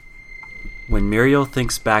When Muriel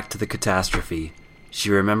thinks back to the catastrophe, she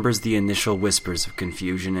remembers the initial whispers of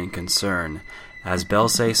confusion and concern as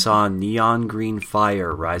Belsay saw a neon green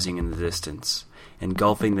fire rising in the distance,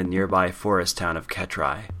 engulfing the nearby forest town of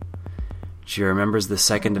Ketrai. She remembers the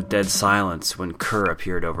second of dead silence when Kerr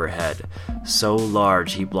appeared overhead, so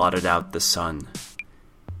large he blotted out the sun.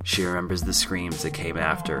 She remembers the screams that came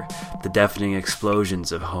after, the deafening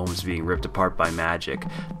explosions of homes being ripped apart by magic,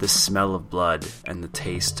 the smell of blood, and the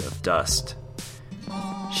taste of dust.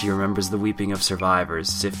 She remembers the weeping of survivors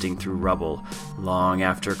sifting through rubble long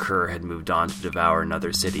after Kerr had moved on to devour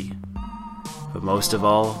another city. But most of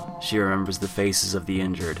all, she remembers the faces of the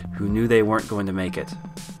injured who knew they weren't going to make it.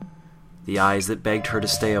 The eyes that begged her to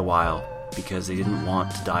stay a while because they didn't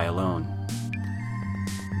want to die alone.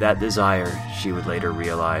 That desire, she would later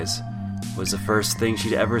realize, was the first thing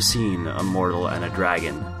she'd ever seen a mortal and a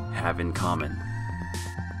dragon have in common.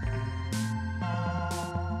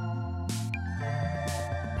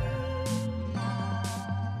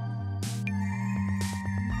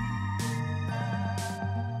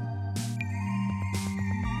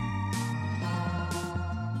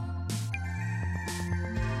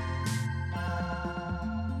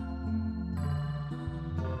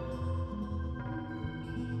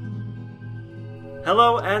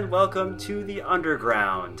 Hello and welcome to The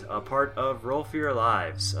Underground, a part of Roll for Your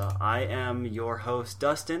Lives. I am your host,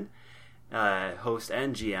 Dustin, host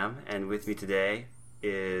and GM, and with me today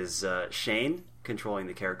is Shane, controlling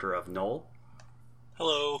the character of Noel.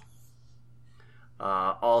 Hello.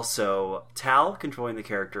 Also, Tal, controlling the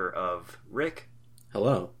character of Rick.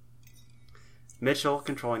 Hello. Mitchell,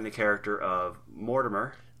 controlling the character of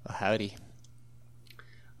Mortimer. Howdy.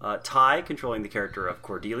 Ty, controlling the character of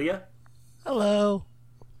Cordelia. Hello.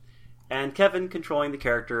 And Kevin, controlling the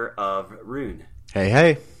character of Rune. Hey,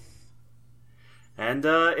 hey. And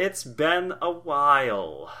it's been a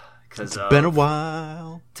while. It's been a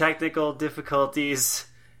while. Technical difficulties.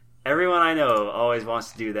 Everyone I know always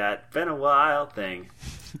wants to do that "been a while" thing.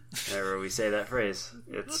 Whenever we say that phrase.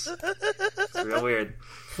 It's real weird.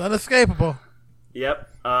 It's unescapable. Yep.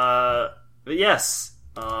 But yes,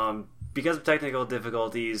 because of technical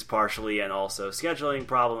difficulties, partially, and also scheduling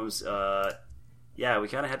problems, we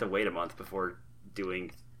kind of had to wait a month before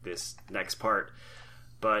doing this next part.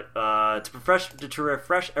 But to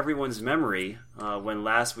refresh everyone's memory, when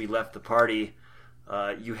last we left the party,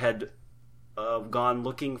 you had gone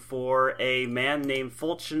looking for a man named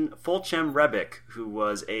Fulchem Rebic, who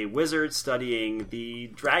was a wizard studying the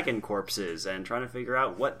dragon corpses and trying to figure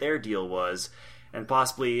out what their deal was, and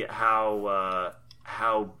possibly how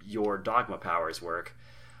your dogma powers work.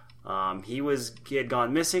 He had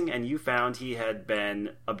gone missing, and you found he had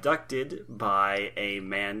been abducted by a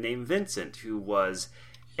man named Vincent, who was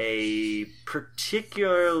a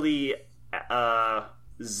particularly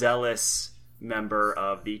zealous member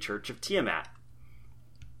of the Church of Tiamat.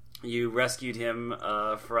 You rescued him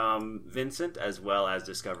from Vincent, as well as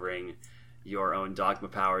discovering your own dogma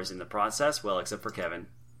powers in the process. Well, except for Kevin.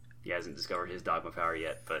 He hasn't discovered his dogma power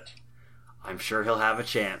yet, but I'm sure he'll have a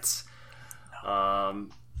chance.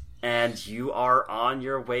 And you are on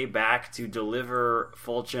your way back to deliver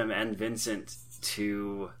Fulchem and Vincent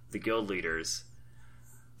to the guild leaders.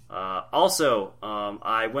 Also,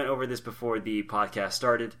 I went over this before the podcast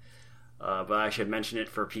started, but I should mention it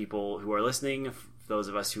for people who are listening, those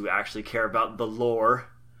of us who actually care about the lore,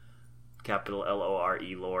 capital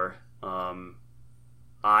L-O-R-E lore.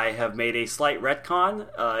 I have made a slight retcon.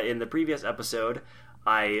 In the previous episode,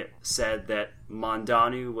 I said that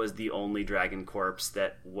Mondanu was the only dragon corpse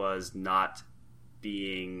that was not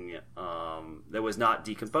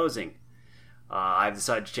decomposing. I've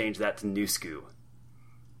decided to change that to Nusku.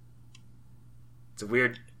 It's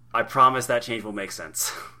weird. I promise that change will make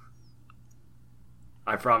sense.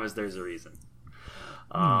 I promise there's a reason.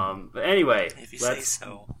 But anyway, If you say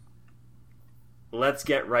so. Let's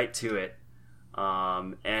get right to it,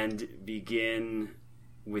 and begin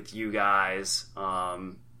with you guys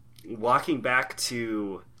walking back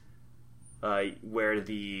to where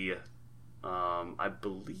the I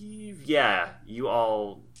believe you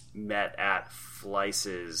all met at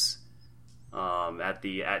Fleiss's at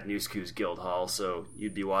Nusku's guild hall, so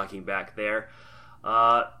you'd be walking back there.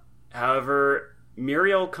 However,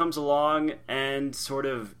 Muriel comes along and sort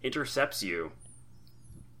of intercepts you,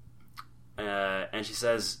 and she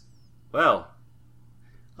says, "Well,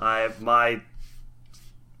 my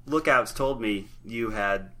lookouts told me you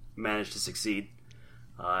had managed to succeed,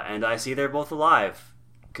 and I see they're both alive.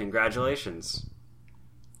 Congratulations."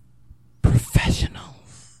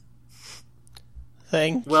 Professionals.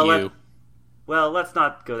 Thank you. Let's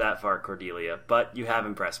not go that far, Cordelia, but you have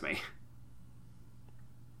impressed me.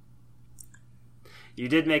 You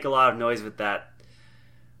did make a lot of noise with that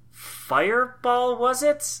fireball, was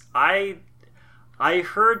it? I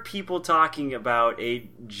heard people talking about a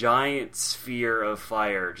giant sphere of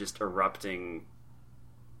fire just erupting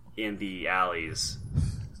in the alleys.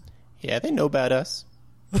 Yeah, they know about us.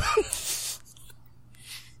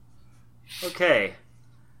 Okay,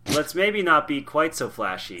 let's maybe not be quite so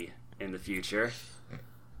flashy in the future.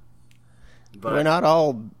 But we're not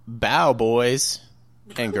all bow boys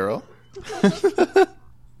and girl.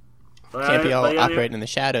 Can't be all operating in the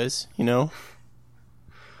shadows, you know?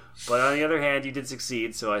 But on the other hand, you did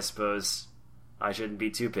succeed, so I suppose I shouldn't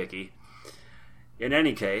be too picky. In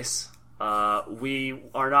any case, we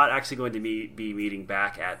are not actually going to be meeting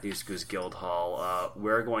back at Nusku's Guild Hall.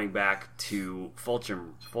 We're going back to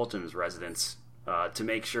Fulton's residence to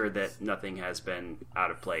make sure that nothing has been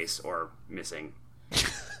out of place or missing.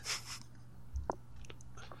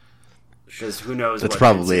 Because who knows? That's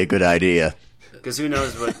probably a good idea. Because who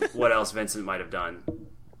knows what else Vincent might have done.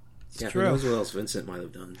 Yeah, who knows what else Vincent might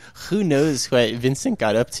have done. Who knows what Vincent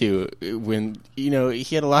got up to when, he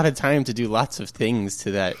had a lot of time to do lots of things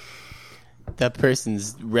to that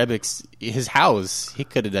person's Rebek's, his house. He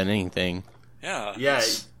could have done anything. Yeah. Yeah,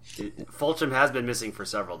 Fulton has been missing for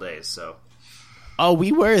several days, so. Oh,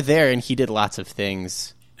 we were there and he did lots of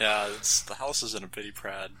things. Yeah, the house is in a pretty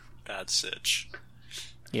bad sitch.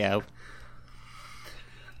 Yeah.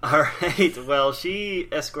 Alright, well, she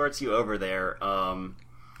escorts you over there.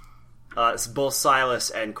 Both Silas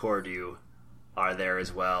and Cordu are there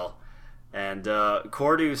as well. And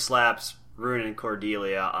Cordu slaps Rune and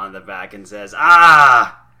Cordelia on the back and says,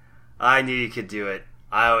 "Ah! I knew you could do it.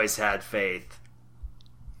 I always had faith."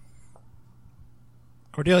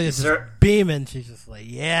 Cordelia's just beaming. She's just like,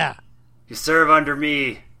 yeah. You serve under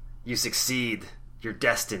me. You succeed. You're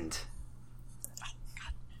destined.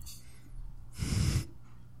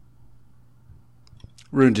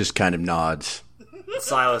 Rune just kind of nods.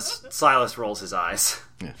 Silas rolls his eyes.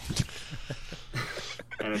 Yeah.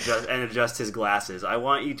 and adjusts his glasses. I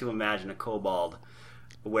want you to imagine a kobold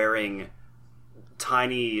wearing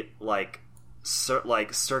tiny,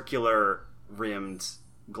 circular rimmed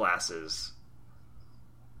glasses.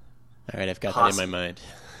 All right, I've got that in my mind.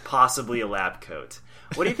 Possibly a lab coat.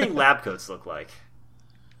 What do you think lab coats look like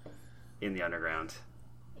in the underground?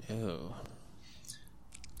 Ew.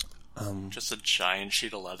 Just a giant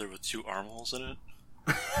sheet of leather with 2 armholes in it.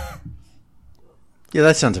 Yeah,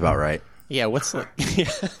 that sounds about right. Yeah,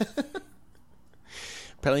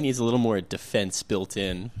 probably needs a little more defense built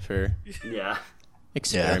in for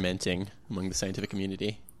experimenting among the scientific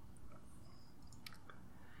community.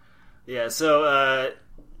 Yeah, so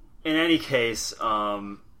in any case,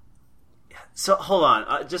 so hold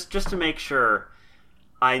on, just to make sure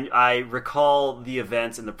I recall the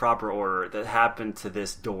events in the proper order that happened to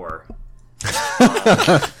this door.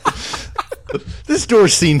 This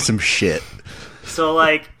door's seen some shit.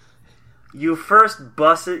 So, you first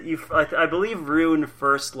busted... I believe Rune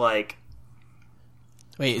first, Wait,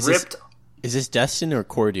 is ripped... Is this Dustin or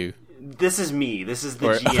Cordu? This is me. This is the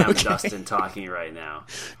GM, okay. Dustin, talking right now.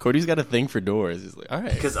 Cordu's got a thing for doors. He's like, all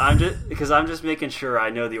right. Because I'm just making sure I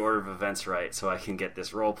know the order of events right, so I can get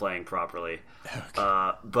this role playing properly.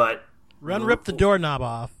 Okay. But Rune ripped the doorknob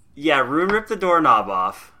off. Yeah, Rune ripped the doorknob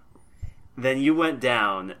off. Then you went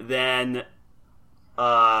down. Then,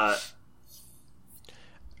 I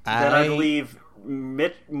believe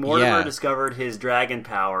Mortimer discovered his dragon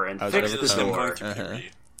power and fixed the door.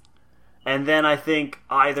 And then I think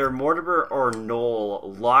either Mortimer or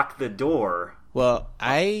Noel locked the door. Well,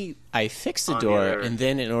 I fixed the door, and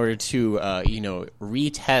then in order to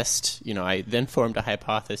retest, I then formed a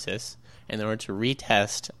hypothesis. And in order to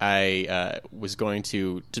retest, I was going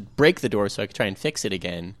to break the door so I could try and fix it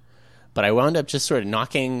again. But I wound up just sort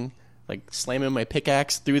of slamming my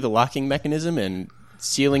pickaxe through the locking mechanism and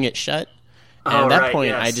sealing it shut. And at that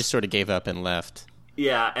point, I just sort of gave up and left.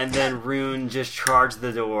 Yeah, and then Rune just charged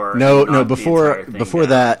the door. No. Before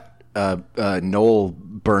that, Noel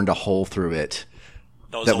burned a hole through it.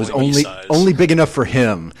 That was only big enough for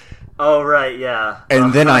him. Oh right, yeah.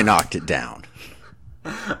 And then I knocked it down.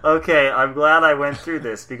 Okay, I'm glad I went through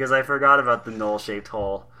this because I forgot about the Noel-shaped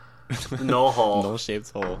hole. The Noel hole.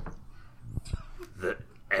 Noel-shaped hole.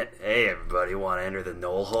 Hey, everybody, want to enter the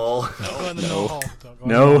Noel hole?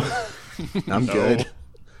 No. I'm good.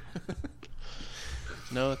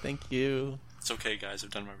 No, thank you. It's okay, guys. I've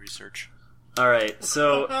done my research. All right,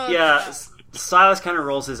 so Silas kind of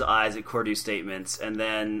rolls his eyes at Cordu's statements, and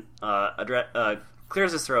then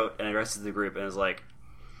clears his throat and addresses the group, and is like,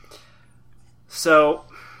 "So,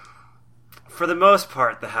 for the most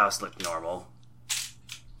part, the house looked normal,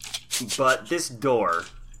 but this door,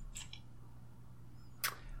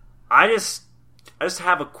 I just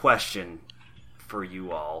have a question for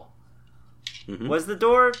you all. Mm-hmm. Was the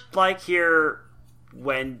door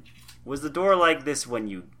like this when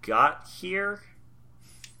you got here?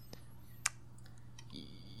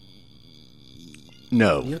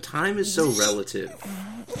 No. Time is so relative.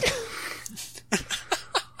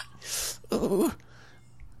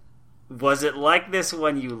 Was it like this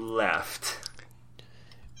when you left?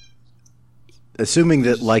 Assuming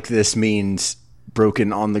that like this means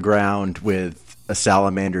broken on the ground with a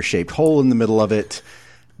salamander-shaped hole in the middle of it,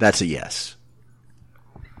 that's a yes.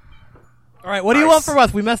 All right, what do you want from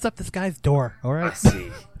us? We messed up this guy's door. All right. I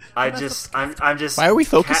see. I'm just. Why are we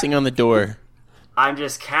focusing on the door? I'm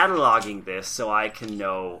just cataloging this so I can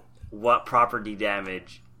know what property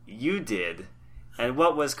damage you did and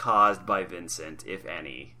what was caused by Vincent, if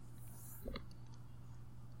any.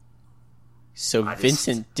 So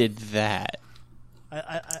Vincent did that.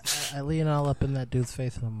 I lean all up in that dude's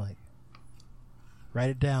face and I'm like, write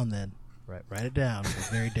it down then. Write it down. It's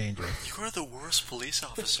very dangerous. You are the worst police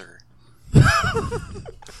officer.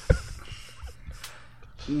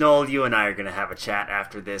 Noel, you and I are going to have a chat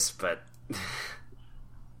after this, but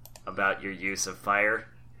about your use of fire.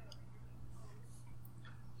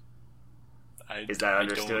 Is that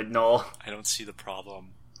understood, Noel? I don't see the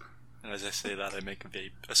problem. And as I say that, I make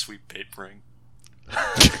a sweet vape ring.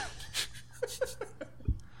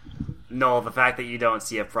 Noel, the fact that you don't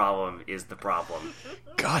see a problem is the problem.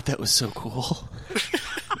 God, that was so cool.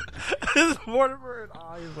 Mortimer and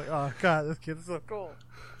I was like, oh god, this kid is so cool.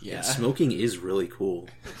 Yeah, smoking is really cool.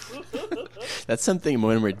 That's something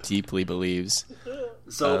Mortimer deeply believes.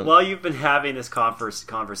 So while you've been having this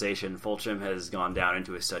conversation, Fulcham has gone down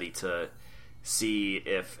into a study to see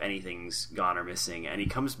if anything's gone or missing, and he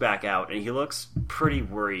comes back out and he looks pretty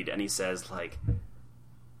worried, and he says, like,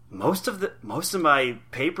 most of my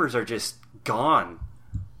papers are just gone.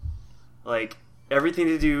 Like, everything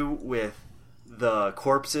to do with the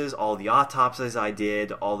corpses, all the autopsies I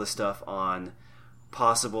did, all the stuff on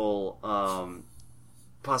possible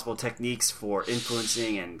techniques for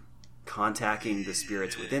influencing and contacting the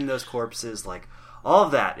spirits within those corpses, like, all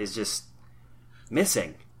of that is just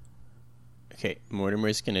missing. Okay,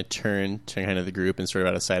 Mortimer's gonna turn to kind of the group and sort of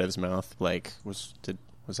out of sight of his mouth, like, was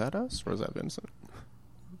that us or was that Vincent?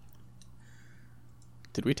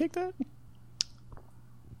 Did we take that?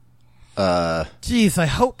 Jeez, I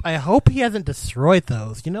hope he hasn't destroyed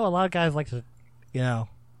those. You know, a lot of guys like to,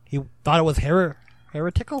 he thought it was heretical.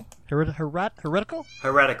 Did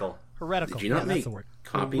you not make that's the word.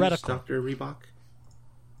 copies, Heretical. Dr. Reebok?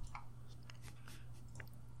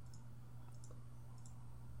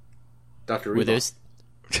 Dr. Reebok.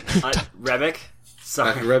 Rebick?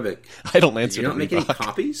 Sorry. Dr. Rebick. I don't answer. Did you not make any Reebok.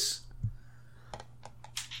 copies?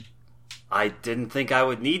 I didn't think I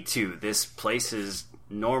would need to. This place is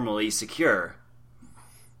normally secure.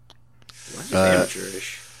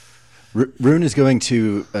 Amateurish. Rune is going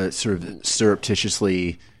to sort of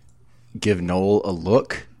surreptitiously give Noel a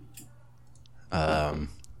look.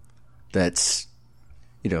 That's,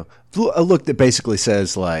 a look that basically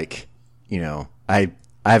says, like, I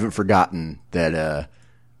haven't forgotten that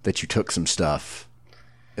you took some stuff,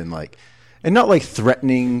 and not like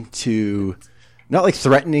threatening to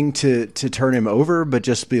turn him over, but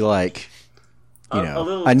just be like, a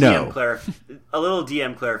little I know. A little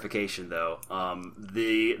DM clarification, though.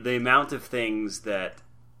 The amount of things that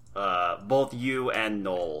both you and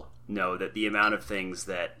Noel know, that the amount of things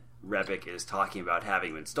that Rebick is talking about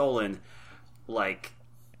having been stolen,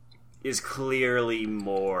 is clearly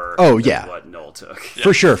more than what Noel took.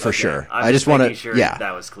 For sure. I just want to sure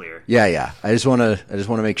that was clear. Yeah. I just want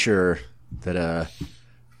to make sure that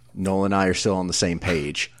Noel and I are still on the same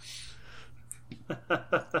page.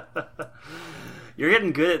 You're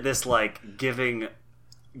getting good at this, giving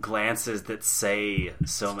glances that say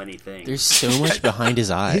so many things. There's so much behind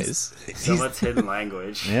his eyes. So much hidden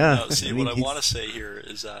language. Yeah. What I want to say here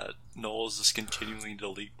is that Noel is just continuing to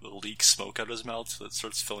leak smoke out of his mouth so it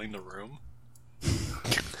starts filling the room.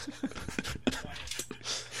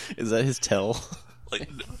 Is that his tell?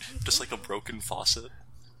 Just like a broken faucet.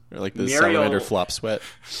 Or like the salamander flop sweat?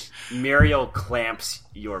 Muriel clamps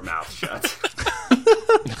your mouth shut.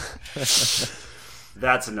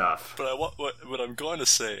 That's enough. But what I'm going to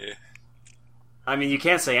say... I mean, you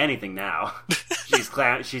can't say anything now. She's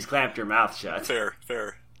clamped your mouth shut. Fair.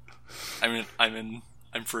 I'm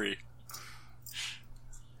free.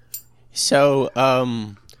 So,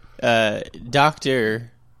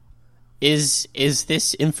 Doctor, is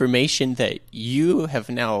this information that you have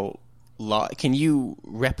now can you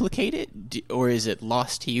replicate it, or is it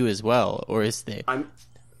lost to you as well, or is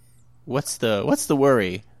what's the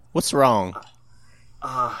worry? What's wrong?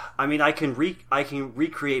 I mean, I can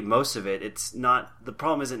recreate most of it. It's not, the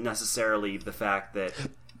problem isn't necessarily the fact that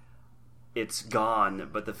it's gone,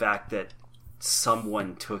 but the fact that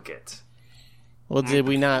someone took it. Well, did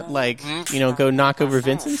we not go knock over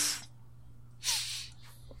Vincent's?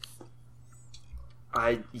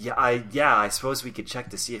 I suppose we could check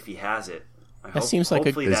to see if he has it. Seems like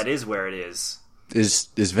hopefully that is where it is. Is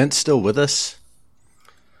Vince still with us?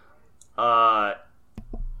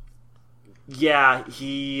 Yeah,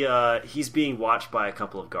 he's being watched by a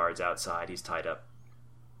couple of guards outside. He's tied up.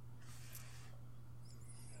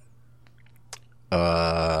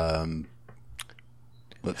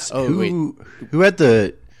 Let's see. Who had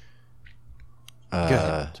the Go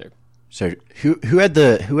ahead, sir. So who had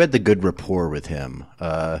the good rapport with him?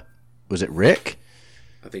 Was it Rick?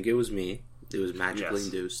 I think it was me. It was magically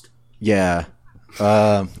induced. Yeah.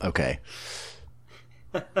 Okay.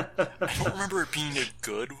 I don't remember it being a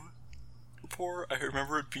good rapport. I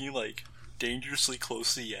remember it being like dangerously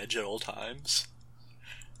close to the edge at all times.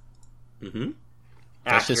 Mm-hmm.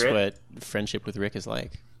 That's just what friendship with Rick is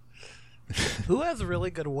like. Who has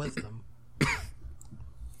really good wisdom?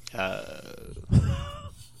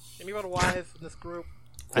 Anyone wise in this group?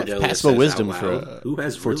 Passable wisdom for who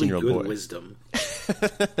has 14-year-old really good boy. Wisdom.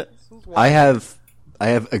 I have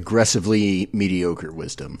aggressively mediocre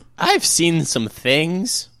wisdom. I've seen some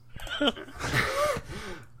things.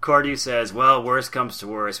 Cordu says, well, worst comes to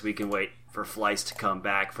worst, we can wait for Fleiss to come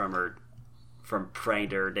back from praying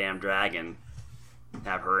to her damn dragon.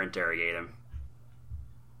 Have her interrogate him.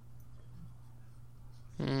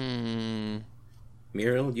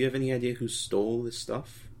 Muriel, do you have any idea who stole this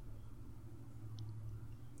stuff?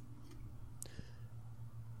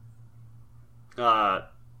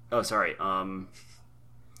 Sorry.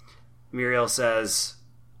 Muriel says,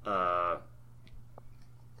 so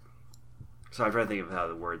I'm trying to think of how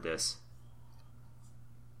to word this.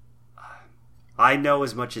 I know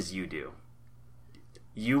as much as you do.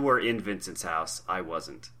 You were in Vincent's house. I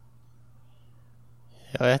wasn't.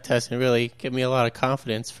 That doesn't really give me a lot of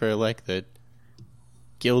confidence for the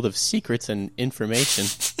Guild of Secrets and Information.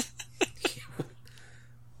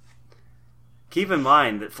 Keep in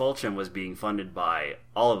mind that Fulcham was being funded by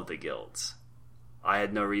all of the guilds. I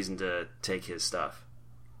had no reason to take his stuff.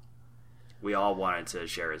 We all wanted to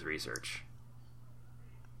share his research.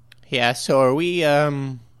 Yeah, so are we?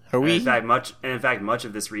 In fact, much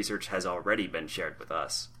of this research has already been shared with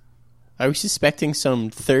us. Are we suspecting some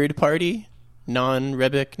third party,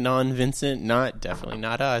 non-Rebic, non-Vincent? Definitely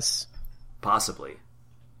not us. Possibly.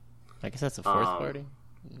 I guess that's a fourth party.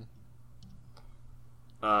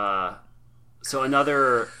 So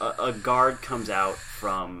a guard comes out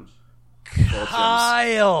from Fulcham's.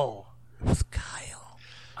 Kyle! It was Kyle.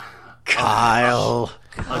 Kyle.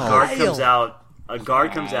 A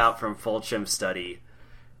guard comes out from Fulcham's study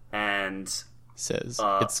and says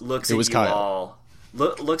looks it was at you Kyle. all,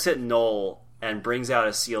 looks at Noel and brings out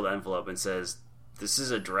a sealed envelope and says, "This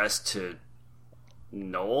is addressed to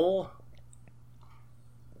Noel?"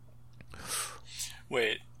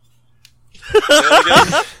 Wait. Say that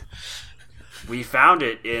again? We found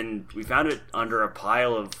it under a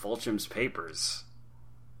pile of Fulcham's papers.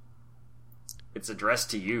 It's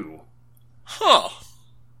addressed to you. Huh.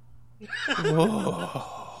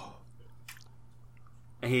 Whoa.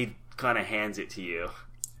 And he kind of hands it to you.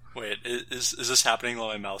 Wait, is this happening while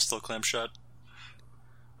my mouth's still clamped shut?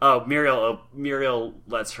 Oh, Muriel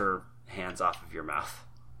lets her hands off of your mouth.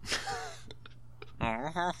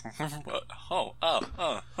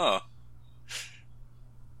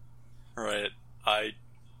 Right, I...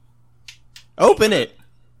 Open it!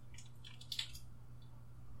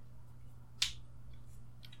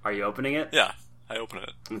 Are you opening it? Yeah, I open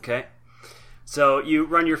it. Okay. So you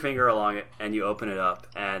run your finger along it and you open it up,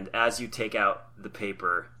 and as you take out the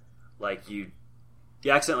paper, you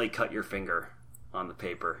accidentally cut your finger on the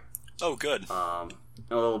paper. Oh, good. And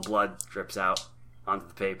a little blood drips out onto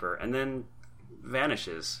the paper and then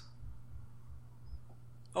vanishes.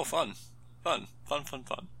 Oh, fun. Fun.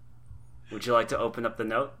 Would you like to open up the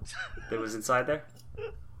note that was inside there?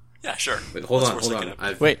 Yeah, sure. Wait, hold on.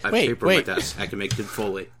 I've paper on my desk. I can make it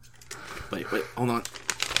fully. Wait, hold on.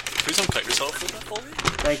 Please don't cut yourself with that fully.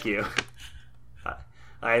 Thank you.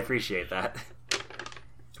 I appreciate that.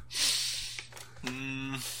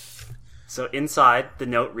 So inside, the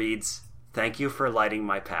note reads, "Thank you for lighting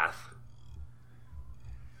my path."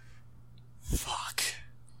 Fuck.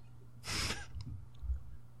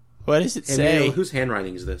 What does it Hey, say? Muriel, whose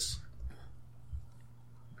handwriting is this?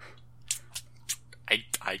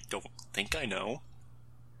 I don't think I know.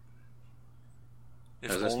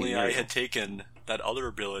 If I was asking only I Muriel. had taken that other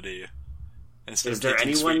ability instead Is of there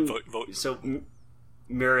taking anyone? sweet vote. So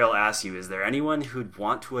Muriel asks you, is there anyone who'd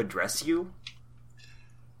want to address you?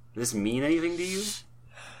 Does this mean anything to you?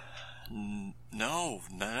 No,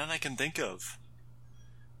 none I can think of.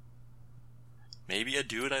 Maybe a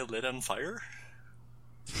dude I lit on fire?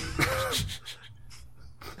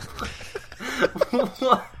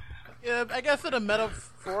 Yeah, I guess in a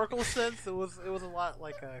metaphorical sense, it was a lot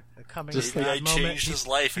like a coming. Just like I moment. changed his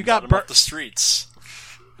life and got got him off the streets.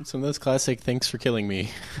 Some of those classic "thanks for killing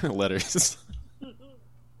me" letters.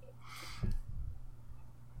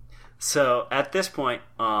 So at this point,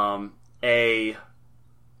 a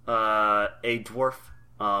dwarf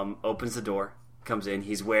opens the door, comes in.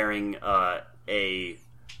 He's wearing a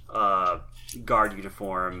guard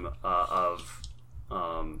uniform of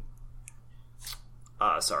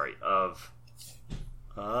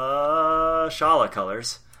Shala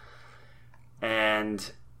colors,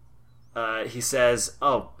 and he says,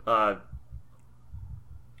 pardon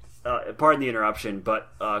the interruption,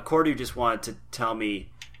 but Cordu just wanted to tell me.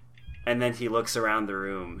 And then he looks around the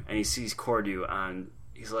room and he sees Cordu, and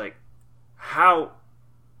he's like,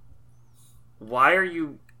 why are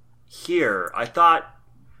you here? I thought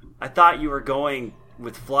you were going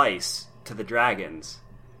with Fleiss to the dragons.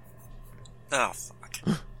 Oh, fuck.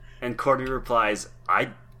 And Cordu replies, I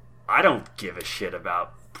don't give a shit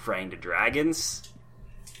about praying to dragons.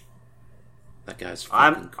 That guy's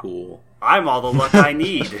fucking cool. I'm all the luck I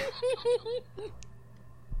need.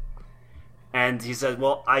 And he says,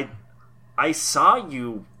 well, I saw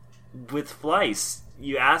you with Fleiss.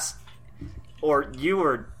 You asked, or you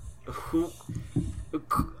were,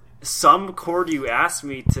 some Cordu asked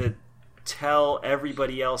me to tell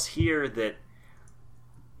everybody else here that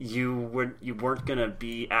you weren't gonna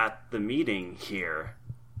be at the meeting here.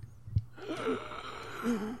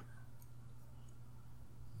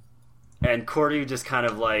 And Cordu just kind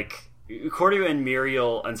of like, Cordu and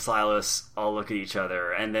Muriel and Silas all look at each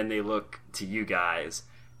other, and then they look to you guys,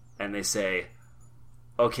 and they say,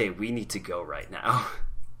 okay, we need to go right now.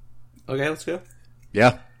 Okay, let's go.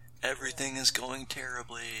 Yeah. Everything is going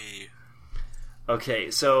terribly.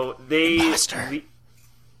 Okay, so they've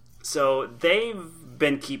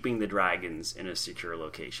been keeping the dragons in a secure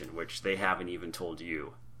location, which they haven't even told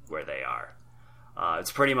you where they are.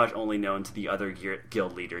 It's pretty much only known to the other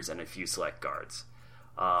guild leaders and a few select guards.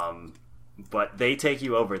 But they take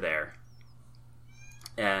you over there,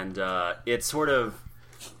 and it's sort of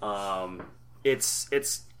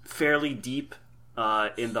it's fairly deep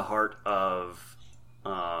in the heart of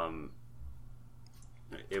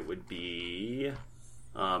it would be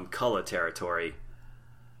Kulla territory.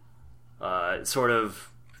 Sort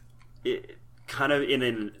of kind of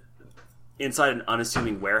inside an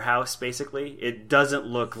unassuming warehouse. Basically, it doesn't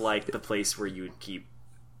look like the place where you would keep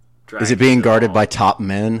dragons. Is it being guarded by top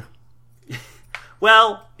men?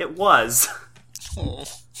 Well, it was.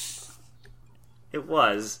 It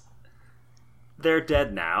was. They're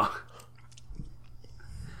dead now.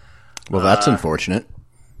 Well, that's unfortunate.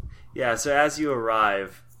 Yeah, so as you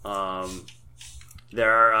arrive,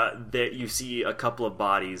 you see a couple of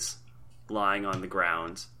bodies lying on the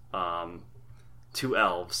ground. Two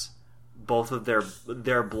elves. Both of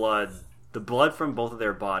their blood, the blood from both of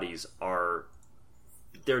their bodies are...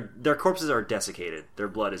 Their corpses are desiccated. Their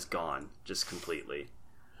blood is gone, just completely.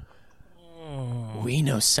 We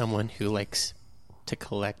know someone who likes to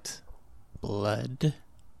collect blood.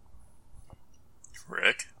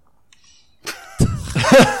 Rick?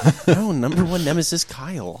 No, number one nemesis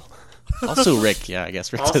Kyle. Also Rick, yeah, I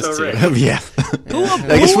guess Rick Also does too. Rick. Yeah. Who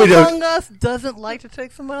I guess we don't. among us doesn't like to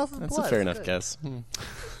take someone else's That's blood? a fair enough Good. guess.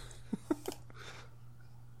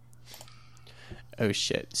 Oh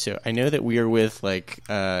shit! So I know that we are with cream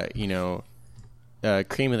of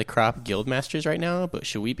the crop guild masters right now, but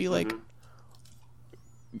should we be like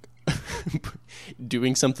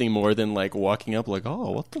doing something more than like walking up like,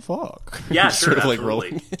 oh, what the fuck? Yeah, sort sure, of like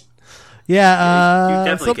absolutely. rolling. Yeah, you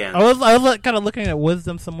definitely can. I was kind of looking at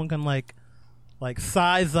wisdom. Someone can like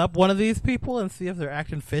size up one of these people and see if they're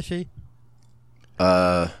acting fishy.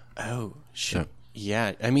 Oh, shit.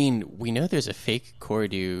 Yeah, I mean, we know there's a fake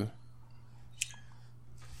Cordu.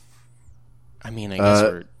 I mean, I guess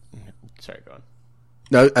we're... Sorry, go on.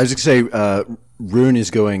 No, I was going to say, Rune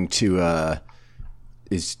is going to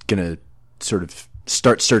sort of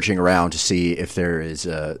start searching around to see if there is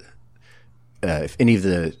if any of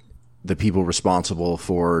the people responsible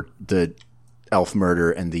for the elf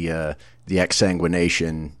murder and the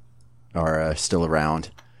exsanguination are still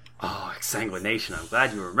around. Oh, exsanguination. I'm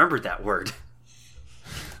glad you remembered that word.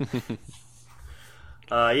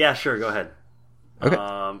 Yeah, sure, go ahead. Okay.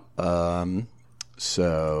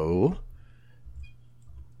 So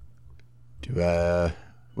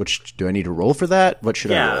Which do I need to roll for that? What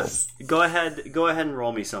should I roll? Go ahead and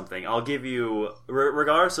roll me something. I'll give you,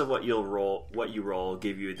 regardless of what you roll, I'll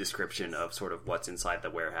give you a description of sort of what's inside the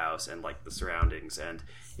warehouse and like the surroundings. And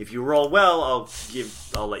if you roll well,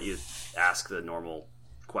 I'll let you ask the normal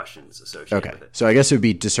questions associated with it. So I guess it would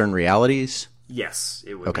be discern realities. Yes,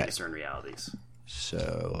 it would be discern realities.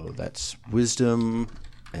 So that's wisdom,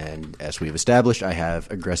 and as we've established, I have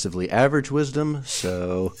aggressively average wisdom.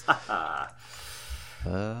 So,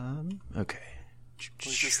 okay.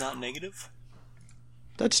 Which is not negative?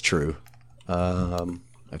 That's true.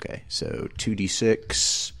 Okay, so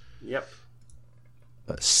 2d6. Yep.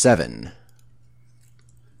 7.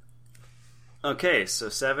 Okay, so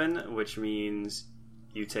 7, which means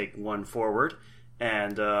you take 1 forward,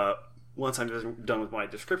 and once I'm done with my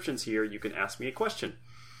descriptions here, you can ask me a question.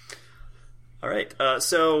 All right,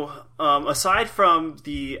 so aside from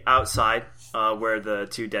the outside where the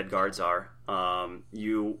 2 dead guards are,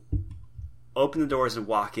 you open the doors and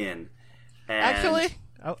walk in. And actually,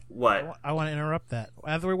 what? I want to interrupt that.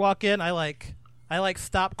 As we walk in, I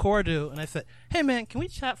stop Cordu and I said, "Hey man, can we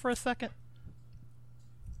chat for a second?"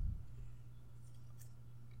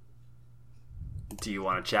 Do you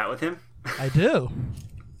want to chat with him? I do.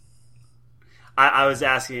 I was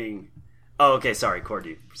asking. Oh, okay. Sorry,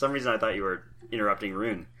 Cordu. For some reason, I thought you were interrupting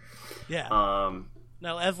Rune. Yeah.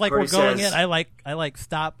 No, as like Cordu we're going says, in, I like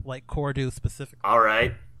stop like Cordu specifically. All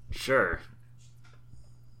right. Sure.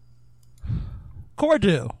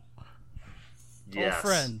 Cordu. Yes. Old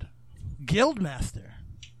friend. Guildmaster.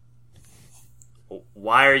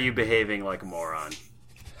 Why are you behaving like a moron?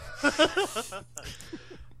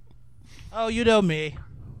 Oh, you know me.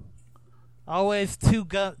 Always too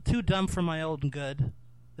dumb for my own good.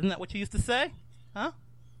 Isn't that what you used to say? Huh?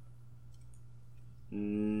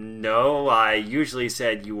 No, I usually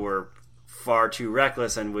said you were far too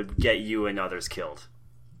reckless and would get you and others killed.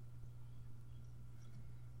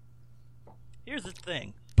 Here's the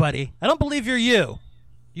thing, buddy. I don't believe you're you.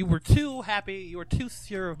 You were too happy. You were too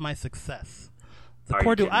sure of my success. The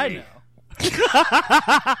Cordu I know.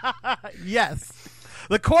 Yes.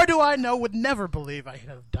 The Cordu I know would never believe I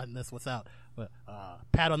have done this without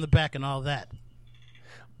pat on the back and all that.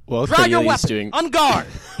 Well, draw your weapon. On guard.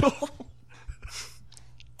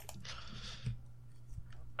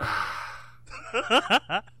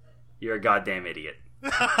 You're a goddamn idiot.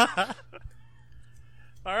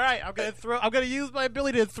 All right, I'm gonna use my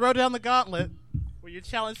ability to throw down the gauntlet. When you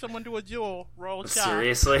challenge someone to a duel, roll a shot.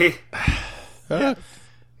 Seriously?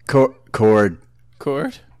 Cord.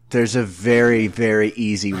 There's a very, very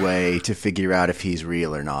easy way to figure out if he's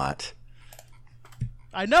real or not.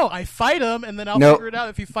 I know. I fight him, and then I'll figure it out.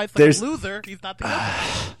 If he fights like a loser, he's not the good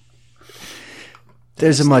guy.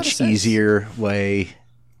 There's a much easier way.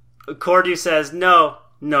 Cordu says, No,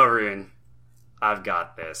 Rune. I've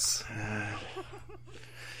got this.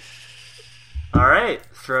 All right,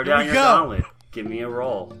 throw down your gauntlet. Give me a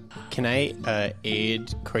roll. Can I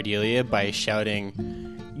aid Cordelia by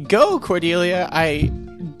shouting, "Go, Cordelia! I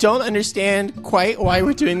don't understand quite why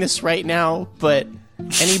we're doing this right now, but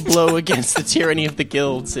any blow against the tyranny of the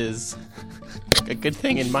guilds is a good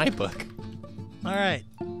thing in my book." All right,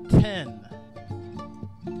 10.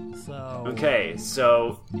 So okay,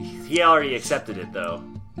 so he already accepted it though,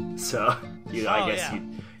 so I guess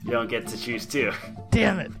you don't get to choose too.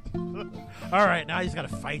 Damn it! All right, now he's got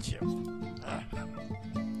to fight you.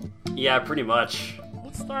 Yeah, pretty much.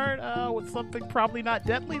 Let's start with something probably not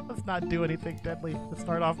deadly. Let's not do anything deadly to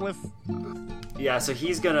start off with. Yeah, so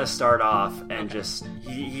he's gonna start off and just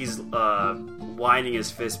he's winding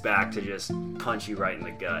his fist back to just punch you right in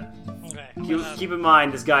the gut. Okay. Keep in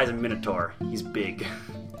mind, this guy's a minotaur. He's big.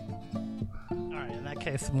 All right, in that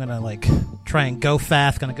case, I'm gonna try and go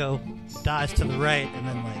fast. Gonna go dodge to the right and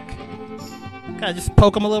then kind of just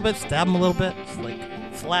poke him a little bit, stab him a little bit, just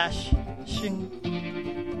slash, shing.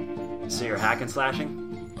 So you're hack and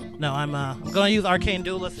slashing? No, I'm going to use Arcane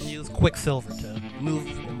Duelist and use Quicksilver to move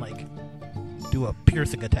and do a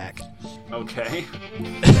piercing attack. Okay.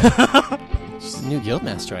 She's the new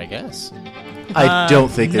guildmaster, I guess. I don't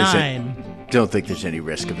think there's 9. Don't think there's any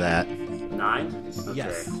risk of that. 9? Okay.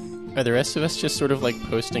 Yes. Are the rest of us just sort of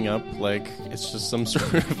posting up like it's just some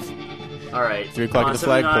sort of all right 3 o'clock at the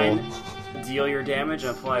flagpole? Deal your damage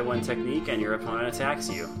and apply one technique, and your opponent attacks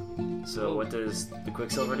you. So what does the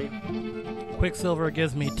Quicksilver do? Quicksilver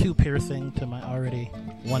gives me 2 piercing to my already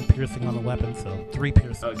 1 piercing on the weapon, so 3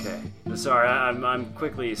 piercing. Okay. Sorry, I'm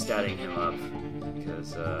quickly statting him up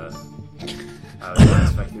because I was not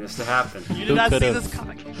expecting this to happen. You did not see this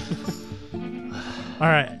coming. All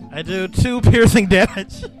right, I do 2 piercing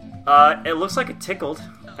damage. It looks like it tickled.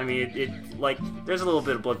 I mean, it there's a little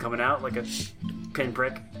bit of blood coming out, like a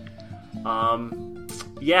pinprick.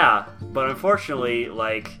 Yeah, but unfortunately,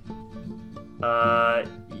 like,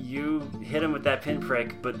 you hit him with that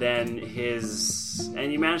pinprick, but then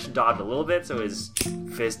and you managed to dodge a little bit, so his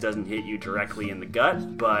fist doesn't hit you directly in the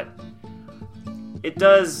gut, but it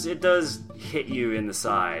does hit you in the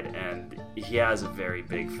side, and he has a very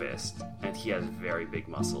big fist, and he has very big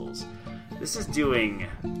muscles. This is doing,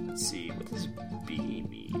 let's see, what does B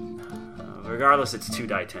mean? Regardless, it's 2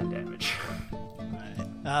 die 10 damage.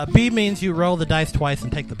 B means you roll the dice twice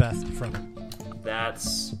and take the best from it.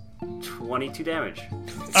 That's 22 damage.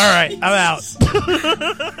 Alright, I'm out.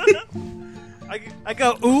 I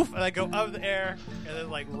go oof, and I go up in the air, and then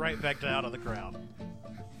like right back down on the ground.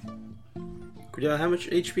 Cordelia, how much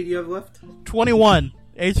HP do you have left? 21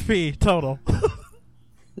 HP total.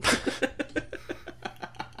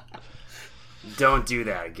 Don't do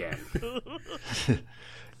that again.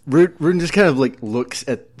 Rune just kind of like looks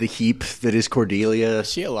at the heap that is Cordelia.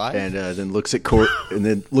 Is she alive? And then looks at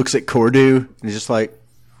Cordu, and he's just like,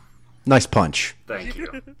 "Nice punch." Thank you.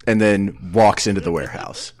 And then walks into the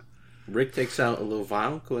warehouse. Rick takes out a little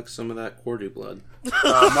vial, collects some of that Cordu blood.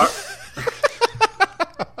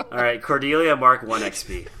 Alright, Cordelia, mark 1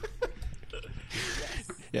 XP.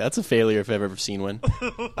 Yeah, that's a failure if I've ever seen one.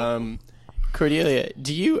 Cordelia,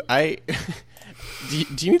 do you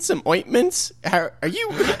need some ointments? Are you?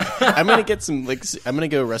 I'm gonna get some. I'm gonna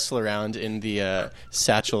go wrestle around in the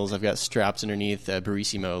satchels. I've got straps underneath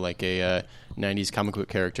Barissimo, like a '90s comic book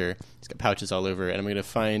character. He's got pouches all over, and I'm gonna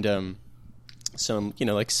find some,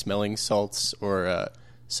 like smelling salts or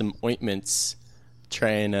some ointments.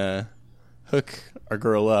 Try and hook our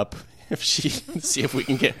girl up. See if we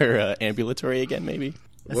can get her ambulatory again, maybe.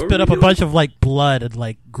 I spit up a bunch of like blood and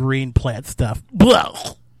like green plant stuff.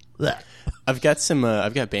 I've got some.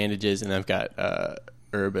 I've got bandages and I've got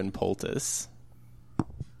herb and poultice.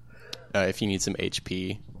 If you need some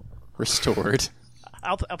HP restored,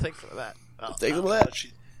 I'll take some of that. Take some of that.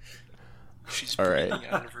 She's all bleeding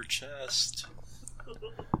right. out of her chest.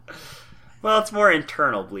 Well, it's more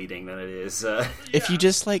internal bleeding than it is. If you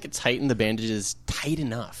just like tighten the bandages tight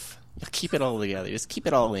enough, you'll keep it all together. Just keep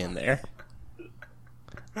it all in there.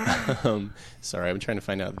 Sorry, I'm trying to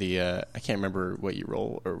find out I can't remember what you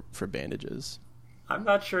roll for bandages. I'm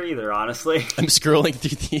not sure either, honestly. I'm scrolling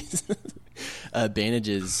through these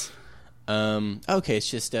bandages. Okay, it's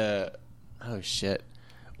just oh shit.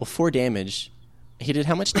 Well, 4 damage. He did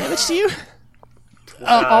how much damage to you?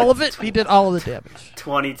 All of it. He did all of the damage.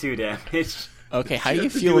 22 damage. Okay, how do you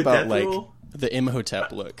feel about like the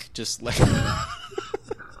Imhotep look? Just like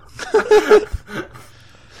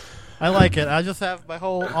I like it. I just have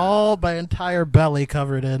my entire belly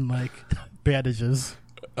covered in like bandages.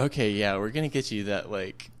 Okay, yeah, we're gonna get you that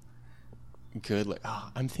like good. Like,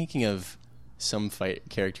 I'm thinking of some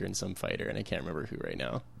character in some fighter, and I can't remember who right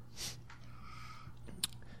now.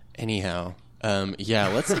 Anyhow, yeah,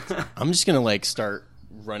 let's. I'm just gonna like start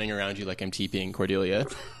running around you like I'm TPing Cordelia.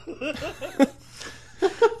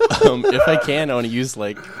 If I can, I want to use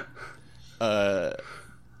like.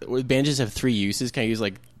 Bandages have 3 uses. Can I use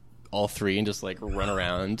like all 3 and just like run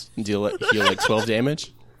around and heal like 12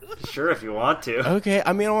 damage? Sure, if you want to. Okay,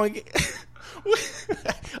 I mean,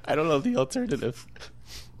 I don't know the alternative.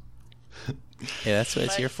 Yeah, that's what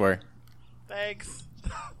it's here for. Thanks.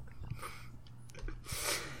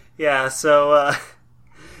 Yeah, so,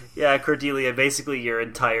 yeah, Cordelia, basically your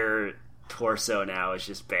entire torso now is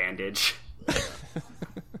just bandage.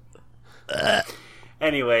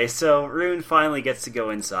 Anyway, so Rune finally gets to go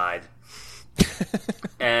inside.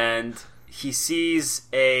 And he sees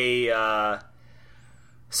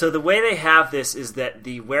so the way they have this is that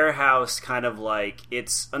the warehouse kind of like,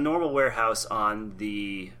 it's a normal warehouse on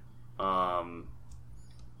the,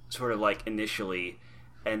 sort of like initially,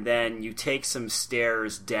 and then you take some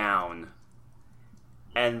stairs down,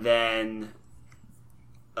 and then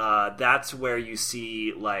that's where you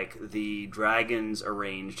see like the dragons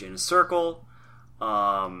arranged in a circle,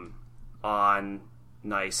 on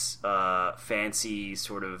nice, fancy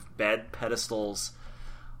sort of bed pedestals,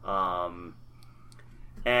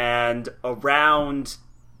 and around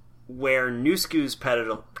where Nusku's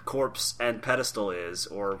corpse and pedestal is,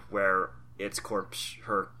 or where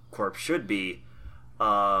her corpse should be,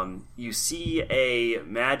 you see a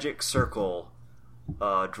magic circle,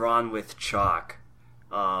 drawn with chalk.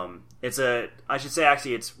 It's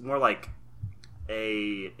more like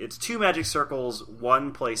it's 2 magic circles,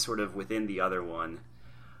 one placed sort of within the other one,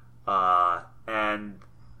 and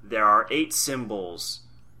there are 8 symbols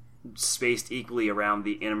spaced equally around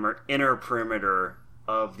the inner perimeter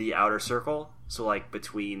of the outer circle. So like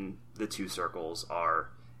between the 2 circles are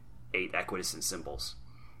 8 equidistant symbols.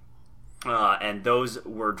 and those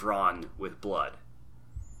were drawn with blood.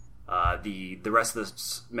 The rest of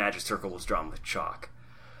the magic circle was drawn with chalk.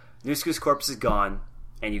 Nusku's corpse is gone,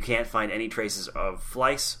 and you can't find any traces of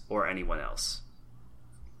Fleiss or anyone else.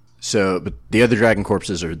 So, but the other dragon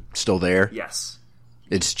corpses are still there? Yes.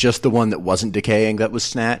 It's just the one that wasn't decaying that was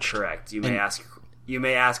snatched? Correct. You may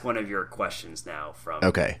ask one of your questions now from...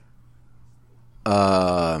 Okay.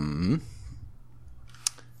 Let's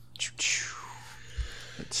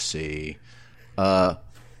see.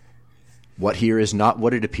 What here is not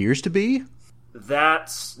what it appears to be?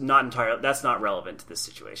 That's not relevant to this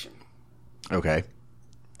situation. Okay.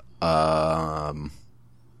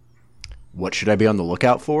 What should I be on the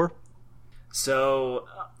lookout for? So,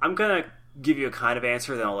 I'm going to give you a kind of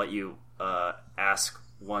answer, then I'll let you ask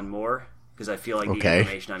one more, because I feel like the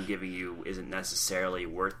information I'm giving you isn't necessarily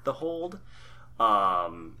worth the hold.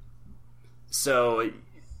 So,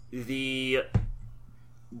 the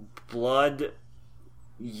blood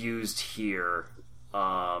used here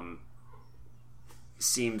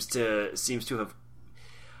seems to have...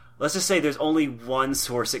 Let's just say there's only one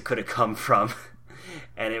source it could have come from,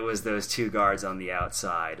 and it was those two guards on the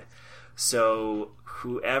outside. So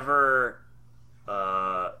whoever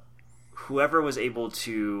was able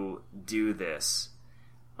to do this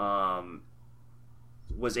was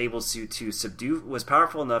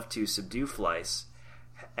powerful enough to subdue Fleiss,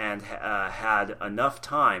 and had enough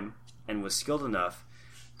time and was skilled enough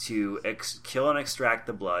to kill and extract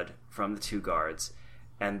the blood from the two guards,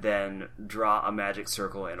 and then draw a magic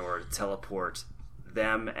circle in order to teleport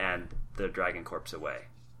them and the dragon corpse away.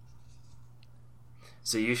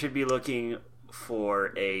 So you should be looking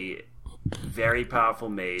for a very powerful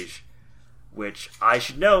mage, which I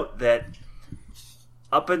should note that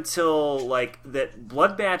up until, that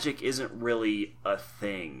blood magic isn't really a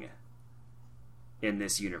thing in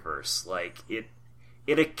this universe. It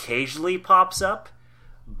occasionally pops up,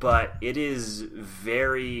 but it is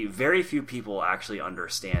very, very few people actually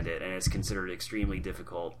understand it, and it's considered extremely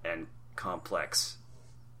difficult and complex.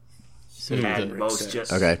 And most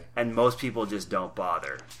people just don't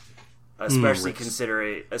bother, especially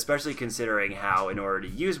considering how, in order to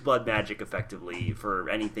use blood magic effectively for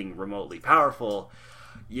anything remotely powerful,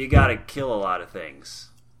 you got to kill a lot of things,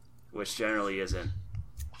 which generally isn't,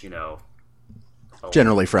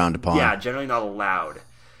 generally frowned upon. Yeah, generally not allowed.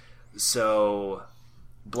 So,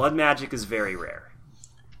 blood magic is very rare.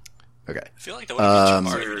 Okay. I feel like that would be too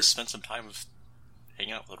hard if you just spent some time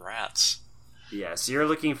hanging out with rats. Yeah, so you're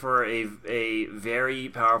looking for a very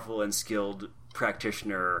powerful and skilled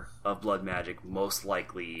practitioner of blood magic, most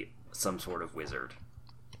likely some sort of wizard.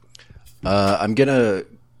 I'm gonna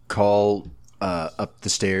call up the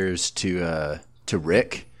stairs to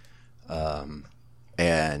Rick,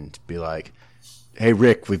 and be like, "Hey,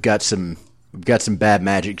 Rick, we've got some bad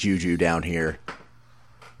magic juju down here.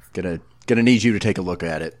 Gonna need you to take a look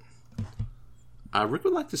at it." Rick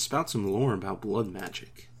would like to spout some lore about blood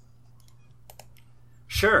magic.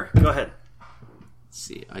 Sure, go ahead. Let's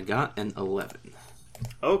see, I got an 11.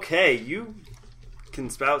 Okay, you can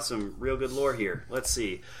spout some real good lore here. Let's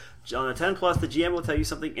see. On a 10 plus, the GM will tell you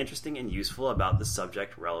something interesting and useful about the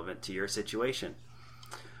subject relevant to your situation.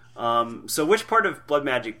 So which part of blood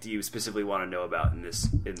magic do you specifically want to know about in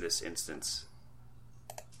this instance?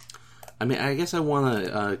 I mean, I guess I want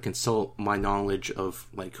to consult my knowledge of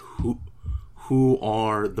who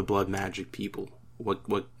are the blood magic people.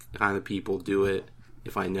 What kind of people do it?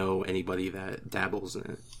 If I know anybody that dabbles in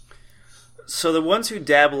it. So the ones who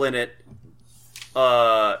dabble in it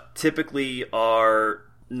typically are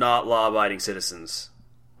not law-abiding citizens,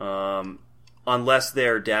 unless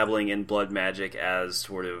they're dabbling in blood magic as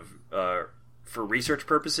sort of for research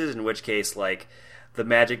purposes, in which case, the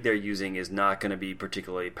magic they're using is not going to be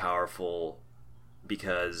particularly powerful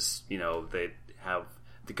because,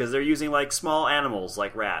 because they're using, small animals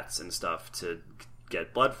like rats and stuff to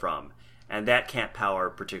get blood from, and that can't power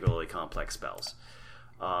particularly complex spells.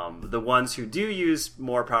 The ones who do use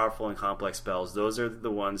more powerful and complex spells, those are the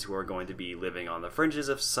ones who are going to be living on the fringes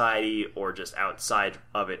of society or just outside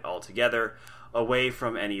of it altogether, away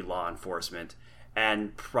from any law enforcement,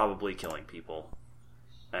 and probably killing people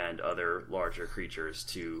and other larger creatures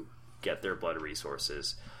to get their blood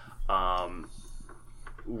resources.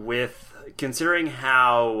 With considering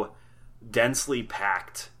how densely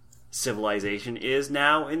packed civilization is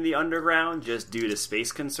now in the underground, just due to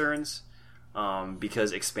space concerns,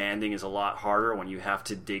 because expanding is a lot harder when you have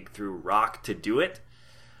to dig through rock to do it.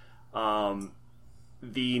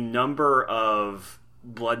 The number of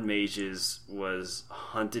blood mages was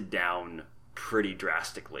hunted down pretty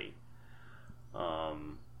drastically.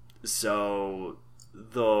 So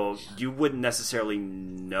though you wouldn't necessarily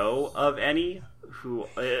know of any who,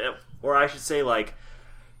 or I should say, like,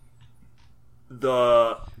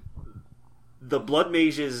 the blood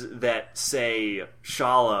mages that, say,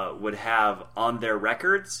 Shala would have on their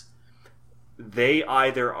records, they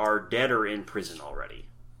either are dead or in prison already.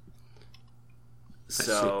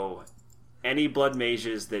 So, any blood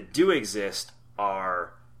mages that do exist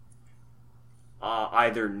are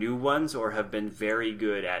either new ones or have been very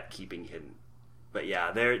good at keeping hidden. But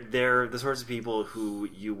yeah, they're the sorts of people who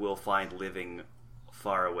you will find living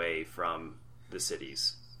far away from the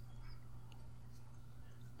cities.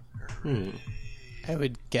 I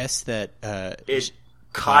would guess that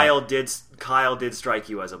Kyle did strike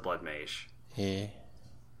you as a blood mage. Yeah.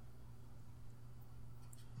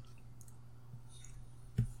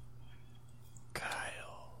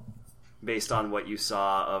 Kyle. Based on what you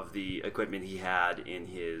saw of the equipment he had in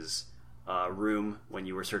his room when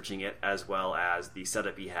you were searching it, as well as the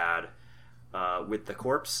setup he had with the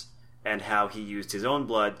corpse, and how he used his own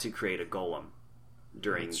blood to create a golem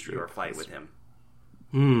during your fight with him.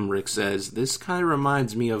 Rick says, this kind of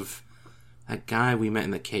reminds me of that guy we met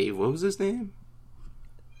in the cave. What was his name?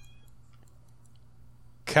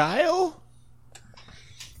 Kyle?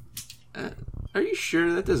 Are you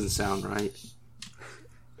sure? That doesn't sound right.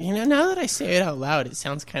 You know, now that I say it out loud, it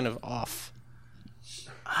sounds kind of off.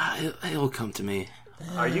 It'll come to me.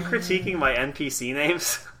 Are you critiquing my NPC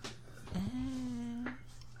names?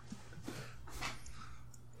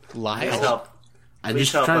 Lyle? I'm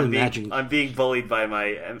just trying to imagine. I'm being bullied by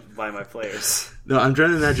my players. No, I'm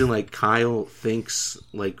trying to imagine, like, Kyle thinks,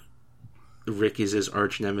 like, Rick is his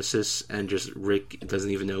arch nemesis, and just Rick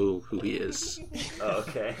doesn't even know who he is. Oh,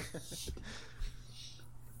 okay.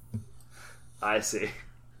 I see.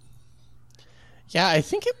 Yeah, I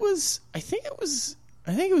think it was Kyle.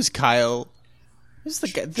 It was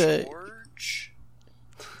the George?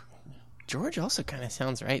 George also kind of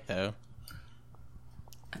sounds right, though.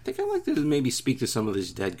 I think I'd like to maybe speak to some of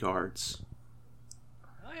these dead guards.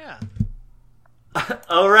 Oh, yeah.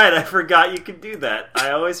 Oh, right, I forgot you could do that.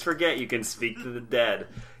 I always forget you can speak to the dead.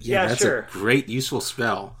 Yeah, that's sure. a great, useful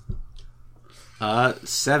spell.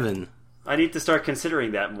 7. I need to start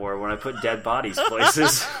considering that more when I put dead bodies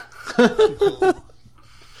places. I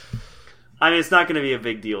mean, it's not going to be a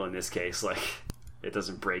big deal in this case. Like, it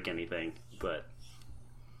doesn't break anything, but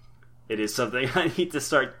it is something I need to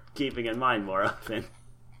start keeping in mind more often.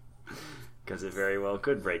 Because it very well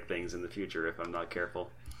could break things in the future if I'm not careful.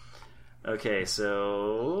 Okay,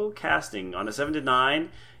 so casting. On a 7 to 9,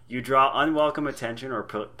 you draw unwelcome attention or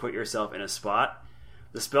put yourself in a spot.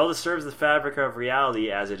 The spell disturbs the fabric of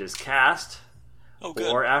reality as it is cast,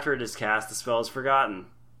 or after it is cast, the spell is forgotten.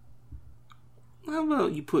 How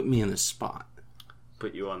about you put me in a spot?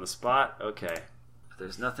 Put you on the spot? Okay.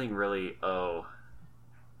 There's nothing really... Oh.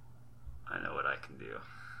 I know what I can do.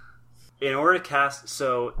 In order to cast...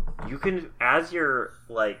 So, you can... As you're,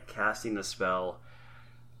 like, casting the spell,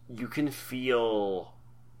 you can feel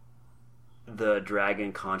the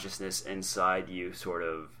dragon consciousness inside you sort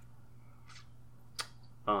of...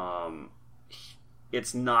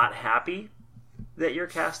 It's not happy that you're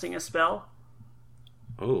casting a spell.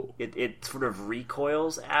 Oh. It sort of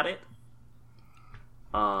recoils at it.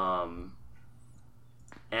 And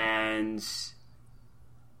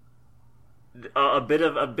a bit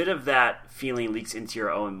of that feeling leaks into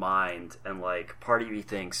your own mind, and like part of you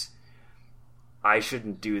thinks, I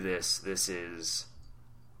shouldn't do this. This is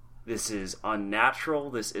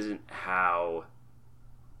unnatural. This isn't how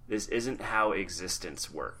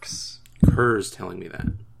existence works. Kerr's telling me that.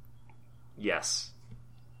 Yes.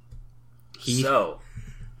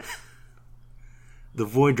 The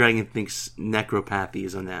Void Dragon thinks necropathy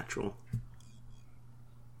is unnatural.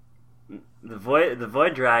 The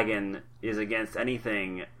Void Dragon is against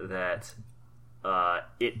anything that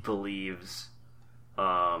it believes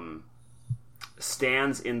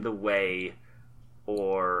stands in the way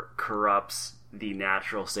or corrupts the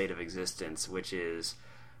natural state of existence, which is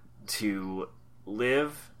to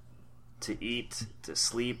live, to eat, to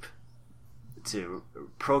sleep, to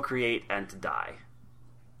procreate, and to die.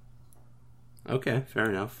 Okay, fair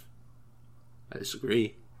enough. I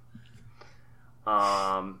disagree.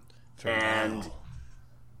 And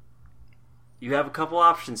you have a couple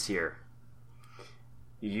options here.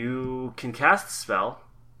 You can cast a spell,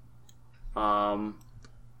 but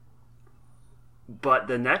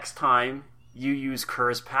the next time you use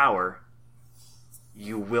Kerr's power,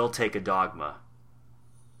 you will take a dogma.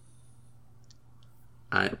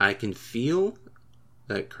 I can feel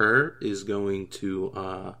that Kerr is going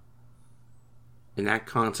to enact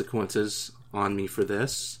consequences on me for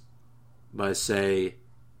this, but I say,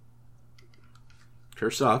 Sure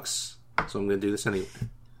sucks, so I'm going to do this anyway.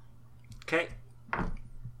 Okay.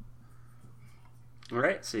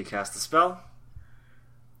 Alright, so you cast the spell.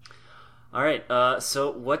 Alright, so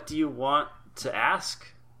what do you want to ask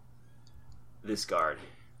this guard?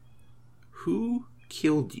 Who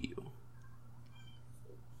killed you?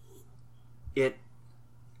 It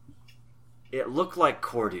looked like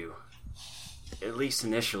Cordu, at least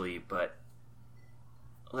initially, but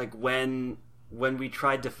like when we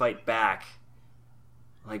tried to fight back,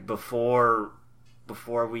 like before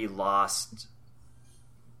we lost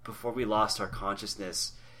our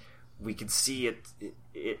consciousness, we could see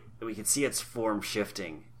we could see its form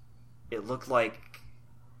shifting. It looked like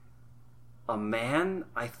a man.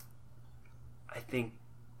 I think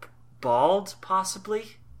bald,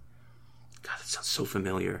 possibly. God, that sounds so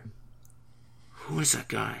familiar. Who is that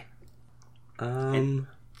guy?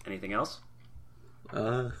 Anything else?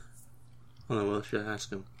 Hold on, what should I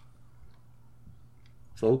ask him?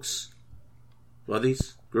 Folks?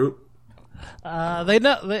 Buddies? Group? They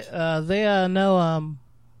know.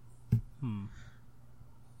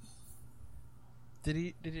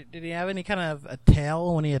 Did he have any kind of a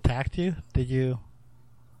tail when he attacked you? Did you?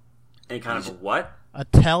 Any kind of a what? A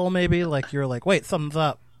tail, maybe? Like you were like, wait, something's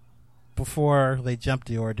up, before they jumped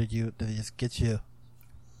you, or did they just get you?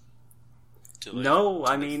 No,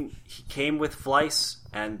 I mean, he came with Fleiss,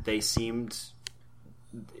 and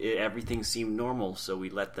everything seemed normal, so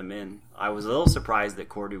we let them in. I was a little surprised that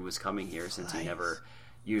Cordu was coming here, since he never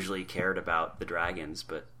usually cared about the dragons,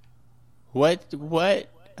 but... What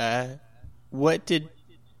happened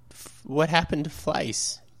to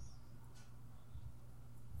Fleiss?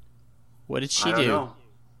 What did she I don't do? know.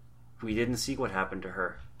 We didn't see what happened to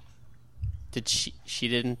her. Did she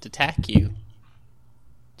didn't attack you?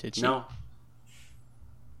 Did she? No.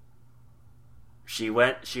 She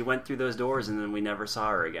went through those doors, and then we never saw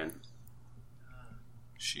her again.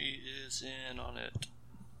 She is in on it.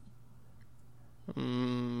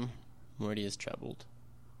 Morty is troubled.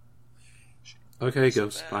 Okay,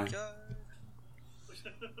 Ghost, bye.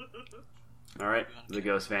 Alright, the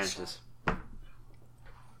ghost vanishes.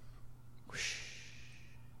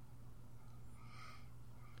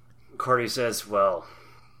 Cordy says, well,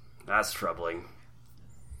 that's troubling.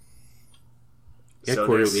 Yeah, So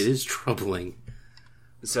Cordy, this- it is troubling.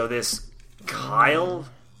 So this Kyle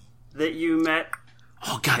that you met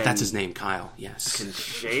Oh God, that's his name, Kyle. Yes. can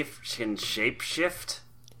shapeshift?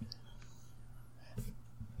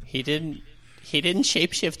 He didn't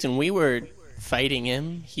shapeshift when we were fighting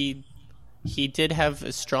him. He did have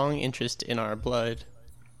a strong interest in our blood.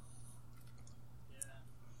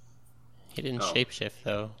 He didn't shapeshift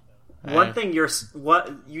though. One thing you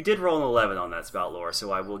did roll an 11 on that spout lore,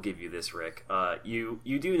 so I will give you this, Rick. You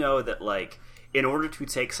do know that, like, in order to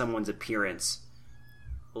take someone's appearance,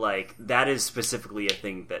 like, that is specifically a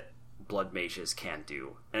thing that blood mages can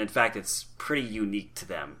do. And in fact, it's pretty unique to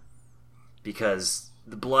them, because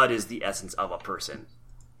the blood is the essence of a person,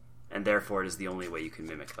 and therefore it is the only way you can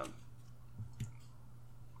mimic them.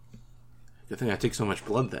 Good thing I take so much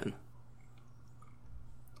blood then.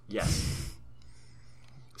 Yes.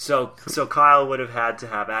 So Kyle would have had to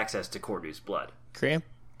have access to Cordu's blood.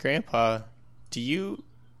 Grandpa, do you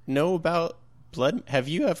know about blood? Have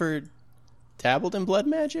you ever dabbled in blood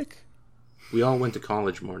magic? We all went to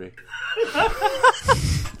college, Morty.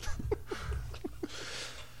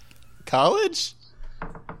 College?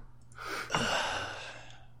 I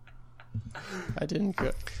didn't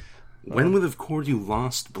go. When would have Cordu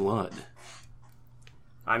lost blood?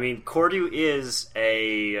 I mean, Cordu is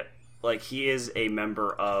he is a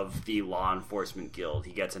member of the law enforcement guild.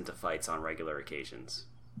 He gets into fights on regular occasions.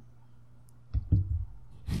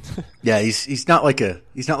 Yeah, he's not like a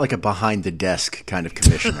behind the desk kind of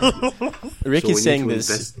commissioner. Rick So we is need saying to this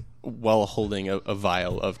invest- while holding a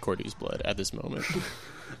vial of Cordu's blood at this moment.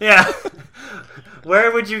 Yeah.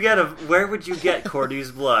 Where would you get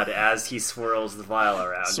Cordu's blood as he swirls the vial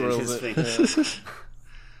around in Swirls his it, finger?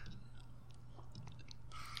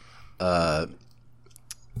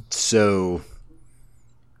 So,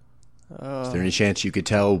 is there any chance you could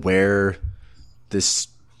tell where this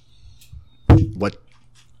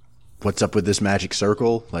what's up with this magic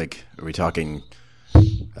circle? Like, are we talking,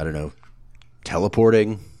 I don't know,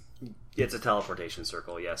 teleporting? It's a teleportation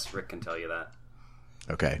circle, yes. Rick can tell you that.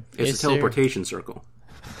 Okay. It's Is a teleportation circle.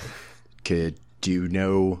 Do you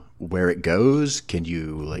know where it goes? Can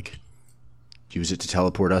you, like, use it to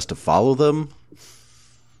teleport us to follow them?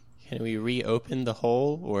 Can we reopen the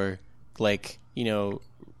hole or, like,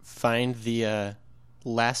 find the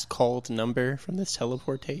last called number from this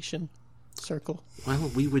teleportation circle? Well,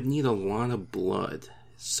 we would need a lot of blood.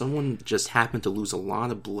 Someone just happened to lose a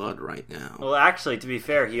lot of blood right now. Well, actually, to be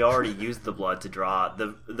fair, he already used the blood to draw.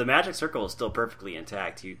 The magic circle is still perfectly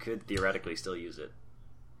intact. You could theoretically still use it.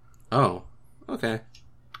 Oh, okay.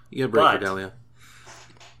 You get a break, Cordelia.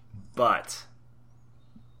 But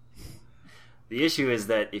the issue is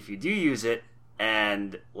that if you do use it,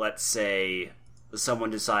 and let's say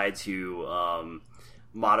someone decides to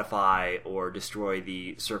modify or destroy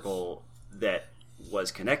the circle that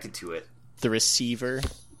was connected to it, The receiver.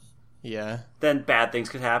 Yeah. then bad things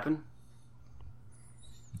could happen.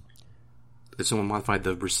 Did someone modify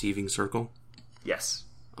the receiving circle? Yes.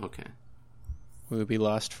 Okay. We would be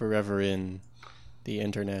lost forever in the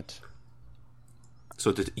internet.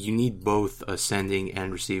 So you need both a sending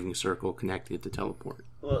and receiving circle connected to teleport.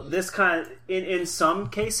 Well, this kind of, in some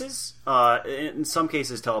cases,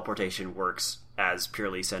 teleportation works as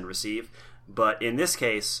purely send receive. But in this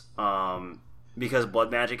case, because blood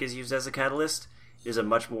magic is used as a catalyst, it is a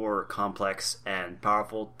much more complex and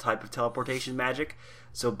powerful type of teleportation magic.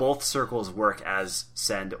 So both circles work as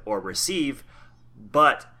send or receive,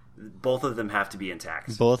 but both of them have to be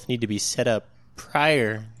intact. Both need to be set up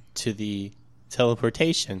prior to the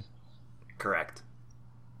teleportation. Correct.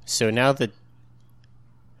 So now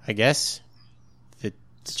I guess the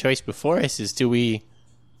choice before us is do we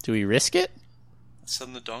risk it?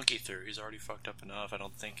 Send the donkey through. He's already fucked up enough. I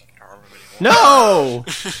don't think he can harm him anymore. No!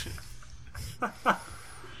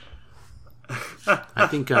 I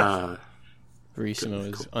think Verissimo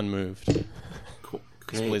is unmoved.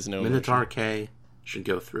 Liz no Minotaur K should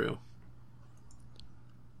go through.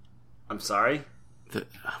 I'm sorry?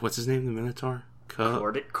 What's his name? The Minotaur?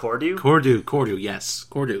 Cordu? Cordu, yes.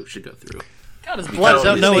 Cordu should go through. God, his blood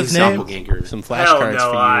don't know his name. Doppelganger. Some Hell flashcards no,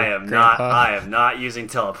 for you, I am Grandpa. not. I am not using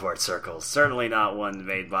teleport circles. Certainly not one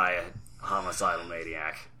made by a homicidal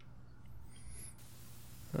maniac.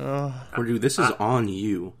 Cordu, this is on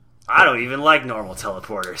you. I don't even like normal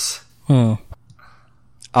teleporters.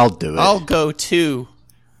 I'll do it. I'll go too.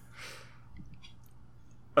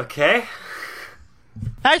 Okay.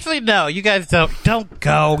 Actually, no. You guys don't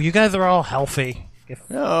go. You guys are all healthy. If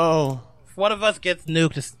No. one of us gets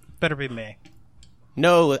nuked, it better be me.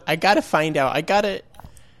 No, I gotta find out. I gotta...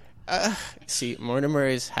 see, Mortimer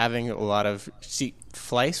is having a lot of... See,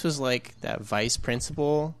 Fleiss was like that vice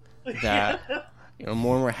principal that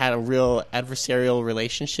Mortimer had a real adversarial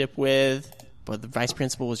relationship with, but the vice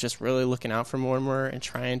principal was just really looking out for Mortimer and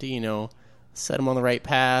trying to, set him on the right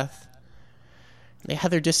path. They had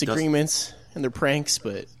their disagreements and their pranks,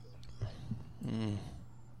 but...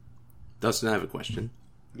 Dustin, I have a question.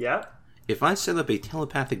 Yeah. If I set up a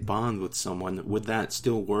telepathic bond with someone, would that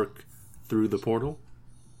still work through the portal?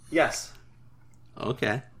 Yes.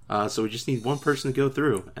 Okay. So we just need one person to go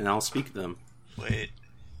through, and I'll speak to them. Wait.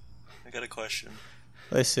 I got a question.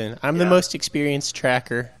 Listen, I'm the most experienced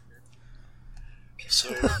tracker. So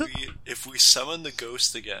if we summon the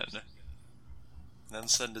ghost again, and then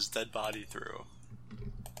send his dead body through,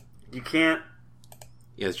 You can't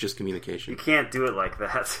Yeah, it's just communication. do it like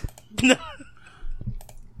that.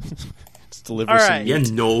 Just deliver All some right. Yeah,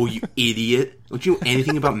 no, you idiot. Don't you know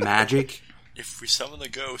anything about magic? if we summon the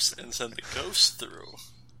ghost and send the ghost through,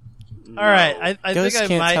 All right, I Ghosts think I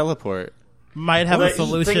can't might teleport. have a The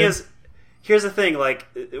solution. thing is, here's the thing: like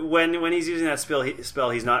when he's using that spell,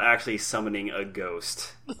 he's not actually summoning a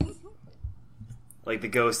ghost. Like the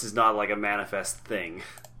ghost is not like a manifest thing.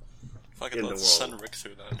 fucking In the let's world. send Rick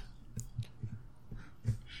through then.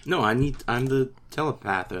 No, I'm the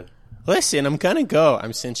telepath. Listen, I'm gonna go.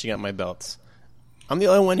 I'm cinching up my belts. I'm the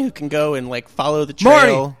only one who can go and follow the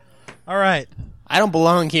trail. Maury! All right. I don't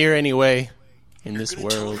belong here anyway. In this You're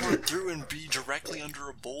gonna world. teleport through and be directly under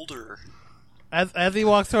a boulder. As he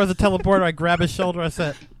walks towards the teleporter, I grab his shoulder. I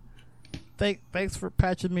said, "Thanks for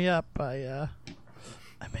patching me up. I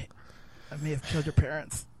may have killed your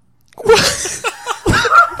parents." That's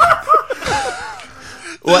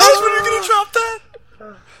when you're gonna drop that?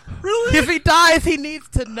 Really? If he dies, he needs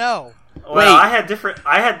to know. Well, Wait. I had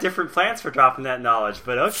different plans for dropping that knowledge,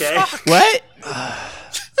 but okay. What?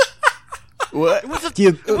 What? It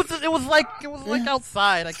was like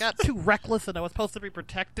outside. I got too reckless, and I was supposed to be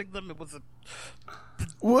protecting them. It was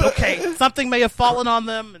okay. Something may have fallen on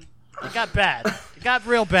them, and it got bad. It got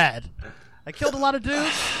real bad. I killed a lot of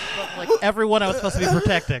dudes, but everyone I was supposed to be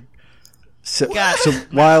protecting. So, God. so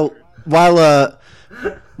while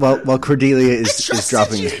Cordelia is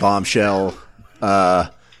dropping his bombshell,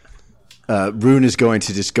 Rune is going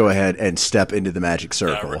to just go ahead and step into the magic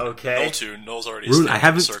circle. Okay. Noel's already Rune, I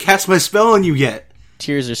haven't cast my spell on you yet.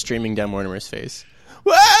 Tears are streaming down Mortimer's face.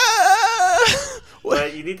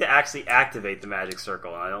 But you need to actually activate the magic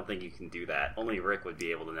circle, and I don't think you can do that. Only Rick would be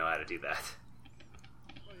able to know how to do that.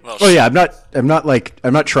 Well, Oh yeah, I'm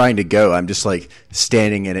not trying to go. I'm just like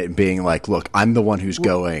standing in it and being like, look, I'm the one who's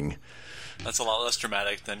going. that's a lot less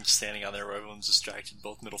dramatic than standing out there where everyone's distracted,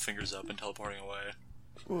 both middle fingers up and teleporting away.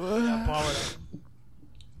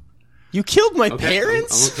 You killed my Okay,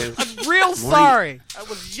 parents? I'm okay. I'm real sorry. I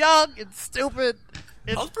was young and stupid.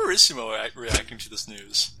 How's Barissimo reacting to this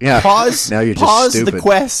news? Yeah. Pause. Now you're just pause stupid. the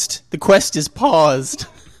quest. The quest is paused.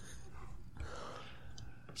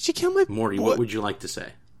 She killed my Morty, what would you like to say?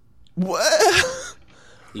 What?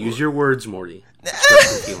 Use your words, Morty.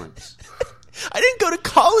 Express your feelings. I didn't go to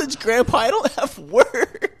college, Grandpa. I don't have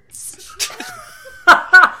words.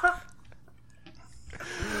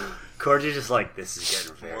 Cordy's just like, this is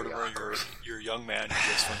getting very Mortimer, awkward. you're a young man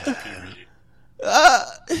who just went through puberty.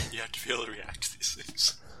 You have to be able to react to these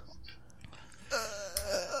things.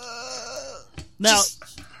 Now,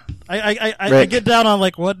 I Rick. get down on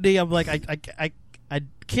like one knee. I'm like, I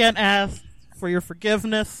can't ask for your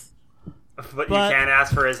forgiveness. But you can't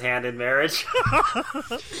ask for his hand in marriage?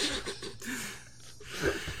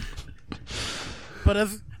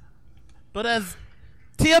 But as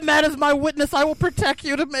Tiamat is my witness, I will protect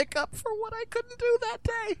you to make up for what I couldn't do that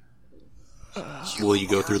day. Will you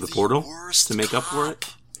go through the portal worst to make up for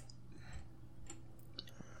it?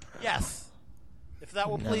 Yes. If that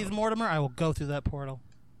will please Mortimer, I will go through that portal.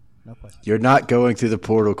 No question. You're not going through the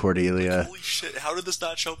portal, Cordelia. Holy shit, how did this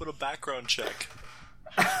not show up in a background check?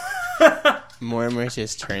 Mortimer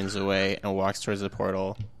just turns away and walks towards the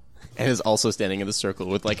portal, and is also standing in the circle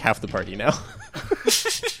with like half the party now.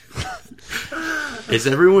 Is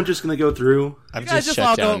everyone just going to go through? I've guys just just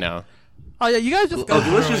all shut down go- now. Oh yeah, you guys just go. Let's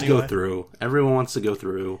through just anyway. go through. Everyone wants to go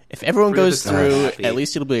through. If everyone Free goes the time. through, Happy. at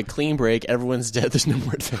least it'll be a clean break. Everyone's dead. There's no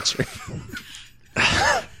more adventure.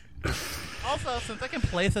 Also, since I can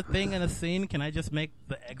place a thing in a scene, can I just make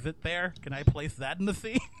the exit there? Can I place that in the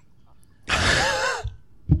scene?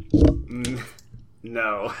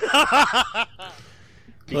 No.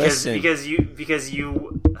 Listen. because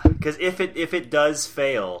if it does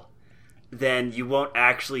fail, then you won't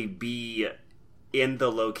actually be in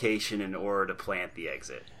the location in order to plant the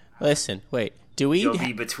exit. Listen, wait. Do we? You'll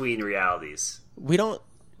be between realities. We don't.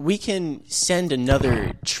 We can send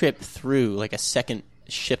another trip through, like a second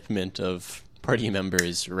shipment of party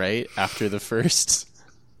members, right? After the first.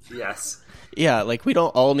 Yes. Yeah, like we don't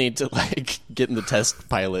all need to like get in the test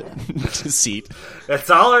pilot seat. That's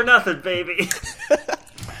all or nothing, baby.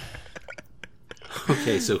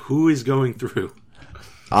 Okay, so who is going through?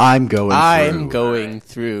 I'm going I'm through. going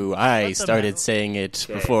through. I What's the started matter? saying it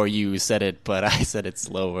Okay. before you said it, but I said it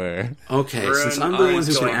slower. Okay, Rune since I'm the one is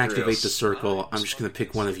who's going going to activate through. the circle, I'm just going to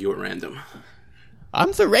pick one of you at random.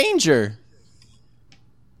 I'm the ranger.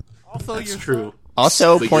 Also, That's you're true.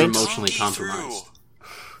 Also, But you're point. emotionally Monkey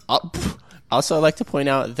compromised. Also, I'd like to point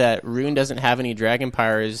out that Rune doesn't have any dragon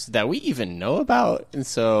powers that we even know about, and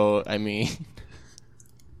so I mean,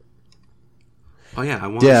 Oh yeah, I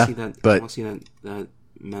want to Yeah, see that. but- I want to see that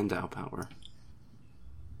Mendao power.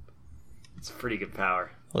 It's a pretty good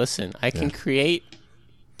power. listen, I can create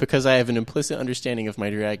because I have an implicit understanding of my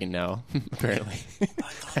dragon now. Apparently, I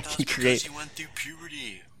thought that was can because create you went through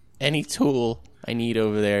puberty. any tool I need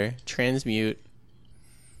over there. Transmute.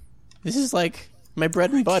 This is like my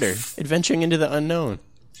bread and butter. Adventuring into the unknown.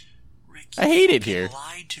 Rick, I hate it you here.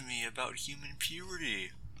 lied to me about human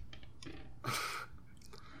puberty.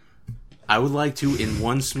 I would like to, in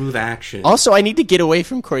one smooth action, Also, I need to get away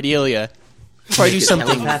from Cordelia before I do make a something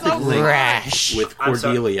telepathic link rash. with I'm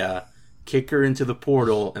sorry. Cordelia, kick her into the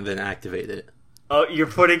portal, and then activate it. Oh, you're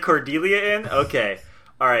putting Cordelia in? Okay.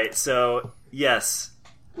 Alright, so, yes.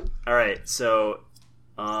 Alright, so,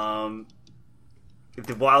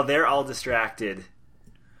 while they're all distracted,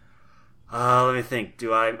 let me think.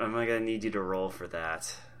 Am I gonna need you to roll for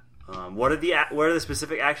that? What are the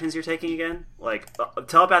specific actions you're taking again? Like,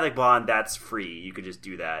 telepathic bond, that's free. You could just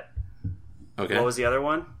do that. Okay. What was the other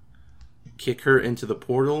one? Kick her into the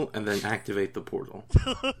portal, and then activate the portal.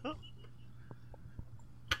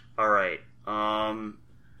 Alright,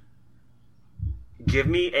 give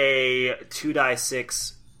me a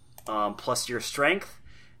 2d6 plus your strength,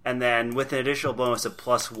 and then with an additional bonus of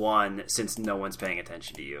 +1 since no one's paying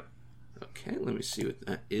attention to you. Okay, let me see what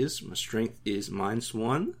that is. My strength is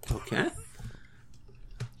 -1. Okay.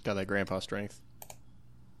 Got that grandpa strength.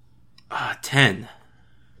 10.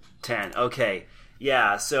 10. Okay.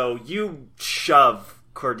 Yeah, so you shove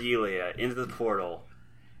Cordelia into the portal,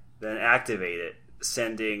 then activate it,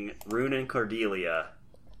 sending Rune and Cordelia.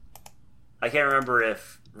 I can't remember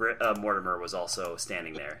if Mortimer was also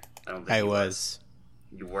standing there. I don't think I he was.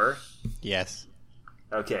 You were? Yes.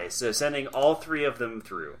 Okay, so sending all three of them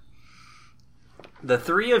through. The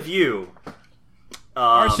three of you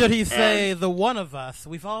Or should he say, the one of us?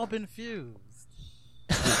 We've all been fused.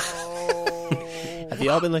 Have you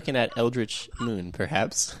all been looking at Eldritch Moon,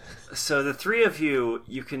 perhaps? So the three of you,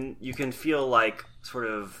 you can feel like sort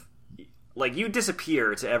of like you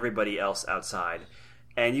disappear to everybody else outside,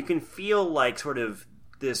 and you can feel like sort of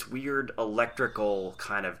this weird electrical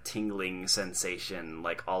kind of tingling sensation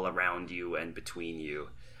like all around you and between you.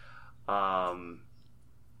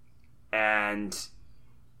 And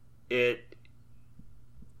it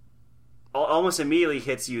almost immediately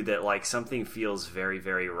hits you that like something feels very,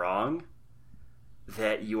 very wrong,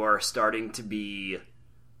 that you are starting to be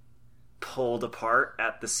pulled apart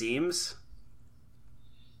at the seams.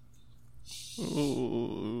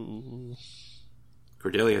 Ooh.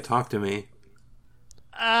 Cordelia, talk to me.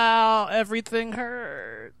 Ow, everything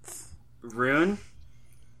hurts. Rune,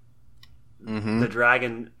 the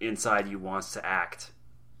dragon inside you wants to act.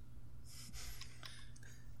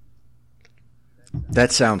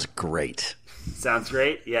 That sounds great. Sounds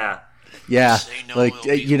great? Yeah. Yeah, Say no, like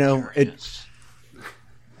it'll be you know, hilarious.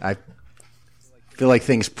 I feel like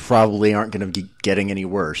things probably aren't going to be getting any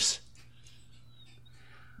worse.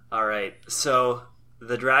 All right. So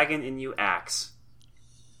the dragon in you acts,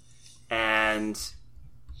 and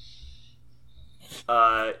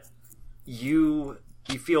you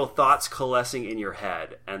feel thoughts coalescing in your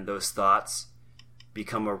head, and those thoughts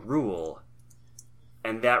become a rule,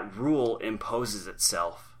 and that rule imposes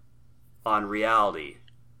itself on reality.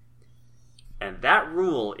 And that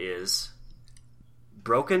rule is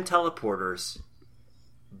broken teleporters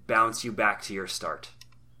bounce you back to your start.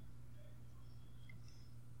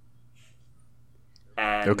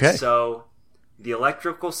 And Okay. so the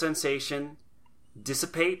electrical sensation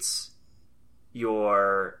dissipates,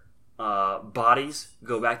 your bodies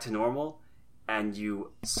go back to normal, and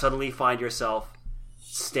you suddenly find yourself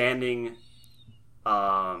standing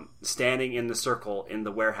in the circle in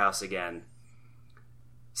the warehouse again,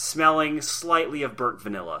 smelling slightly of burnt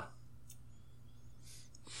vanilla.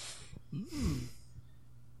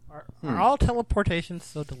 Are all teleportations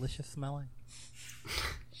so delicious smelling?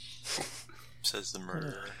 Says the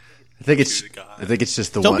murderer. I think it's To the god. I think it's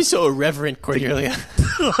just the Don't one. be so irreverent, Cordelia.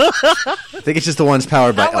 I think it's just the ones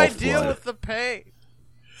powered by How do I elf deal blood. with the pain?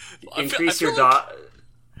 Increase I feel your dog.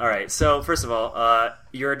 All right. So first of all,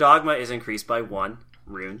 your dogma is increased by 1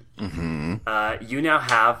 rune. Mm-hmm. You now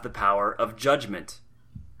have the power of judgment.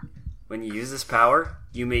 When you use this power,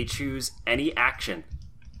 you may choose any action.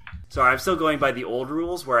 Sorry, I'm still going by the old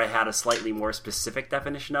rules where I had a slightly more specific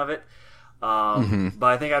definition of it. But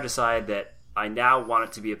I think I've decided that I now want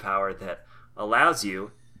it to be a power that allows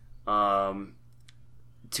you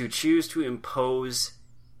to choose to impose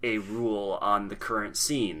a rule on the current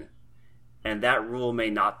scene. And that rule may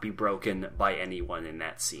not be broken by anyone in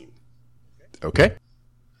that scene. Okay.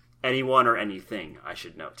 Anyone or anything, I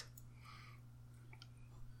should note.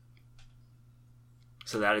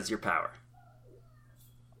 So that is your power.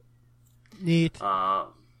 Neat.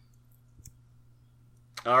 All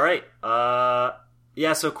right.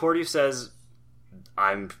 Yeah, so Cordu says,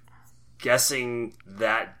 I'm guessing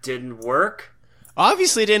that didn't work.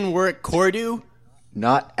 Obviously didn't work, Cordu.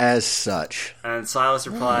 Not as such. And Silas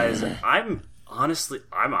replies, I'm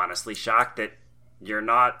honestly shocked that you're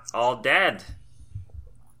not all dead.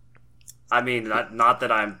 I mean, not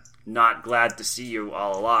that I'm not glad to see you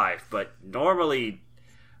all alive, but normally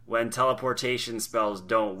when teleportation spells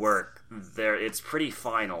don't work, it's pretty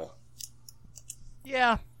final.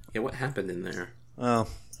 Yeah. Yeah, what happened in there? Well,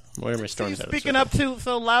 Mortimer He's storms out of speaking up too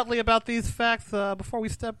so loudly about these facts before we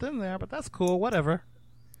stepped in there, but that's cool. Whatever.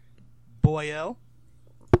 Boyo.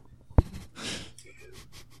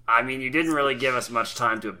 I mean, you didn't really give us much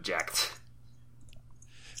time to object.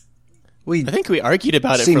 we I think we argued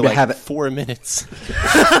about it Seem for to like have it- 4 minutes.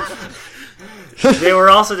 They were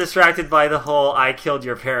also distracted by the whole "I killed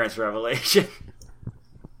your parents" revelation.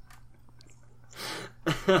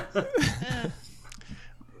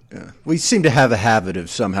 we seem to have a habit of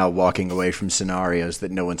somehow walking away from scenarios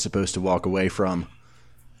that no one's supposed to walk away from.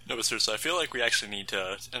 No, but seriously, I feel like we actually need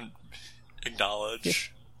to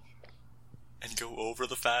acknowledge and go over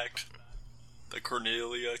the fact that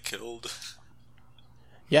Cornelia killed.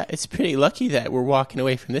 Yeah, it's pretty lucky that we're walking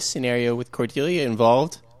away from this scenario with Cordelia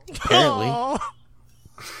involved. Apparently. Oh,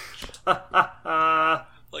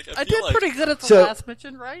 Like, I feel did like, pretty good at the So- last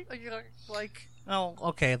mission, right? Like, oh,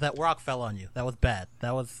 okay, that rock fell on you. That was bad.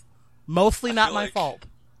 That was mostly not feel my like- fault.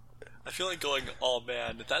 I feel like going, oh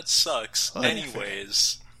man, that sucks.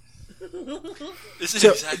 Anyways, isn't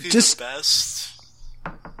So, exactly just- the best.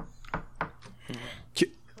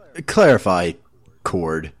 Clarify,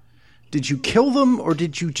 Cord. Did you kill them or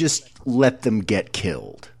did you just let them get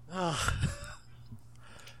killed?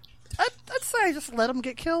 I just let him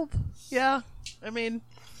get killed. Yeah, I mean,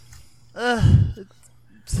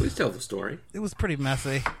 Please tell the story it was pretty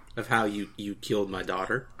messy. of how you killed my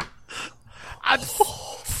daughter. I'm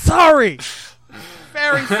sorry.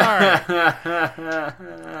 Very sorry.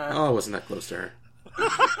 Oh, I wasn't that close to her.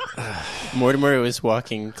 Mortimer was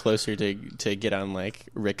walking closer to get on like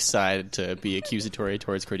Rick's side to be accusatory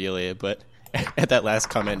towards Cordelia, but at that last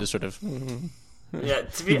comment, just sort of Yeah,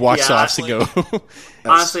 he walks off to go.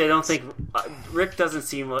 Honestly, I don't think Rick doesn't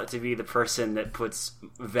seem to be the person that puts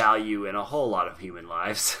value in a whole lot of human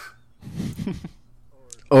lives.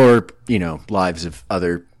 Or, lives of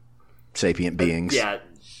other sapient beings. Yeah,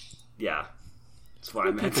 that's what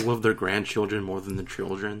I meant. People love their grandchildren more than their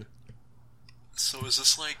children. So is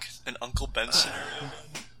this like an Uncle Ben scenario?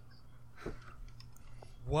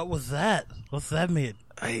 What was that? What's that mean?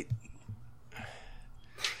 I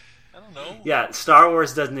don't know. Yeah, Star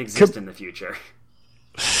Wars doesn't exist in the future.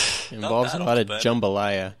 Involves a lot of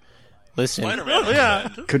jambalaya. Listen, Spider-Man. Yeah.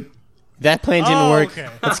 that plan didn't work. Okay.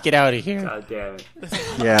 Let's get out of here. God damn it.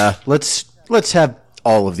 Yeah, let's have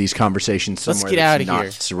all of these conversations Let's somewhere get that's out of not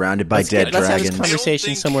here. surrounded by Let's dead have dragons. this conversation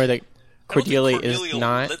think- somewhere that I don't think Cordelia is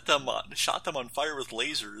not. lit them on, shot them on fire with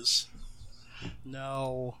lasers.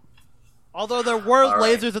 No. Although there were All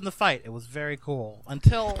right. lasers in the fight, it was very cool.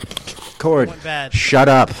 Until Cord, went bad. shut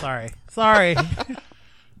up. Sorry.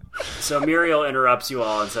 So Muriel interrupts you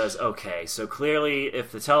all and says, okay, so clearly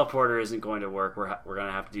if the teleporter isn't going to work, we're going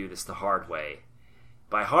to have to do this the hard way.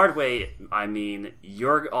 By hard way, I mean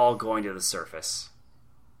you're all going to the surface.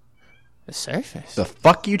 The surface. The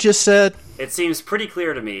fuck you just said? It seems pretty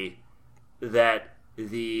clear to me that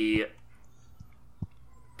the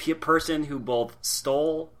person who both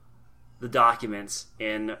stole the documents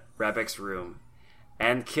in Rebek's room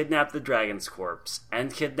and kidnapped the dragon's corpse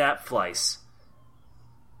and kidnapped Fleiss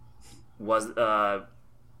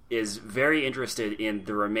is very interested in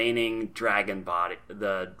the remaining dragon body,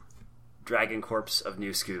 the dragon corpse of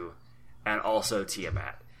Nusku, and also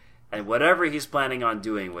Tiamat. And whatever he's planning on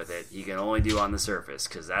doing with it, he can only do on the surface,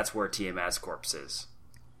 because that's where Tiamat's corpse is.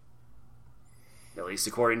 At least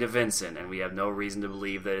according to Vincent, and we have no reason to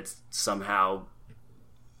believe that it's somehow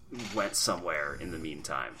went somewhere in the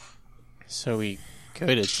meantime. So we go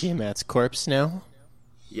to Tiamat's corpse now?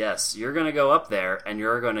 Yes, you're going to go up there, and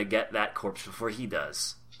you're going to get that corpse before he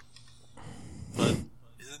does. But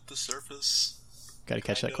isn't the surface Gotta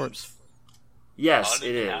catch that kind corpse. Yes,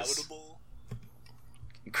 it is. uninhabitable?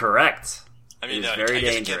 Correct. I mean, It is I very guess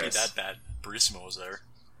it can't be dangerous. that bad. Burisma was there.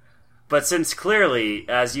 But since clearly,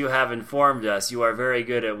 as you have informed us, you are very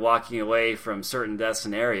good at walking away from certain death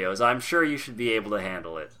scenarios, I'm sure you should be able to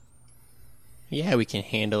handle it. Yeah, we can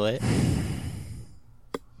handle it.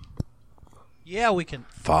 Yeah, we can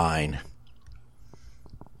Fine.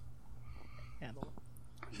 handle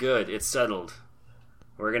it. Good, it's settled.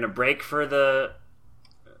 We're gonna break for the...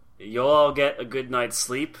 You'll all get a good night's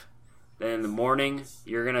sleep. Then in the morning,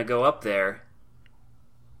 you're gonna go up there.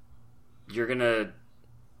 You're gonna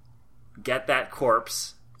get that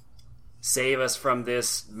corpse, save us from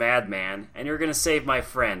this madman, and you're gonna save my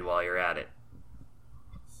friend while you're at it.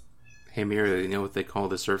 Hey, Mira, do you know what they call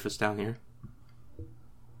the surface down here?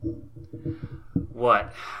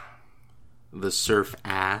 What? The surf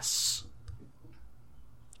ass.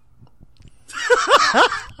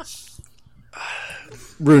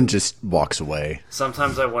 Rune just walks away.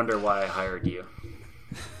 Sometimes I wonder why I hired you.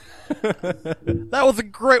 That was a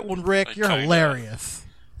great one, Rick. I You're kinda- hilarious.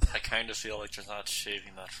 I kind of feel like you're not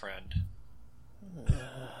shaving that friend.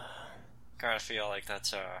 Kind of feel like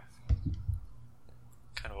that's a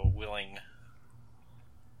kind of a willing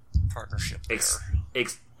partnership there.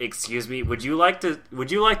 Excuse me. Would you like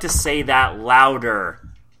to say that louder,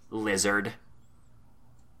 lizard?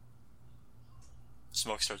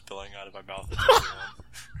 Smoke starts billowing out of my mouth.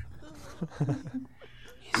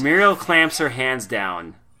 Muriel clamps her hands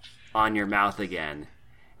down on your mouth again,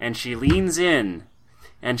 and she leans in,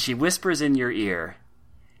 and she whispers in your ear,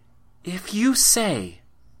 "If you say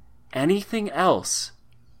anything else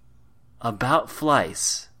about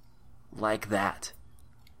Fleiss like that,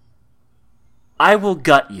 I will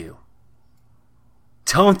gut you.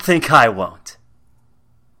 Don't think I won't."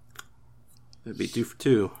 It'd be 2 for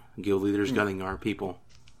 2. Guild leaders gunning our people.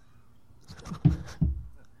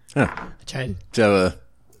 I tried. So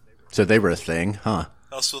they were a thing, huh?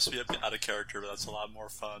 That was supposed to be a bit out of character, but that's a lot more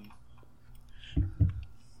fun.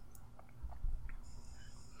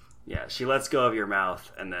 Yeah, she lets go of your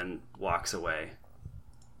mouth and then walks away.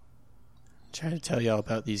 Trying to tell y'all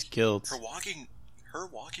about these guilds. Her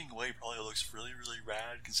walking away probably looks really, really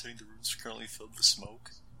rad, considering the room's currently filled with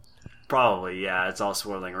smoke. Probably, yeah, it's all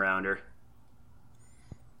swirling around her.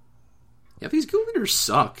 Yeah, these guild leaders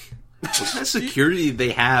suck. What kind of security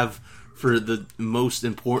they have for the most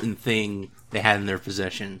important thing they had in their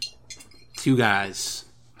possession? 2 guys.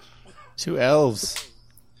 2 elves.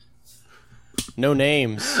 No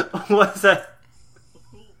names. What's that?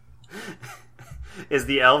 Is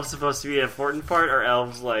the elves supposed to be an important part, or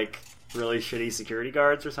elves like really shitty security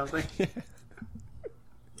guards or something?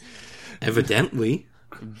 Evidently.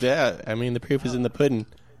 Yeah, I mean, the proof is in the pudding.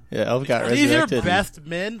 Yeah, elf got These are resurrected. best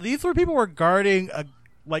men. These were people who were guarding a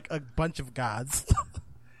bunch of gods.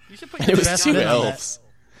 You should put And your it was best 2 men on that. elves.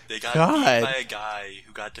 They got God. beat by a guy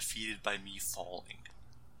who got defeated by me falling.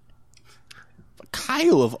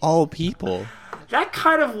 Kyle, of all people. That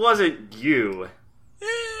kind of wasn't you.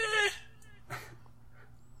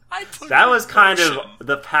 I put That it was in kind motion. of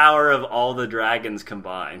the power of all the dragons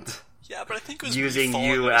combined. Yeah, but I think it was Using me falling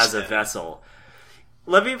you on as his a head. vessel.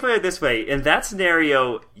 Let me put it this way. In that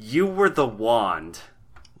scenario, you were the wand.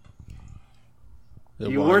 The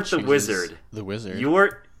You wand weren't the chooses wizard. The wizard. You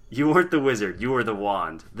weren't the wizard. You were the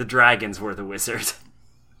wand. The dragons were the wizard.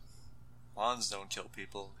 Wands don't kill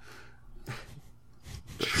people.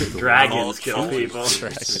 Dragons Oh, kill oh, people.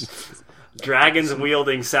 Dragons. Dragons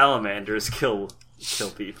wielding salamanders kill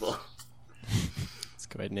people. Let's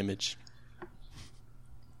go ahead and image.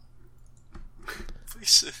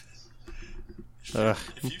 Please, Ugh.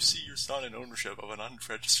 if you see your son in ownership of an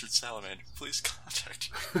unregistered salamander, please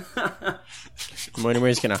contact me.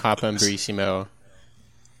 Mortimer's gonna hop on Bravissimo,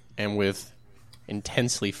 and with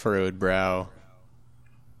intensely furrowed brow,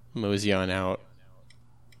 mosey on out.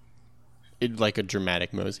 Like a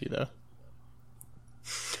dramatic mosey, though.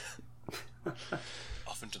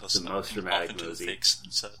 Off into the The snow, most dramatic off into movie. the fake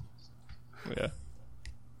sunset. Yeah.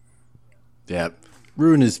 Yeah.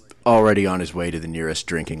 Rune is already on his way to the nearest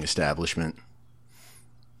drinking establishment.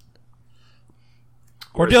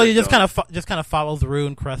 Cordelia Where's it just kind of follows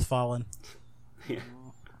Rune, crestfallen.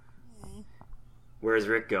 Where's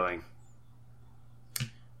Rick going?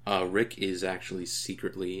 Rick is actually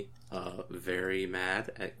secretly very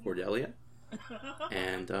mad at Cordelia.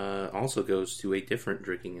 And also goes to a different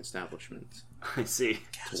drinking establishment I see.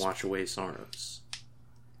 to wash away sorrows.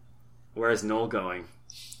 Where's Noel going?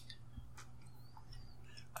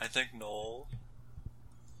 I think Noel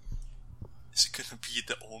is going to be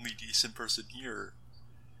the only decent person here.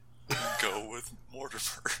 And go with Mortimer.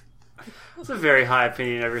 That's a very high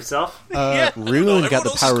opinion of yourself. Rune Everyone got the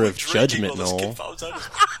else is power going of drinking judgment, while this kid Noel. finds out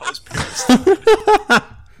how his parents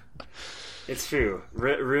It's true.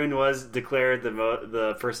 Rune was declared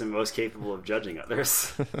the person most capable of judging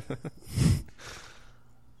others.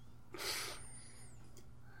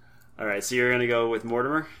 Alright, so you're going to go with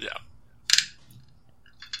Mortimer? Yeah.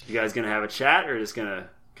 You guys going to have a chat, or just going to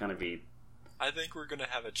kind of be I think we're going to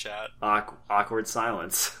have a chat. awkward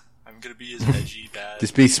silence? I'm going to be his edgy bad...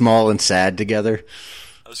 Just be small and sad together.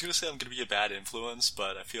 I was going to say I'm going to be a bad influence,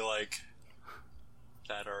 but I feel like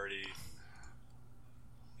that already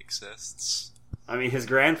exists. I mean, his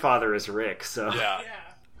grandfather is Rick, so... Yeah.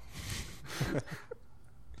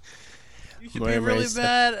 You should be Mortimer really is-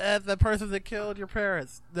 mad at the person that killed your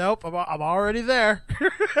parents. Nope, I'm already there.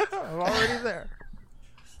 I'm already there.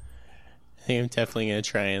 I think I'm definitely gonna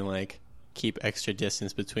try and like keep extra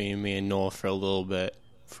distance between me and Noel for a little bit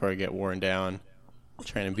before I get worn down.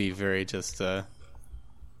 Trying to be very just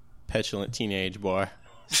petulant teenage boy,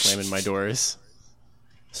 slamming my doors,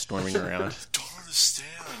 storming around. Don't understand.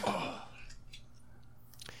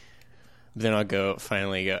 Then I'll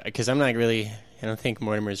finally go because I don't think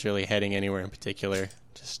Mortimer's really heading anywhere in particular.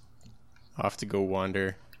 Just off to go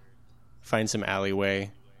wander, find some alleyway,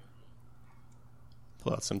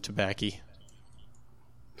 pull out some tobacco.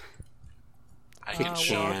 I can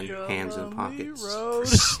show Can, you. hands in pockets.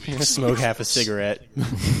 Smoke half a cigarette.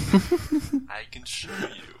 I can show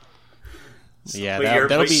you. Yeah, But you're-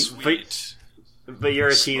 that'll but- be. Sweet. But you're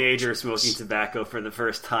a teenager smoking tobacco for the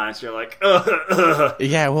first time, so you're like, ugh.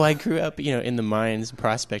 Yeah, well, I grew up, in the mines and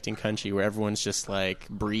prospecting country where everyone's just like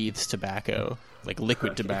breathes tobacco, like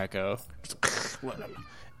liquid tobacco,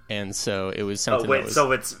 and so it was Oh, something. wait, that was,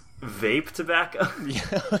 so it's vape tobacco?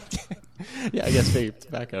 yeah, I guess vape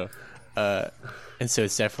tobacco, and so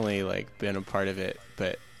it's definitely like been a part of it.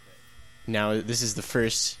 But now this is the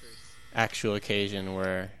first actual occasion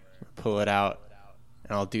where I pull it out.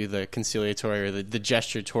 And I'll do the conciliatory or the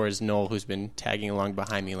gesture towards Noel, who's been tagging along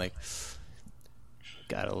behind me, like,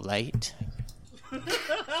 got a light?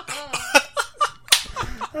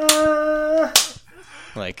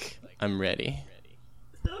 Like, I'm ready.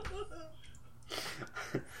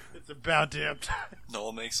 It's about damn time.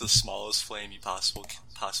 Noel makes the smallest flame he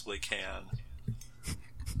possibly can,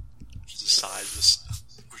 which is the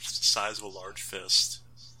size of a large fist.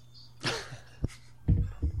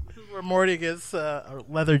 Where Morty gets a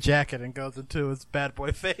leather jacket and goes into his bad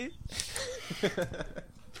boy phase.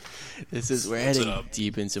 We're heading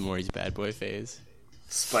deep into Morty's bad boy phase.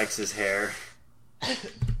 Spikes his hair.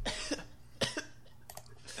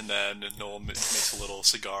 And then Noel makes a little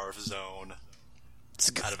cigar of his own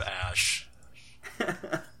out of ash.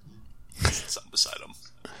 Something beside him.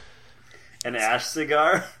 An ash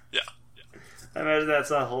cigar? Yeah. I imagine that's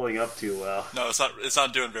not holding up too well. No, it's not. It's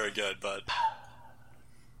not doing very good. But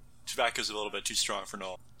tobacco's a little bit too strong for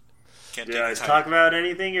Noel. Can't Do you guys talk about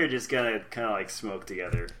anything, or just gonna kind of like smoke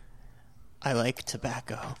together? I like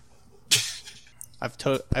tobacco.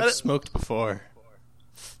 I've smoked before.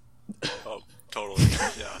 Oh, totally.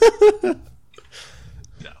 Yeah.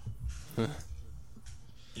 Yeah.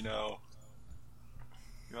 You know,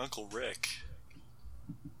 your Uncle Rick,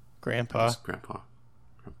 Grandpa,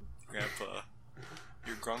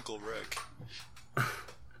 your Grunkle Rick.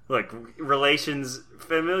 Look,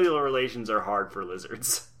 familial relations are hard for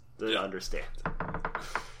lizards to understand.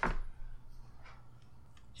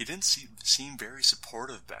 He didn't seem very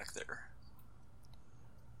supportive back there.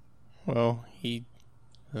 Well, I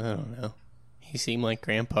don't know. He seemed like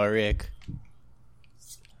Grandpa Rick.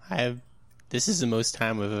 This is the most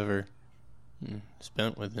time I've ever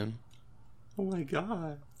spent with him. Oh my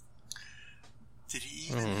god. Did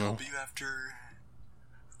he even help you after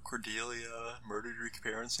Cordelia murdered your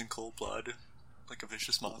parents in cold blood like a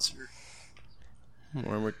vicious monster?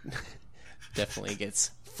 Mortimer definitely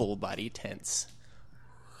gets full body tense.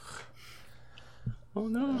 Oh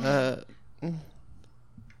no.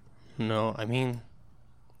 No, I mean,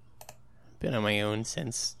 I've been on my own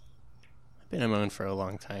for a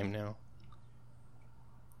long time now.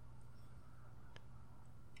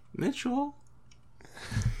 Mitchell?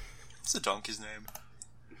 What's the donkey's name?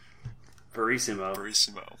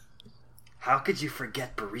 Barissimo. How could you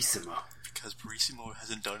forget Barissimo? Because Barissimo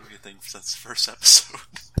hasn't done anything since the first episode.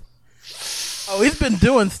 Oh, he's been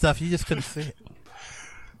doing stuff. You just couldn't see it.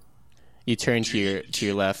 You turn to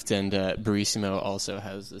your left, and Barissimo also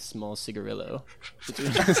has a small cigarillo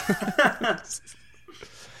between his Does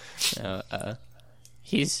I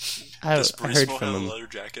heard Barissimo from have him. a leather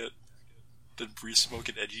jacket? Did Barissimo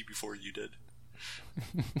get edgy before you did?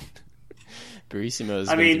 Barissimo's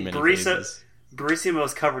I been mean, through many phases.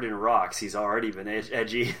 Barissimo's covered in rocks. He's already been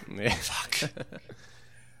edgy. Yeah. Fuck.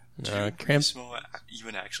 Cramp. Barissimo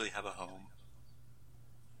even actually have a home?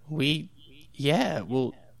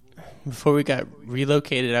 Well, before we got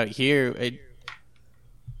relocated out here,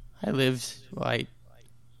 my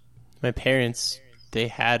parents, they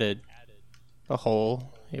had a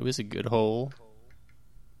hole. It was a good hole.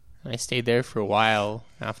 I stayed there for a while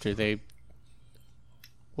after they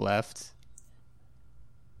left.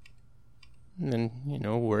 And then,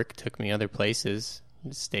 work took me other places.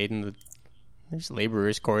 Just stayed in there's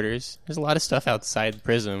laborers' quarters. There's a lot of stuff outside the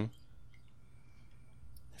prison.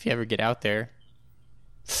 If you ever get out there.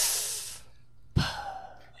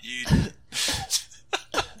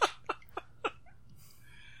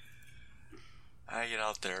 I get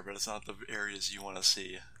out there, but it's not the areas you want to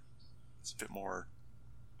see. It's a bit more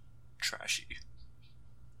trashy.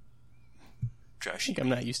 I think I'm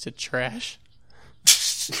not used to trash.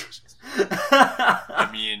 I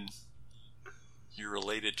mean, you're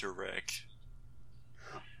related to Rick.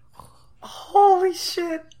 Holy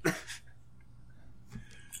shit!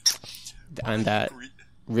 On that,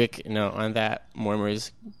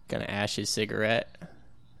 Mortimer's gonna ash his cigarette,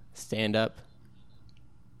 stand up,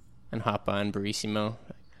 and hop on Barissimo.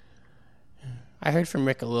 I heard from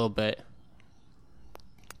Rick a little bit.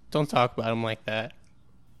 Don't talk about him like that.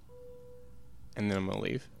 And then I'm gonna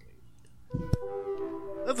leave.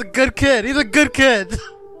 That's a good kid. He's a good kid.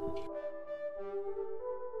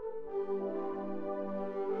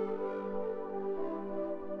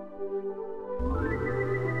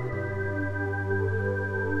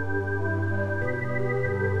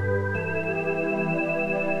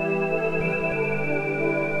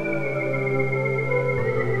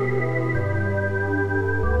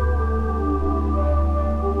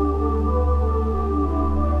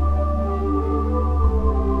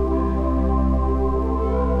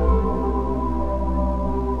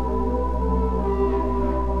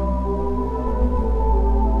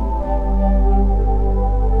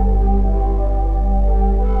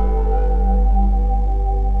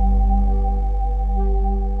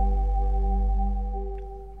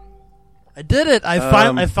 I did it.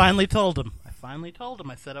 I finally told him. I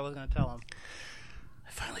said I was going to tell him. I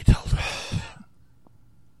finally told him.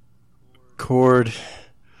 Cord,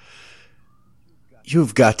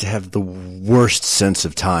 you've got to have the worst sense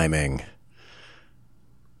of timing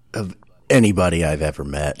of anybody I've ever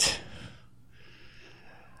met.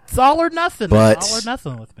 It's all or nothing. But- It's all or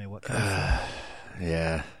nothing with me. What can I say?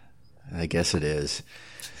 Yeah, I guess it is.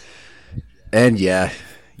 And yeah,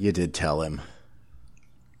 you did tell him.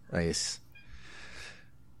 Nice.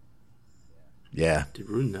 Yeah. Did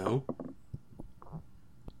Rune know?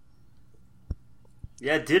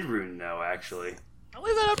 Yeah, did Rune know, actually? I'll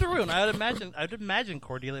leave that up to Rune. I would imagine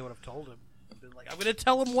Cordelia would have told him. Been like, I'm going to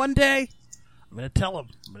tell him one day. I'm going to tell him.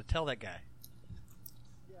 I'm going to tell that guy.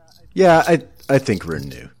 Yeah, I think Rune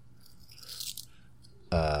knew.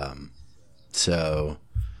 So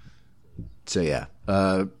yeah.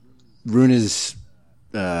 Rune is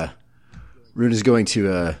going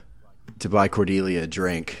to buy Cordelia a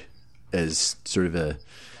drink as sort of a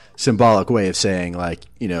symbolic way of saying, like,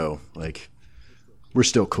 you know, like, we're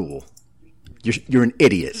still cool. You're an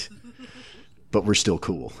idiot, but we're still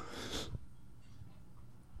cool.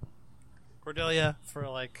 Cordelia, for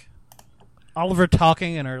like all of her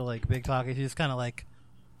talking and her like big talking, she just kind of like,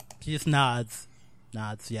 she just nods,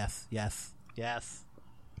 yes, yes, yes.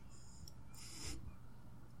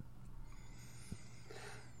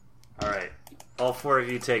 All right, all 4 of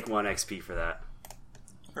you take 1 XP for that.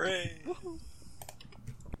 Hooray!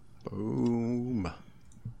 Boom.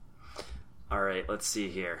 All right, let's see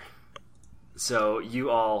here. So you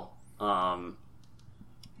all go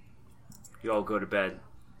to bed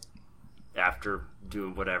after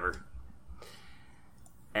doing whatever,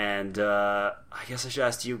 and I guess I should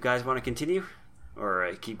ask, do you guys want to continue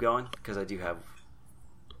or keep going? Because I do have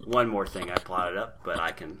one more thing I plotted up, but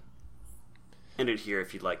I can end it here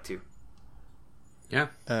if you'd like to. Yeah.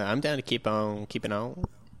 I'm down to keep on keeping on.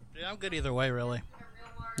 Yeah, I'm good either way, really.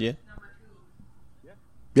 Yeah.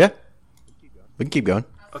 Yeah. We can keep going.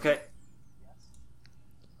 Okay.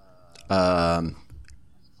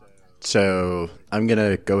 So I'm going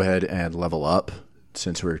to go ahead and level up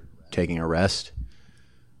since we're taking a rest.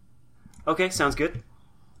 Okay, sounds good.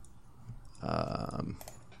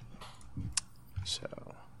 So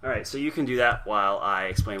All right, so you can do that while I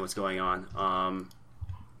explain what's going on.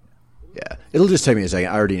 yeah, it'll just take me a second.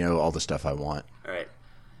 I already know all the stuff I want. All right.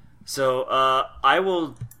 So I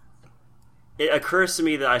will. It occurs to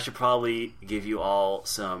me that I should probably give you all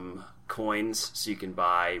some coins so you can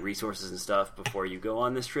buy resources and stuff before you go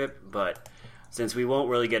on this trip. But since we won't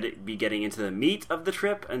really be getting into the meat of the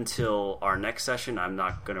trip until our next session, I'm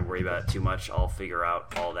not going to worry about it too much. I'll figure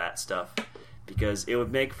out all that stuff because it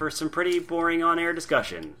would make for some pretty boring on-air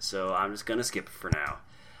discussion. So I'm just going to skip it for now.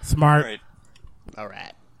 Smart. Alright. All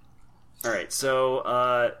right. All right,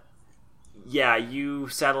 so yeah, you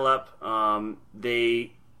saddle up.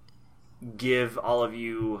 They give all of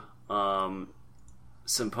you some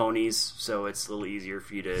ponies, so it's a little easier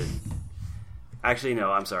for you to. Actually,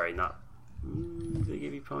 no, I'm sorry, not. Do they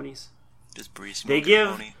give you ponies? Does Bree smoke They a give-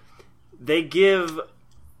 pony?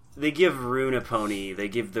 They give Rune a pony. They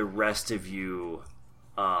give the rest of you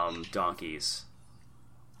donkeys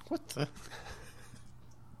What the?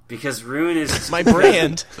 because Rune is My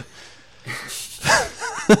brand.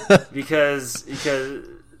 because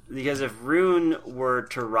if Rune were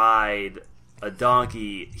to ride a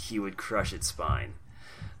donkey, he would crush its spine.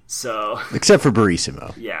 So Except for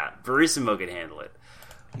Barissimo. yeah, Barissimo could handle it,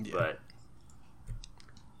 but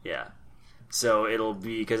yeah. So it'll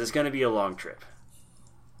be because it's going to be a long trip.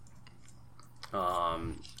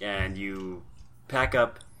 And you pack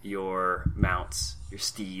up your mounts, your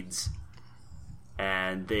steeds,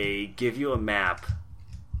 and they give you a map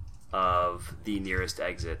of the nearest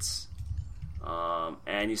exits.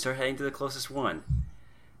 And you start heading to the closest one.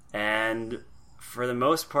 And for the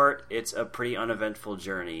most part, it's a pretty uneventful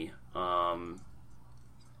journey.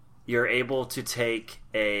 You're able to take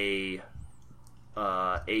a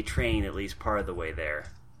train at least part of the way there.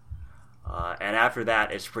 And after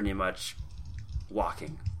that, it's pretty much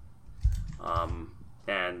walking.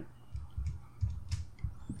 And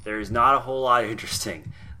there's not a whole lot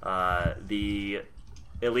interesting.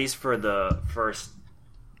 At least for the first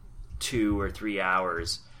 2 or 3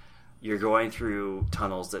 hours, you're going through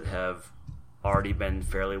tunnels that have already been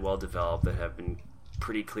fairly well developed, that have been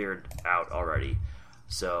pretty cleared out already.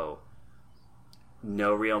 So,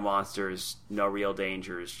 no real monsters, no real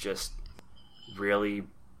dangers, just really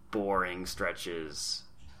boring stretches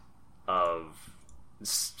of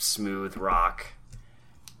smooth rock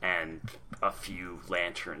and a few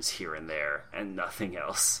lanterns here and there, and nothing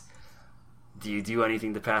else. Do you do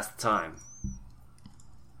anything to pass the time?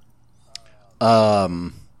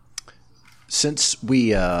 Since we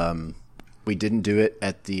didn't do it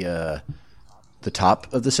at the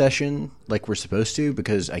top of the session like we're supposed to,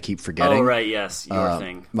 because I keep forgetting. Oh, right, yes, your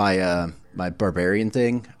thing. My barbarian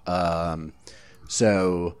thing.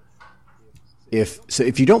 So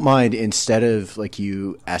if you don't mind, instead of like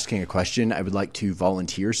you asking a question, I would like to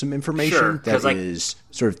volunteer some information Sure, that is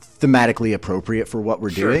sort of thematically appropriate for what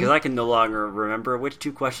we're Sure, doing. because I can no longer remember which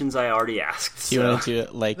 2 questions I already asked. Do you want to do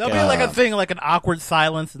it like There'll be like a thing, like an awkward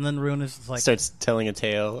silence, and then Rune is just like, starts telling a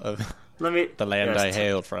tale of Let me the land I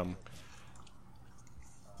hailed from?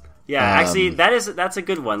 Yeah, actually, that's a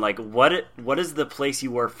good one. Like, what is the place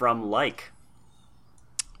you were from like?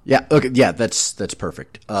 Yeah, okay, yeah, that's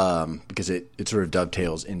perfect. Because it sort of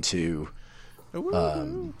dovetails into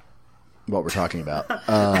what we're talking about.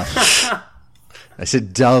 I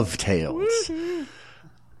said dovetails.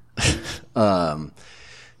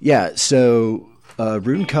 Yeah, so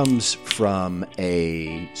Rune comes from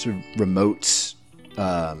a sort of remote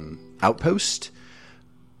outpost,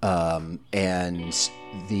 and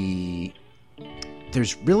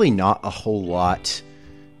there's really not a whole lot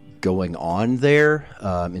going on there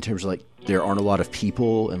in terms of like there aren't a lot of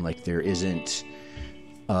people, and like there isn't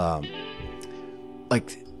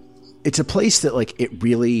like it's a place that like it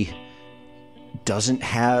really doesn't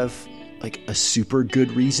have like a super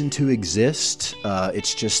good reason to exist.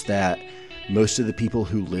 It's just that most of the people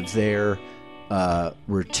who live there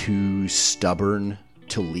were too stubborn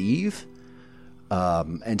to leave,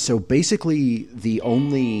 and so basically the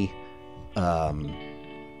only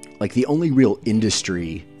real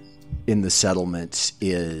industry in the settlement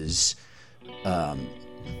is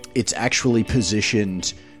it's actually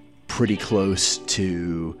positioned pretty close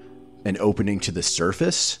to an opening to the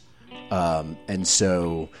surface, and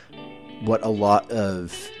so what a lot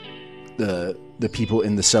of the people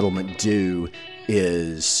in the settlement do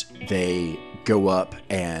is they go up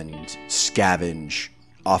and scavenge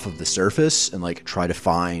off of the surface and like try to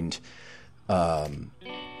find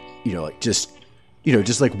just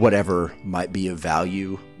like whatever might be of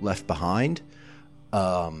value left behind.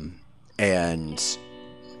 And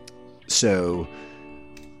so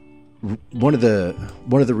one of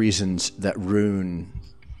the reasons that Rune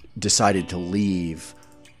decided to leave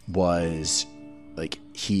was like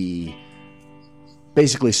he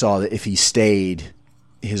basically saw that if he stayed,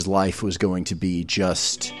 his life was going to be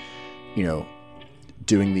just,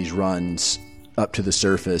 doing these runs up to the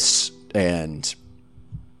surface and,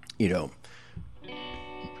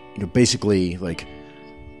 basically like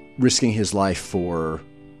risking his life for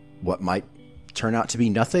what might turn out to be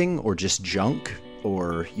nothing or just junk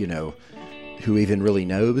or, who even really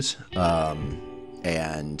knows.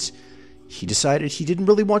 And he decided he didn't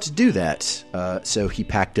really want to do that. So he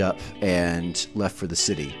packed up and left for the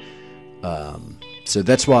city. So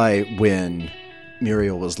that's why when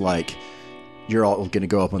Muriel was like, "You're all going to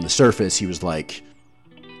go up on the surface," he was like,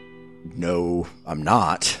 "No, I'm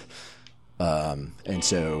not." And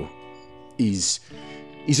so he's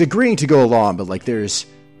agreeing to go along, but like there's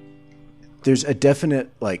a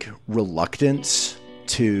definite like reluctance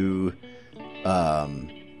to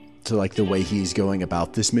like the way he's going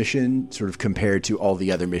about this mission, sort of compared to all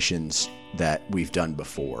the other missions that we've done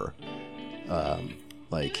before.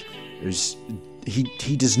 Like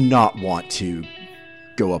he does not want to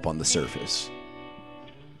go up on the surface.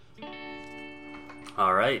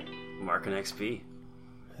 All right, mark an XP.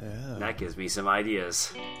 Yeah. That gives me some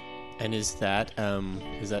ideas. And is that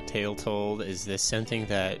tale told? Is this something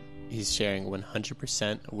that he's sharing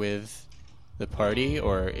 100% with the party,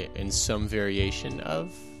 or in some variation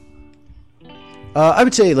of? I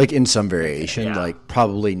would say like in some variation, Yeah. like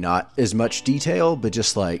probably not as much detail, but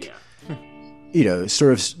just like,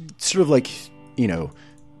 sort of like,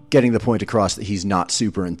 getting the point across that he's not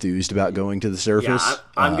super enthused about going to the surface. Yeah,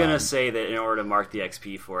 I'm going to say that in order to mark the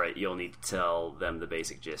XP for it, you'll need to tell them the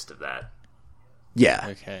basic gist of that. Yeah,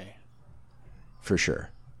 Okay. for sure.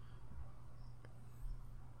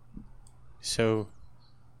 So,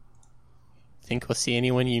 think we'll see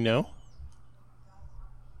anyone you know?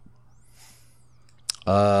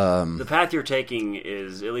 The path you're taking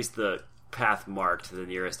is, at least the path marked to the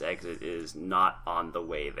nearest exit, is not on the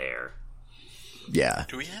way there. Yeah.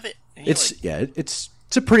 Do we have it? It's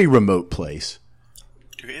a pretty remote place.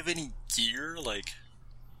 Do we have any gear, like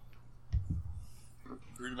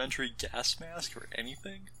rudimentary gas mask or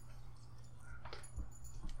anything?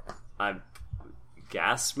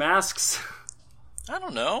 Gas masks? I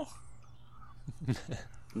don't know.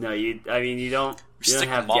 No, you don't Stick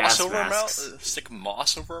have moss gas over our masks. mouth. Stick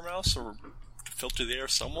moss over our mouths, or to filter the air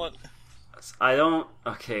somewhat. I don't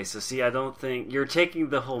think you're taking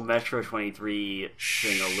the whole Metro 23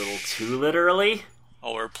 thing a little too literally.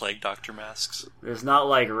 Oh, or plague doctor masks. There's not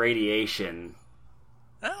like radiation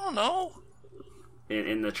I don't know.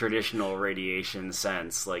 in the traditional radiation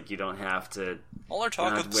sense. Like you don't have to. All our You don't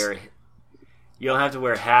talk have with to wear. You don't have to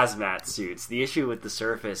wear hazmat suits. The issue with the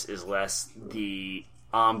surface is less the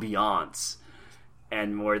ambiance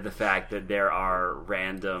and more the fact that there are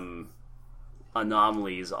random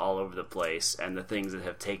anomalies all over the place, and the things that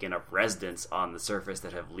have taken up residence on the surface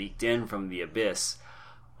that have leaked in from the abyss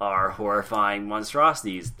are horrifying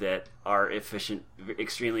monstrosities that are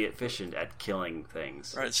extremely efficient at killing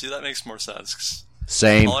things. Right, see, that makes more sense. 'Cause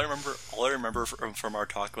Same. all I remember from our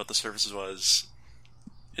talk about the surfaces was,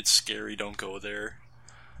 it's scary, don't go there.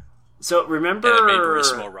 So remember, And it made very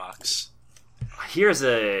small rocks. here's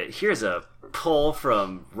a pull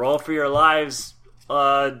from Roll for Your Lives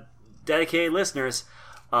dedicated listeners.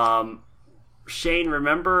 Shane,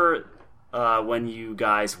 remember when you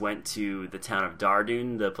guys went to the town of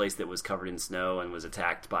Dardoon, the place that was covered in snow and was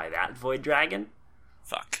attacked by that void dragon?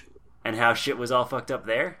 Fuck. And how shit was all fucked up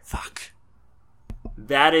there? Fuck.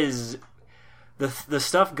 That is... The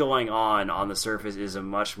stuff going on the surface is a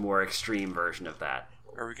much more extreme version of that.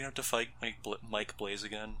 Are we gonna have to fight Mike Blaze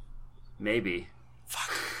again? Maybe.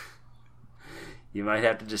 Fuck. You might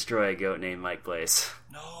have to destroy a goat named Mike Blaze.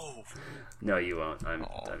 No. No, you won't. I'm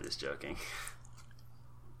just joking.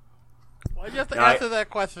 Why'd you have to No, answer that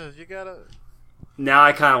question? You gotta Now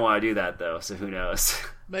I kind of want to do that, though, so who knows?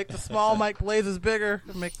 make the small Mike Blazes bigger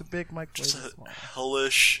and make the big Mike Just Blazes a smaller.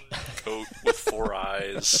 hellish goat with 4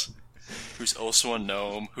 eyes, who's also a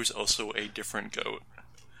gnome, who's also a different goat.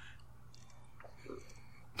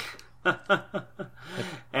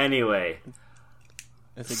 Anyway,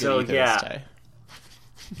 That's a good So, ego yeah. style.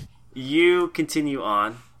 you continue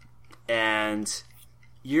on, and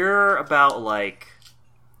you're about, like,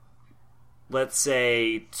 let's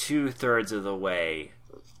say 2/3 of the way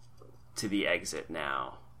to the exit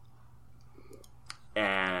now.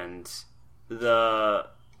 And the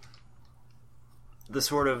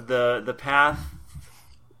sort of the path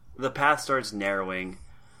starts narrowing,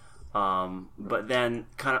 but then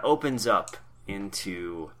kind of opens up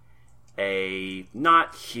into a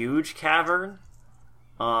not huge cavern,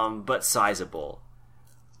 but sizable.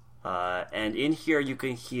 And in here you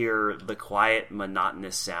can hear the quiet,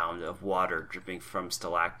 monotonous sound of water dripping from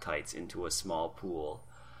stalactites into a small pool.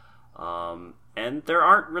 And there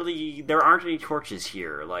aren't any torches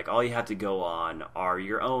here. Like, all you have to go on are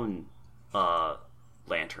your own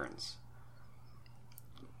lanterns.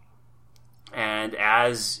 And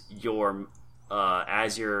as your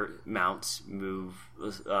mounts move,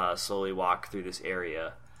 slowly walk through this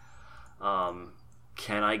area,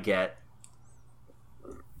 can I get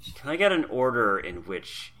an order in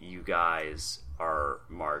which you guys are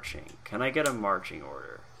marching? Can I get a marching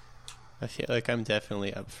order? I feel like I'm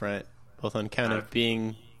definitely up front, both on account of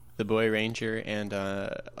being the boy ranger and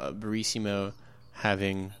Barissimo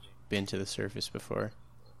having been to the surface before.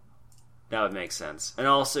 That would make sense. And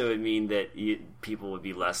also it would mean that people would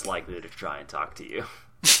be less likely to try and talk to you.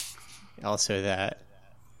 Also that.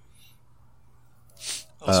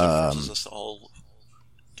 Also forces us to all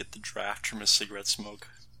get the draft from his cigarette smoke.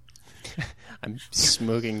 I'm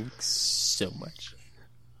smoking so much.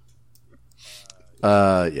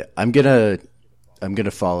 Yeah, I'm gonna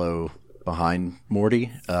follow behind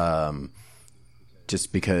Morty,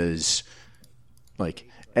 just because, like,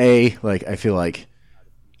 I feel like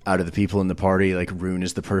out of the people in the party, like, Rune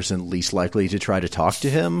is the person least likely to try to talk to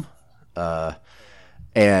him,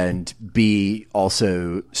 and B,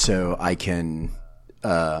 also so I can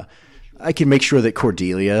make sure that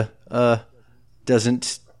Cordelia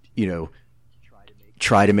doesn't,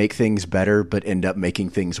 try to make things better but end up making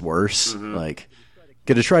things worse. Mm-hmm. Like,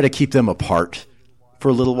 gonna try to keep them apart for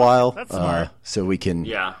a little while. That's smart. So we can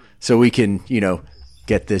Yeah.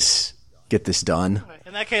 get this done.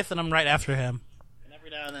 In that case, then I'm right after him. And every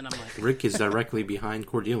now and then I'm like, Rick is directly behind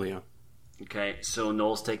Cordelia. Okay, so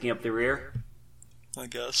Noel's taking up the rear. I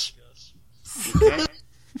guess. Okay.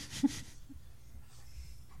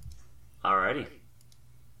 Alrighty.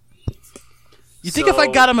 you think if I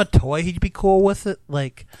So- got him a toy, he'd be cool with it?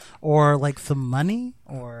 Like, or like some money?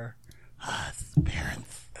 Or, his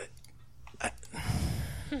parents.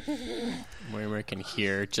 Moira can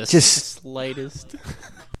hear just Just- the slightest.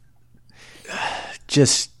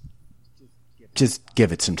 Just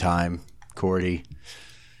give it some time, Cordy.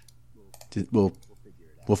 We'll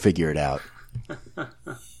figure it out.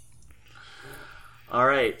 All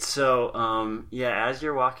right, so as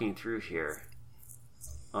you're walking through here,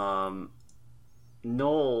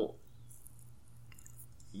 Noel,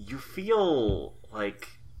 you feel like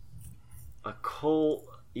a cold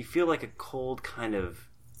kind of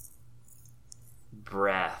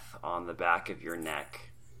breath on the back of your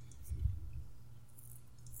neck.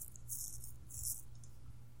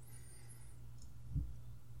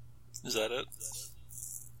 Is that it?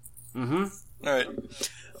 Mm-hmm. Alright.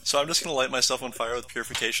 So I'm just gonna light myself on fire with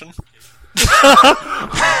purification.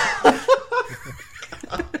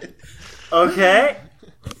 Okay.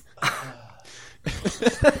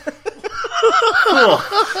 Cool.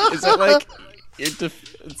 Is that like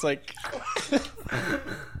it's like an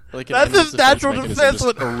That's enemy's his natural mechanism defense.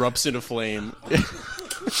 just erupts into flame.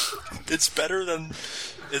 It's better than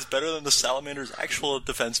the salamander's actual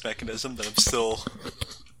defense mechanism that I'm still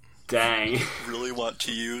Dang. really want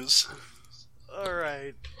to use. All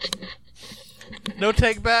right. No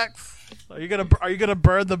takebacks. Are you gonna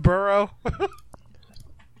burn the burrow?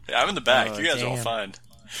 Yeah, I'm in the back. Oh, You guys are all damn. fine.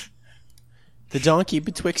 The donkey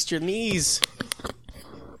betwixt your knees.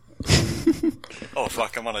 Oh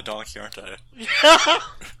fuck, I'm on a donkey, aren't I?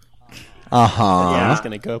 Uh-huh. He's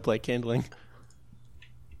gonna go up like kindling.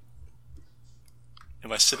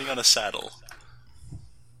 Am I sitting on a saddle?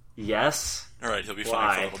 Yes. Alright, he'll be fine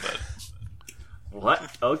Why? for a little bit.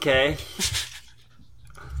 What? Okay.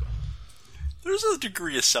 There's a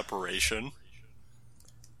degree of separation.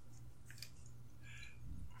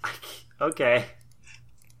 Okay.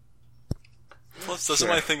 Plus, doesn't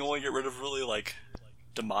Sure. my thing only get rid of really, like,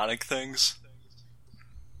 demonic things?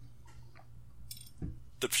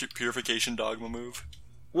 The purification dogma move?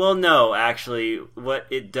 Well, no, actually, what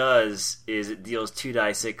it does is it deals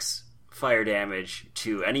 2d6 fire damage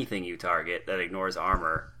to anything you target that ignores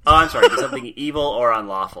armor. Oh, I'm sorry, to something evil or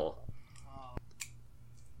unlawful.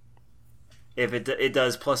 If it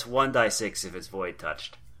does plus 1d6 if it's void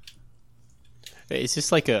touched. Is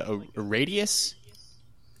this like a radius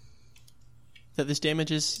that this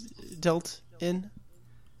damage is dealt in?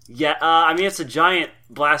 Yeah, I mean, it's a giant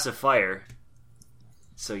blast of fire.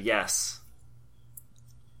 So, yes.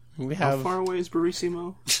 We How have far away is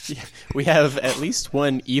Barissimo? we have at least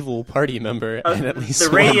one evil party member and at least The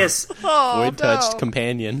one radius... void touched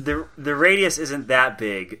companion. The radius isn't that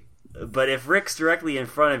big, but if Rick's directly in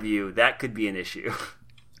front of you, that could be an issue.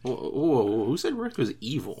 Whoa, who said Rick was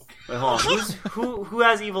evil? Wait, hold on. Who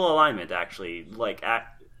has evil alignment, actually? Like,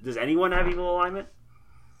 does anyone have evil alignment?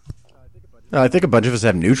 I think a bunch of us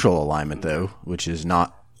have neutral alignment, though, which is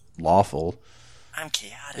not lawful. I'm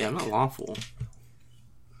chaotic. Yeah, I'm not lawful.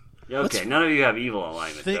 Okay, none of you have evil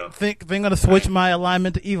alignment, though. think I'm gonna switch my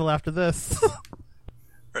alignment to evil after this.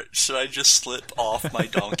 Right, should I just slip off my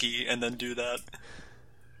donkey and then do that?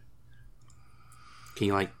 Can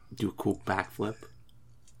you, like, do a cool backflip?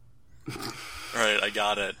 Alright, I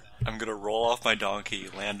got it. I'm gonna roll off my donkey,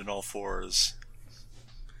 land on all fours.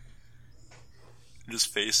 Just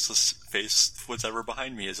face whatever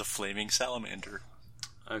behind me as a flaming salamander.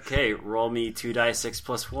 Okay, roll me 2d6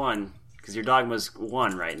 plus 1, because your dogma's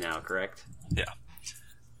 1 right now, correct? Yeah.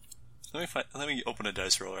 Let me open a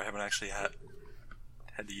dice roller. I haven't actually had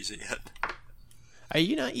to use it yet. Are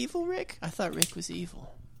you not evil, Rick? I thought Rick was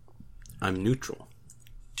evil. I'm neutral.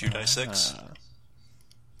 2d6.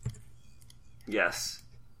 Yes,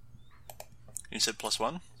 You said plus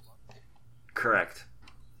 1? correct.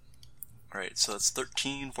 Alright, so that's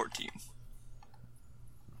 13, 14.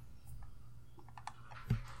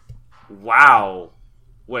 Wow.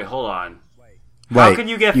 Wait, hold on. Wait, How can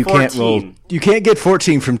you get Can't 14? you can't get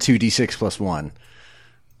 14 from 2d6 plus 1.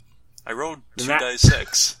 I rolled Then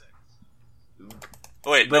 2d6.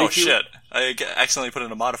 Oh, wait, But no, if you- shit. I accidentally put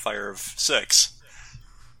in a modifier of 6.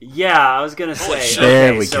 Yeah, I was gonna Holy say. shit. Okay,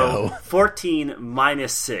 There we so go. 14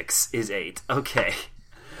 minus 6 is 8. Okay.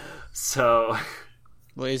 So...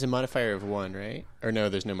 Well, it's a modifier of 1, right? Or no,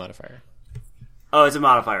 there's no modifier. Oh, it's a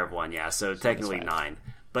modifier of 1, yeah, so technically fine. 9.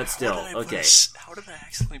 But still, okay. How did I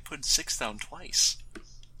accidentally put 6 down twice?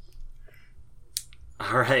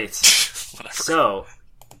 Alright. Whatever. So,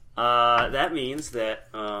 that means that,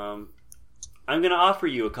 I'm gonna offer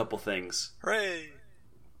you a couple things. Hooray!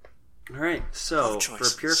 Alright, so, Love for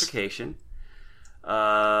choices. purification,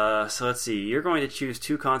 so let's see, you're going to choose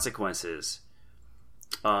 2 consequences.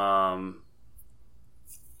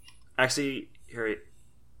 Actually, here,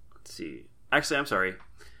 let's see. Actually, I'm sorry.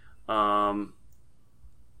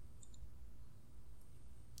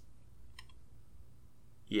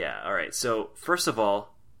 Yeah, alright. So, first of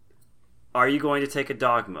all, are you going to take a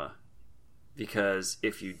dogma? Because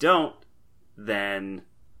if you don't, then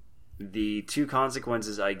the 2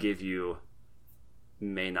 consequences I give you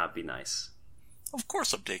may not be nice. Of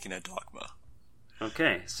course I'm taking a dogma.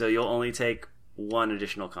 Okay, so you'll only take 1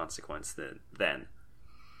 additional consequence then.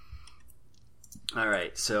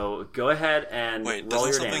 Alright, so go ahead and Wait, roll doesn't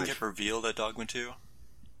your something damage. get revealed at Dogma 2?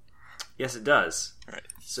 Yes, it does. Alright.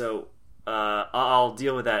 So, I'll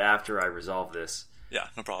deal with that after I resolve this. Yeah,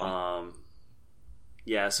 no problem.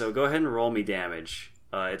 Yeah, so go ahead and roll me damage.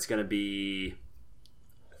 It's going to be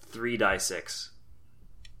 3d6.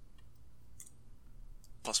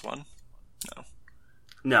 +1? No.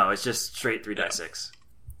 No, it's just straight 3d6.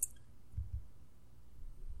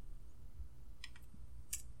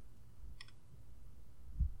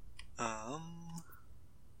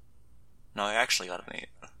 No, I actually got an 8.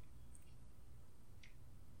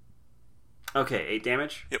 Okay, 8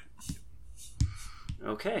 damage? Yep.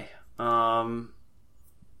 Okay.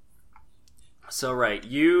 So right,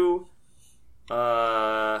 you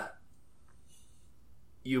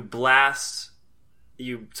blast,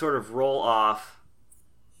 you sort of roll off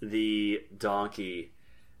the donkey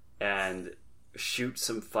and shoot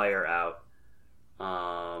some fire out.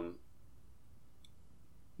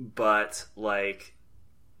 But like,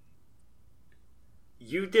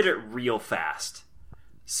 you did it real fast.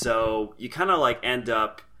 So you kind of like end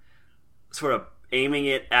up sort of aiming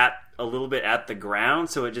it at a little bit at the ground,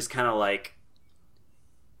 so it just kind of like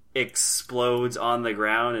explodes on the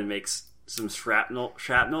ground and makes some shrapnel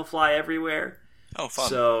fly everywhere. Oh, fun.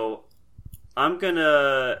 So I'm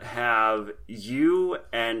gonna have you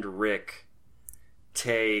and Rick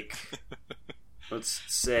take, let's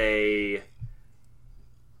say,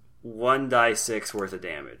 1d6 worth of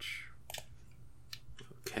damage.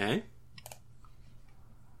 Okay.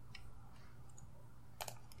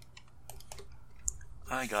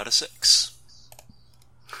 I got a 6.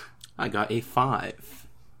 I got a 5.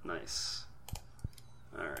 Nice.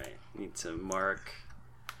 Alright, need to mark.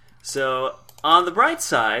 So, on the bright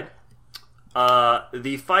side,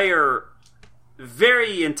 the fire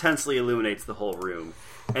very intensely illuminates the whole room.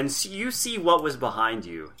 And so you see what was behind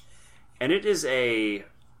you. And it is a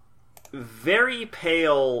very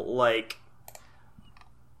pale, like,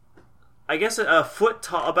 I guess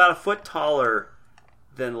about a foot taller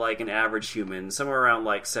than like an average human, somewhere around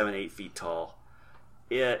like 7-8 feet tall.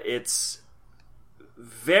 It's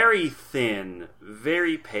very thin,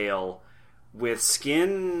 very pale, with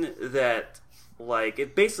skin that, like,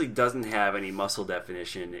 it basically doesn't have any muscle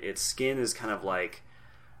definition. Its skin is kind of like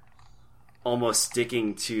almost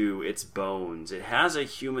sticking to its bones. It has a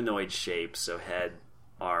humanoid shape, so head,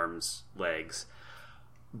 arms, legs,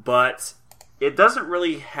 but it doesn't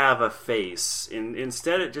really have a face.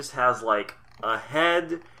 Instead, it just has like a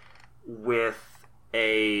head with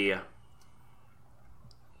a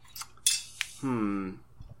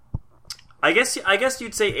I guess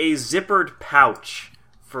you'd say a zippered pouch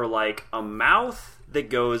for like a mouth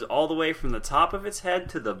that goes all the way from the top of its head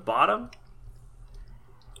to the bottom.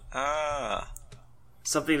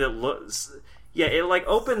 Something that looks, yeah, it like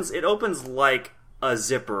opens like a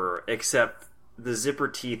zipper, except the zipper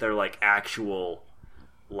teeth are like actual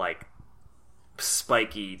like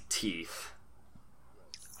spiky teeth.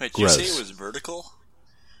 Wait, did you say it was vertical?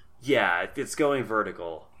 Yeah, it's going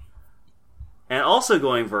vertical. And also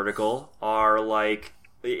going vertical are like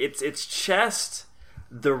its chest,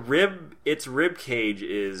 its rib cage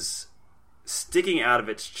is sticking out of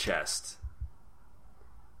its chest.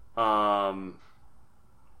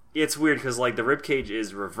 It's weird because like the rib cage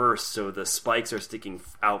is reversed, so the spikes are sticking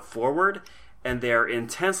out forward, and they're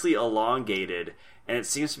intensely elongated, and it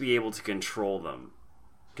seems to be able to control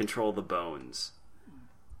the bones.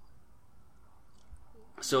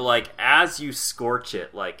 So like as you scorch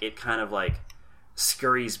it, like it kind of like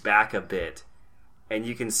scurries back a bit, and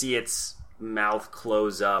you can see its mouth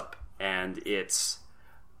close up, and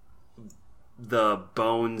the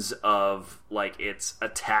bones of like its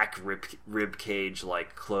attack rib cage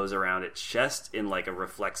like close around its chest in like a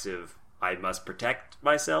reflexive I must protect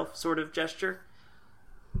myself sort of gesture.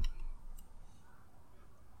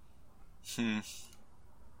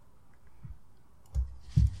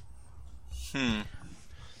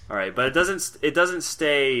 All right, but it doesn't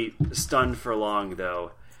stay stunned for long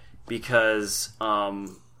though, because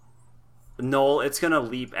Noel, it's gonna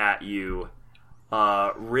leap at you,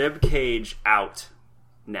 rib cage out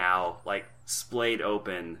now, like splayed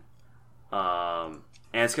open, and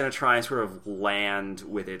it's gonna try and sort of land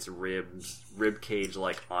with its rib cage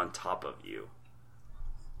like on top of you.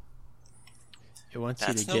 It wants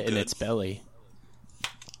you to get in its belly.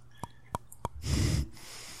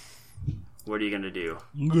 What are you gonna do?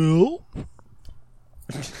 No.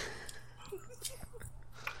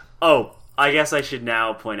 Oh, I guess I should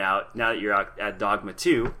now point out, now that you're at Dogma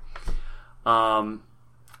 2,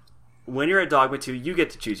 when you're at Dogma 2, you get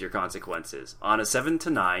to choose your consequences. On a 7 to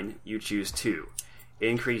 9, you choose 2.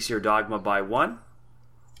 Increase your Dogma by 1,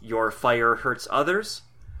 your fire hurts others,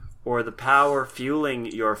 or the power fueling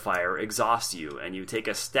your fire exhausts you, and you take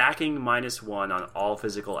a stacking -1 on all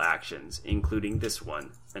physical actions, including this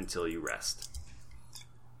one, until you rest.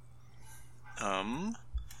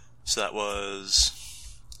 So that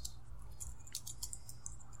was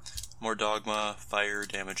more Dogma, fire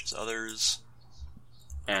damages others.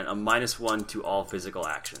 and a -1 to all physical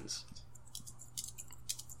actions.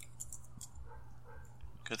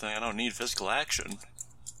 Good thing I don't need physical action.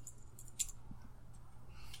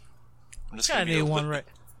 I'm just Gotta gonna be need one right.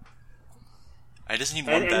 I just need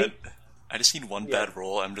And- one and bad. I just need one bad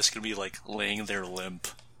roll. I'm just gonna be like laying there limp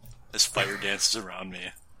as fire dances around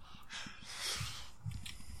me.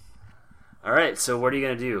 All right, so what are you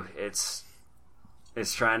gonna do? It's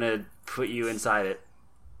trying to put you inside it.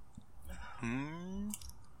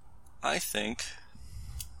 I think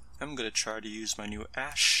I'm gonna try to use my new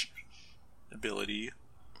Ash ability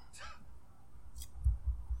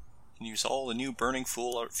and use all the new burning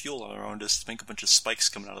fuel around us to make a bunch of spikes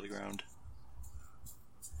coming out of the ground.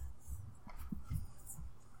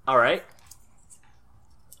 All right.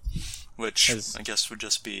 Which As- I guess would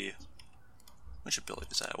just be... Which ability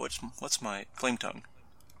is that? What's my... Flame Tongue.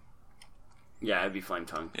 Yeah, it'd be Flame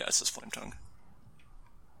Tongue. Yeah, it says Flame Tongue.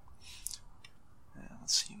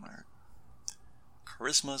 Let's see, my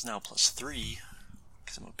Charisma is now +3,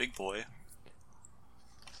 because I'm a big boy.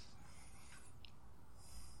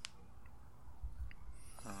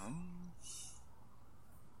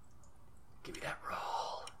 Give me that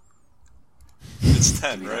roll. It's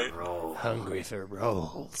 10, Give me right? that roll. Hungry for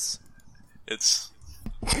rolls. It's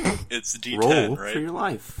D10, Roll right? for your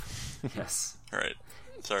life. Yes. Alright.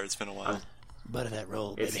 Sorry, it's been a while. Butter that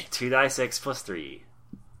roll, It's baby. 2d6 plus 3.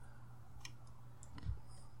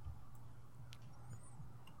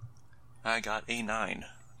 I got a 9.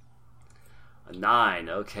 A 9.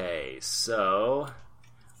 Okay, so...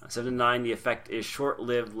 Instead of 9, the effect is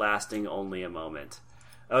short-lived, lasting only a moment.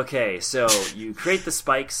 Okay, so you create the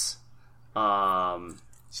spikes. So I'm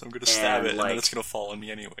gonna stab And, it, and then like- it's gonna fall on me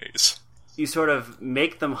anyways. You sort of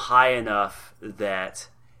make them high enough that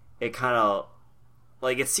it kind of...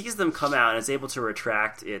 Like, it sees them come out, and it's able to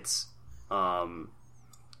retract its ribcage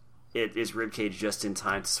just in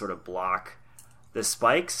time to sort of block the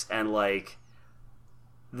spikes, and, like...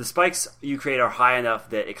 The spikes you create are high enough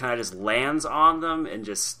that it kind of just lands on them and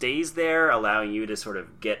just stays there, allowing you to sort of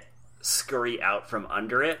scurry out from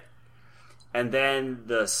under it. And then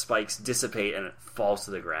the spikes dissipate and it falls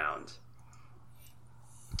to the ground.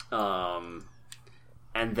 And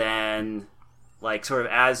then, like, sort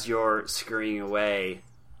of as you're scurrying away,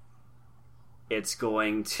 it's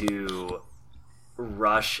going to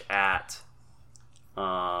rush at... it's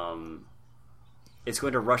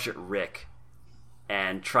going to rush at Rick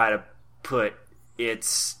and try to put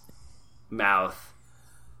its mouth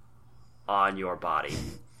on your body.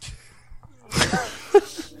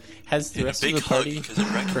 Has the In a rest of big the hug, party because it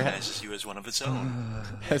recognizes you as one of its own.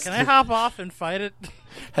 has, Can I hop off and fight it?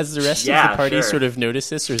 has the rest Yeah, of the party sure. sort of noticed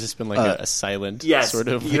this, or has this been like a silent Yes, sort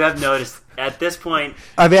of you have noticed. At this point,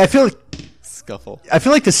 I mean, I feel scuffle?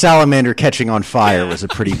 like the salamander catching on fire was a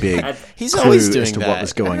pretty big He's clue always doing as to that. what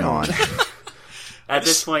was going on. at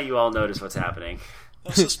this point, you all notice what's happening.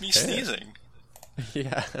 That's just me sneezing.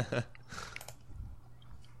 Yeah.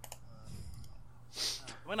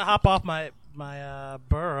 I'm gonna hop off my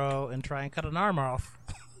burrow and try and cut an arm off.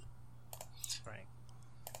 Right.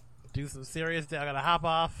 Do some serious. I gotta hop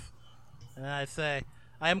off, and then I say,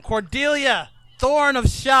 "I am Cordelia, Thorn of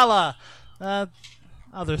Shala."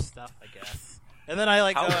 Other stuff, I guess. And then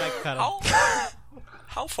I go and I cut him.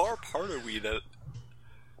 How far apart are we that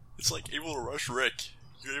it's like able to rush Rick?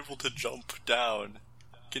 You're able to jump down,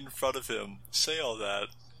 get in front of him, say all that.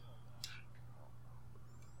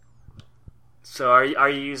 So, are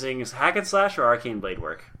you using hack and slash or arcane blade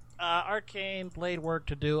work? Arcane blade work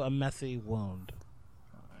to do a messy wound.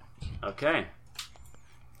 Okay.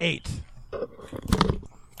 8. All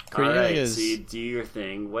Cordelia right. is- So you do your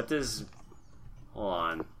thing. What does? Hold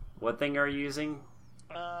on. What thing are you using?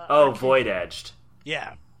 Arcane- Void edged.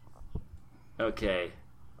 Yeah. Okay.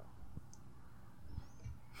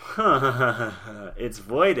 It's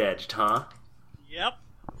void edged, huh? Yep.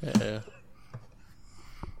 Yeah.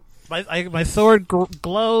 My sword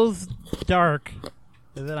glows dark,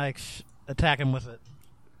 and then I attack him with it.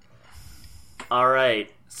 All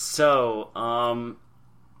right. So,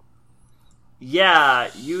 yeah,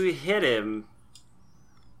 you hit him.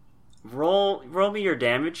 Roll me your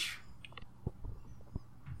damage.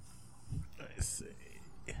 Let's see.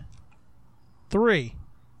 3.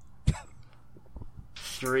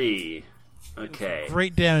 3. Okay.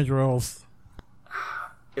 Great damage rolls.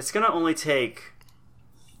 It's gonna only take...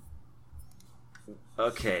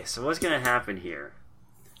 Okay, so what's gonna happen here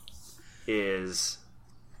is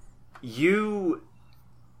you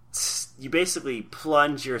basically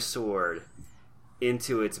plunge your sword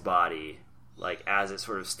into its body, like as it's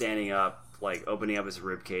sort of standing up, like opening up its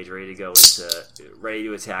ribcage, ready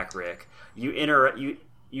to attack Rick. You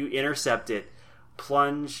intercept it,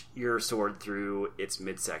 plunge your sword through its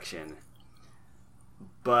midsection,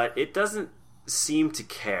 but it doesn't seem to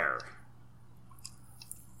care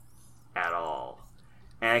at all.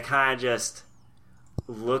 And it kind of just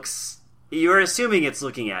looks... You're assuming it's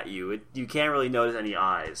looking at you. You can't really notice any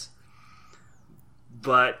eyes.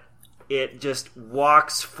 But it just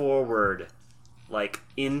walks forward, like,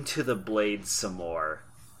 into the blade some more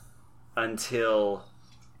until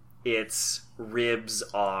its ribs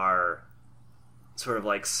are sort of,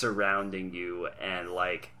 like, surrounding you. And,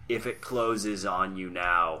 like, if it closes on you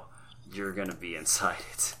now, you're gonna be inside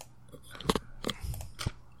it.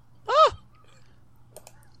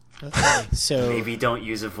 Okay, so maybe don't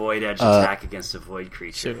use a void edge attack against a void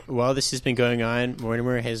creature. So while this has been going on,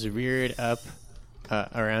 Mortimer has reared up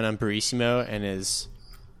around on Barissimo and has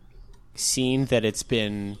seen that it's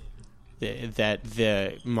been that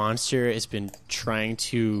the monster has been trying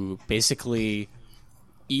to basically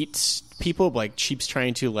eat people. Like Cheap's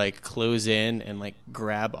trying to like close in and like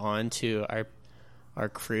grab onto our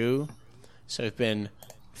crew. So I've been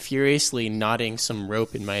furiously knotting some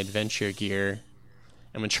rope in my adventure gear.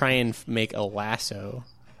 I'm going to try and make a lasso.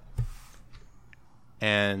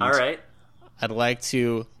 And all right. I'd like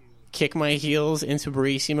to kick my heels into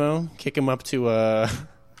Barissimo, kick him up to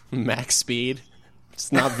max speed.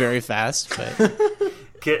 It's not very fast, but...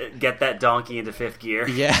 Get that donkey into 5th gear.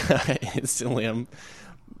 Yeah, instantly I'm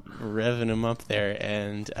revving him up there.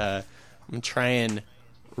 And I'm going to try and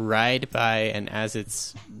ride by, and as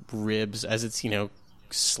its ribs, as it's,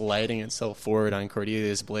 sliding itself forward on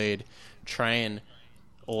Cordelia's blade, try and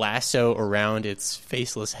lasso around its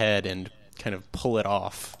faceless head and kind of pull it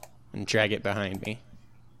off and drag it behind me.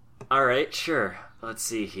 All right, sure. Let's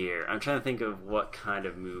see here. I'm trying to think of what kind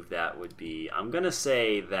of move that would be. I'm going to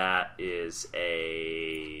say that is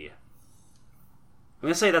I'm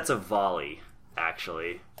going to say that's a volley,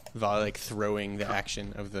 actually. Volley, like throwing the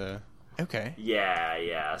action of the... Okay.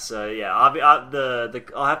 Yeah. So, yeah, I'll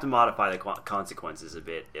have to modify the consequences a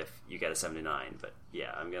bit if you get a 79, but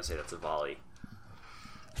yeah, I'm going to say that's a volley.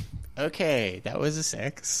 Okay, that was a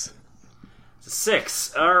 6. It's a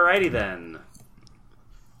 6. Alrighty then.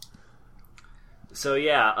 So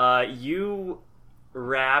yeah, you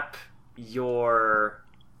wrap your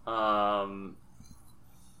let's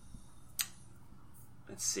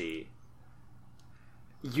see.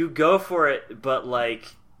 You go for it, but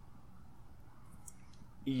like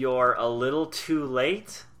you're a little too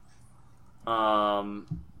late. And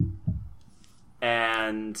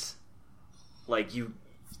like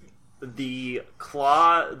the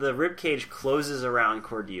ribcage closes around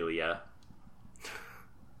Cordelia.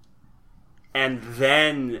 And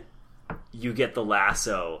then you get the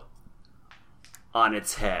lasso on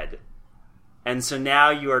its head. And so now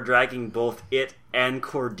you are dragging both it and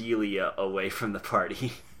Cordelia away from the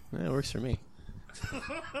party. That works for me.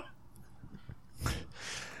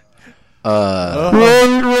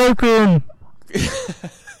 Welcome.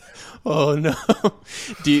 Oh no!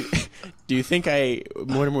 Do you think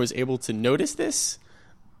Mortimer was able to notice this?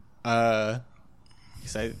 Because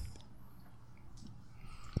I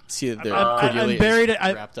see that I'm buried.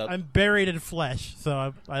 wrapped up. I'm buried in flesh,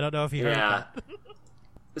 so I don't know if you heard that.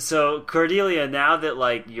 So Cordelia, now that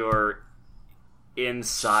like you're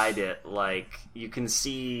inside it, like you can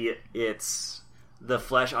see the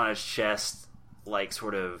flesh on its chest, like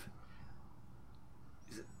sort of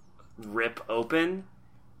rip open,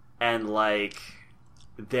 and like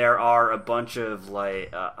there are a bunch of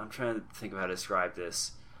like I'm trying to think of how to describe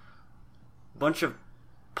this. Bunch of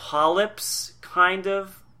polyps, kind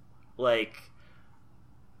of like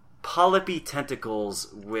polypy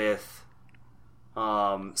tentacles with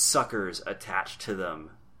suckers attached to them,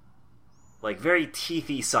 like very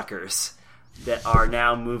teethy suckers that are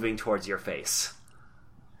now moving towards your face.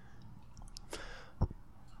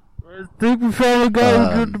 I think we finally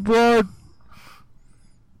got to the blood.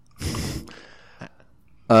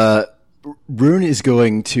 Rune is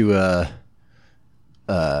going to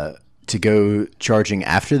go charging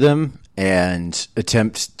after them and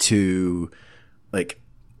attempt to like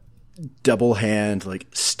double hand like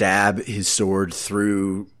stab his sword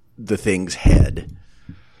through the thing's head.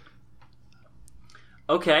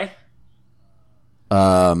 Okay.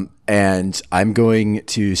 And I'm going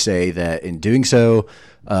to say that in doing so,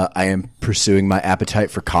 I am pursuing my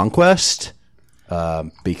appetite for conquest,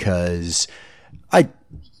 because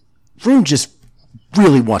Rune just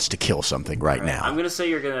really wants to kill something right now. I'm going to say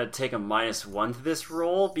you're going to take a -1 to this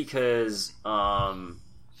roll because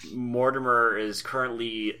Mortimer is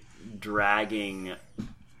currently dragging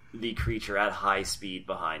the creature at high speed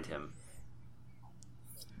behind him.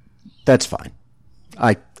 That's fine.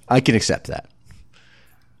 I can accept that.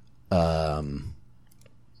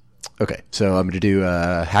 Okay, so I'm going to do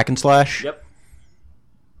hack and slash. Yep.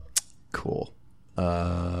 Cool.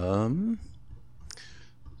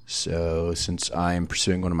 So since I'm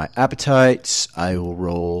pursuing one of my appetites, I will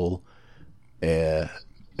roll a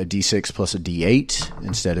d6 plus a d8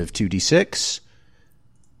 instead of 2d6.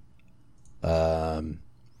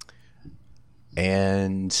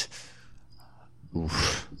 And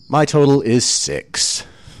my total is 6.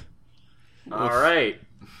 All right.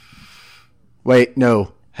 Wait,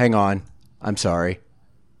 no, hang on. I'm sorry.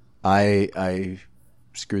 I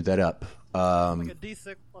screwed that up. Like a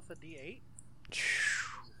D6 plus a D8?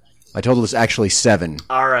 My total is actually 7.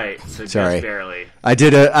 All right. So Sorry. just barely.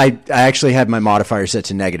 I actually had my modifier set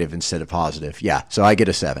to negative instead of positive. Yeah, so I get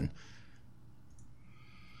a 7.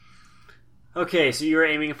 Okay, so you were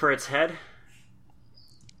aiming for its head?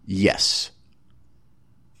 Yes.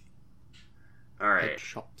 All right.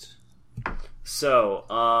 Shot. So,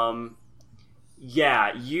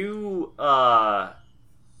 yeah,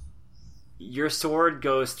 your sword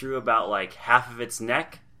goes through about like half of its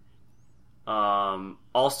neck,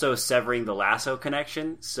 also severing the lasso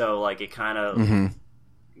connection, so like it kind of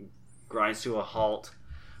grinds to a halt.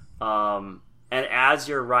 And as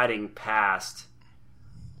you're riding past,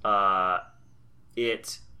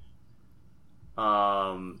 it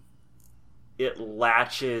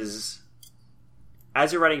latches.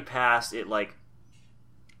 As you're riding past, it like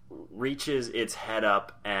reaches its head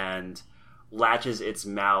up and latches its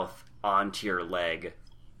mouth onto your leg.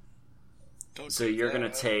 So you're gonna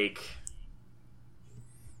take.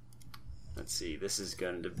 Let's see. This is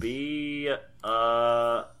going to be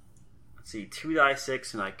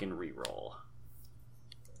 2d6, and I can reroll.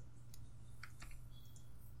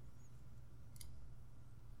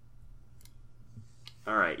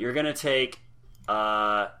 All right, you're gonna take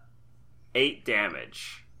 8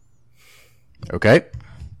 damage. Okay.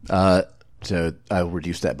 So I'll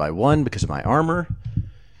reduce that by 1 because of my armor.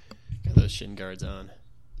 Got those shin guards on.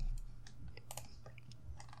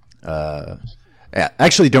 I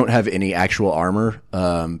actually don't have any actual armor,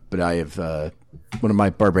 but I have one of my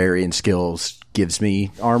barbarian skills gives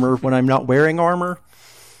me armor when I'm not wearing armor.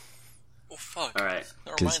 Oh fuck! All right,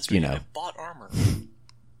 that reminds me. I bought armor.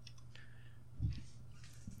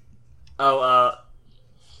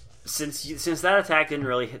 Since that attack didn't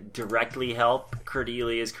really directly help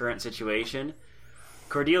Cordelia's current situation,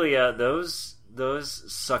 Cordelia, those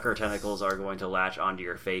sucker tentacles are going to latch onto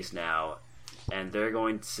your face now, and they're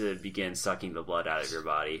going to begin sucking the blood out of your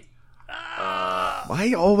body.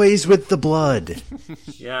 Why always with the blood?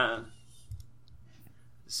 Yeah.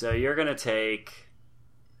 So you're going to take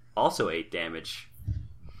also 8 damage.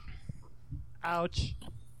 Ouch.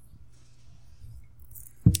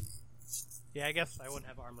 Yeah, I guess I wouldn't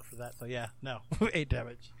have armor for that, so yeah, no. 8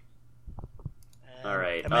 damage. All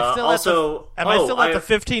right. Am I still at the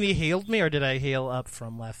 15 he healed me, or did I heal up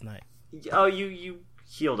from last night? Oh, you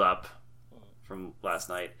healed up from last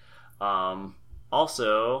night.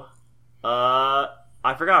 Also, I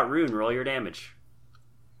forgot, Rune, roll your damage.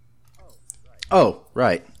 Oh,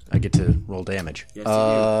 right. I get to roll damage. Yes,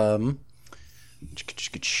 you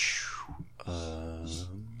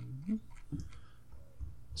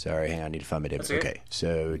Sorry, hang on. I need to find my damage. That's Okay,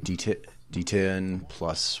 so D10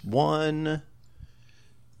 plus 1.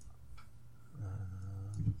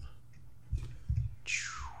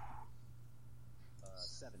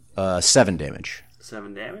 7 damage.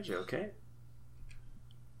 7 damage, okay.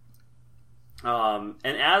 And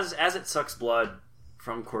as it sucks blood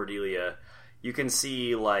from Cordelia, you can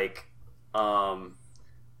see like the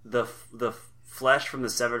flesh from the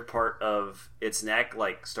severed part of its neck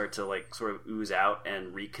like start to like sort of ooze out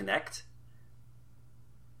and reconnect.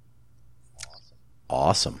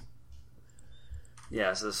 Awesome.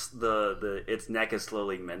 Yeah, so its neck is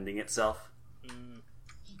slowly mending itself.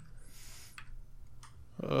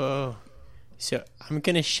 Oh, so I'm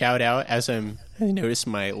gonna shout out as I notice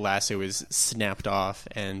my lasso is snapped off,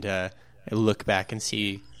 and I look back and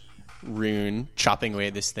see Rune chopping away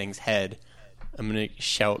at this thing's head. I'm gonna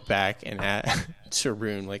shout back and to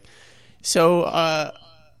Rune like, "So,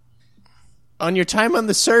 on your time on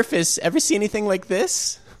the surface, ever see anything like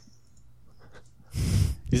this?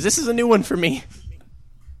 Because this is a new one for me."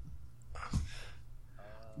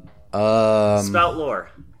 Spout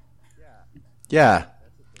lore. Yeah,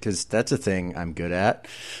 because that's a thing I'm good at.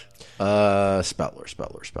 Spout lore.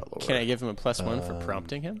 Can I give him a +1 for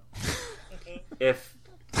prompting him?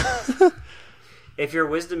 If your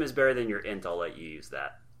wisdom is better than your int, I'll let you use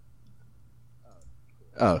that.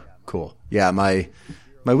 Oh, cool. Yeah, my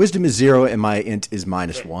wisdom is 0 and my int is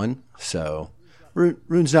 -1. So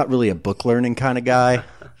Rune's not really a book learning kind of guy.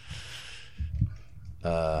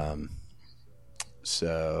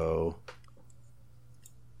 So,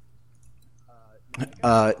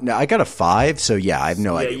 no, I got a 5. So yeah, I have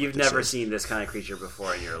no idea. Yeah, you've what this never is. seen this kind of creature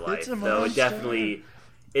before in your life. It's a Though monster.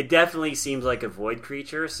 it definitely seems like a void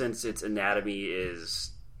creature since its anatomy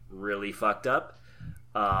is really fucked up.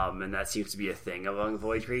 And that seems to be a thing among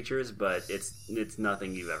void creatures, but it's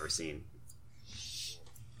nothing you've ever seen.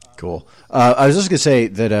 Cool. I was just gonna say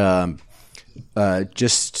that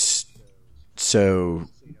just so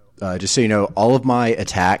you know, all of my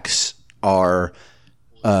attacks are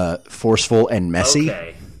forceful and messy.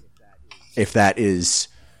 Okay. If that is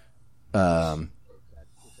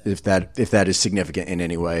if that is significant in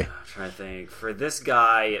any way. I'm trying to think. For this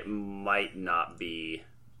guy, it might not be,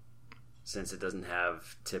 since it doesn't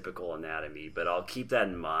have typical anatomy, but I'll keep that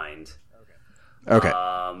in mind. Okay.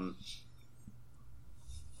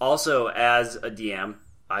 Also, as a DM,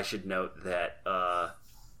 I should note that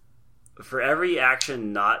for every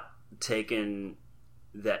action not taken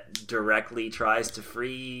that directly tries to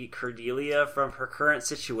free Cordelia from her current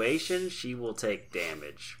situation, she will take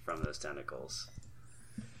damage from those tentacles.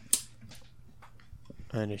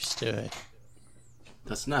 Understood.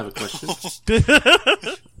 Dustin, I have a question.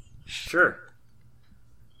 Sure.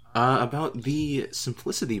 About the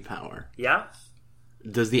simplicity power. Yeah?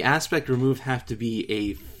 Does the aspect removed have to be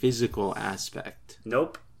a physical aspect?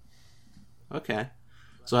 Nope. Okay.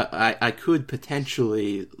 So I could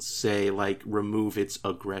potentially say, like, remove its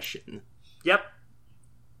aggression. Yep.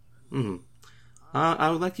 I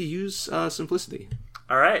would like to use simplicity.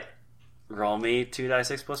 Alright. Roll me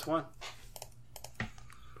 2d6 plus 1.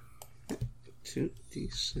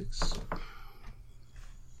 2d6.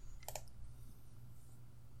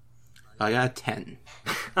 I got a 10.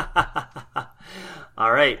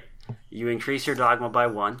 Alright. You increase your dogma by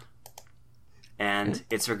 1, and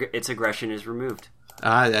its aggression is removed.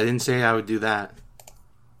 I didn't say I would do that.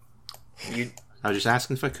 You I was just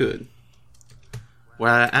asking if I could. What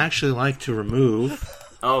I actually like to remove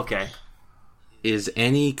okay. is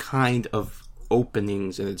any kind of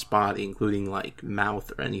openings in its body, including like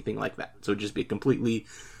mouth or anything like that. So it'd just be a completely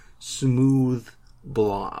smooth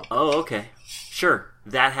blob. Oh, okay. Sure.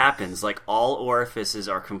 That happens. Like, all orifices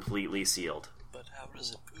are completely sealed. But how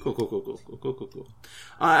does it move? Cool.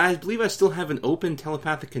 I believe I still have an open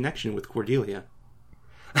telepathic connection with Cordelia.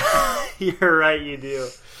 You're right, you do.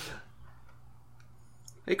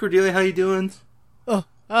 Hey Cordelia, how you doing?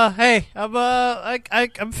 Hey,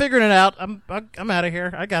 I'm figuring it out. I'm out of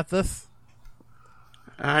here. I got this.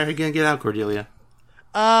 How are you gonna get out, Cordelia?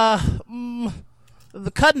 The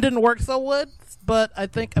cutting didn't work so well, but I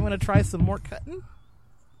think I'm gonna try some more cutting.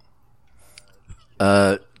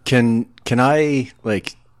 Can I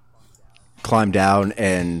like climb down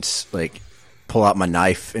and like pull out my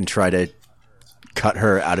knife and try to cut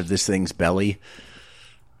her out of this thing's belly?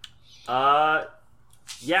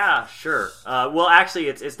 Yeah, sure. Well, actually,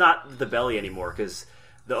 it's not the belly anymore, because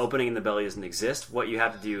the opening in the belly doesn't exist. What you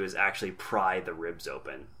have to do is actually pry the ribs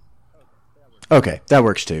open. Okay, that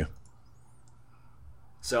works too.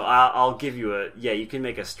 So I'll give you a... Yeah, you can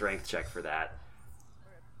make a strength check for that.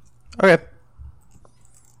 Okay.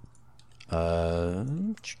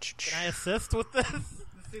 Can I assist with this? This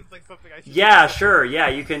seems like something I should. Yeah, sure. Yeah,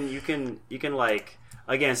 you can like...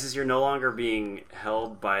 Again, since you're no longer being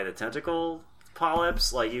held by the tentacle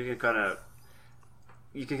polyps, like, you can kind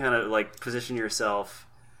of like position yourself.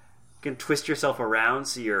 You can twist yourself around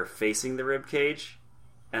so you're facing the rib cage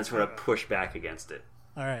and sort of push back against it.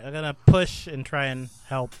 All right, I'm gonna push and try and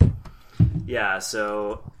help. Yeah,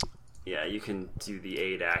 so yeah, you can do the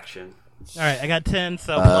aid action. All right, I got 10,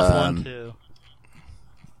 so plus 1 too.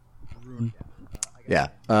 Yeah,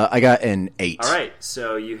 I got an 8. All right,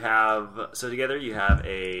 so together you have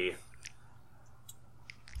a.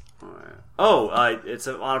 It's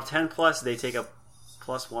on a 10 plus. They take a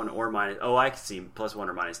plus 1 or minus. Oh, I can see plus 1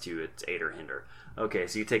 or minus 2. It's 8 or hinder. Okay,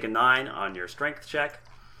 so you take a 9 on your strength check.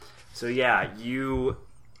 So yeah, you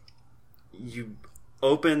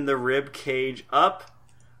open the rib cage up,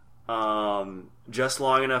 just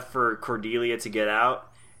long enough for Cordelia to get out,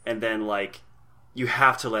 and then like you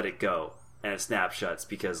have to let it go, and it snaps shut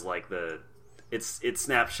because like it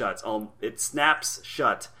snaps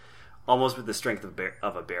shut almost with the strength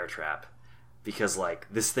of a bear trap, because like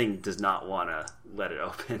this thing does not want to let it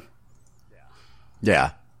open.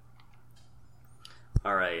 Yeah.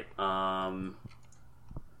 All right.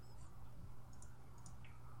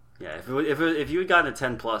 Yeah, if you had gotten a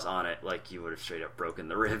 10 plus on it, like, you would have straight up broken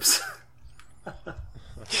the ribs. All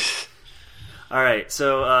right,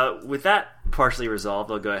 so with that partially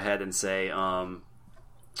resolved, I'll go ahead and say,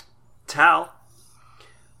 Tal,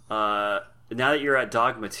 now that you're at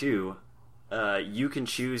Dogma 2, you can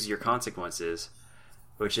choose your consequences.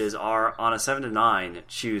 which is on a 7 to 9,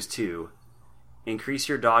 choose 2. Increase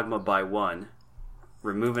your dogma by 1.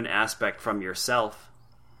 Remove an aspect from yourself.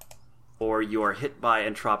 Or you are hit by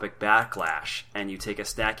entropic backlash, and you take a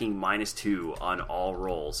stacking -2 on all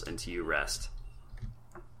rolls until you rest.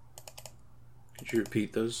 Could you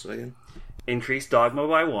repeat those again? Increase dogma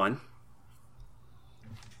by 1.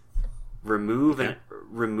 Remove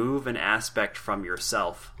an aspect from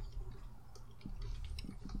yourself.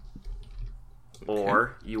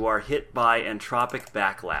 Or you are hit by entropic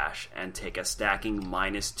backlash and take a stacking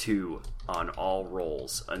 -2 on all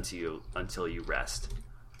rolls until you rest.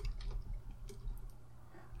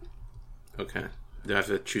 Okay. Do I have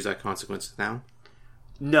to choose that consequence now?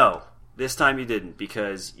 No, this time you didn't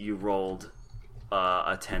because you rolled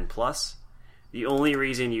a 10 plus. The only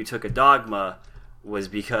reason you took a dogma was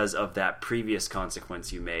because of that previous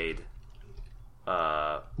consequence you made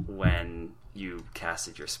when you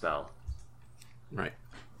casted your spell. Right.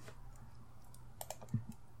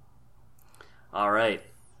 Alright.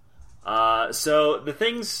 So the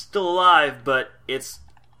thing's still alive, but it's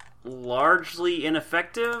largely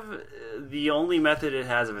ineffective. The only method it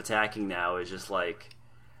has of attacking now is just like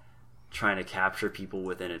trying to capture people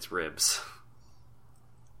within its ribs.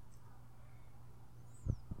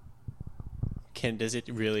 Does it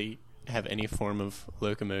really have any form of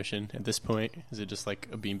locomotion at this point? Is it just like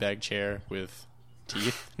a beanbag chair with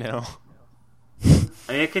teeth now?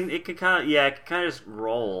 I mean, it can kind of just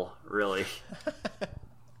roll, really.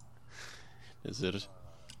 Is it?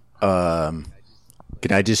 Can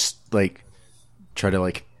I just like try to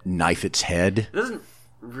like knife its head? It doesn't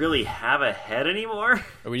really have a head anymore.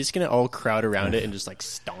 Are we just gonna all crowd around it and just like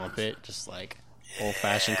stomp it, just like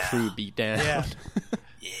old-fashioned crew beat down? Yeah.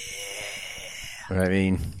 I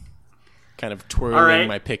mean, Kind of twirling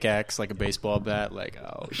my pickaxe like a baseball bat, like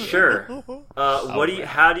Sure.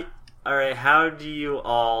 How do you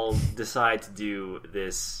all decide to do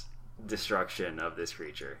this destruction of this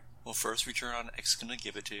creature? Well, first we turn on X gonna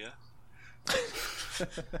give it to you.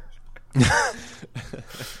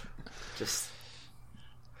 just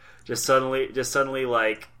suddenly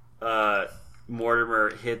like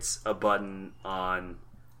Mortimer hits a button on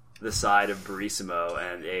the side of Barissimo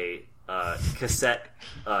and a cassette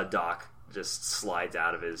dock just slides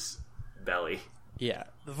out of his belly. yeah.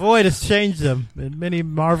 The void has changed him in many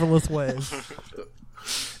marvelous ways.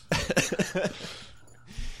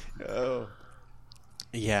 Oh.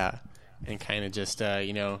 Yeah. And kind of just,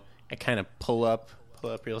 I kind of pull up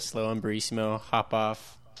real slow on Barissimo, hop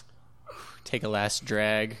off, take a last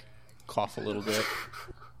drag, cough a little bit,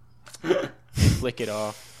 flick it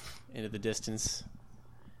off into the distance,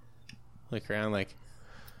 look around like,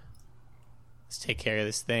 let's take care of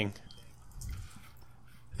this thing.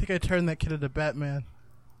 I think I turned that kid into Batman.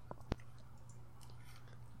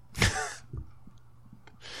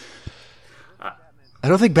 I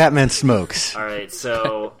don't think Batman smokes. All right,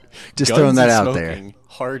 so Just Guns throwing that and out smoking, there.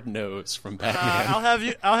 Hard nose from Batman. I'll have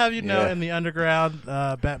you know, Yeah. in the underground,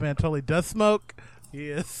 Batman totally does smoke. He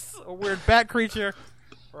is a weird bat creature.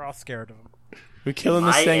 We're all scared of him. We killing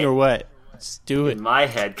this thing or what? Let's do it. in my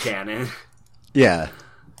head canon. Yeah.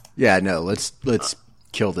 No. Let's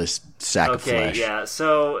kill this sack of Okay, flesh. yeah.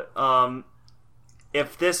 So,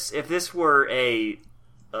 if this were a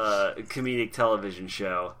comedic television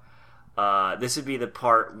show, this would be the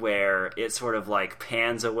part where it sort of like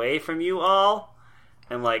pans away from you all,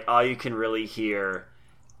 and like all you can really hear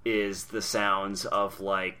is the sounds of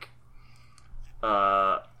like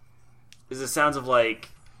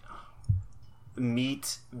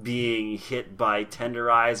meat being hit by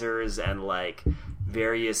tenderizers and like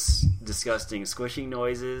various disgusting squishing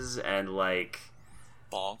noises and like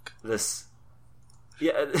Bonk. this the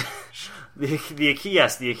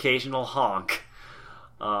occasional honk.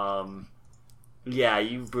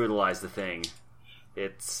 You brutalize the thing.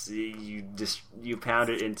 It's you pound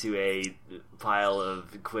it into a pile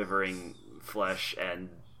of quivering flesh and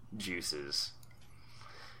juices.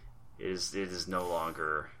 It is no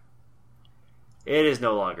longer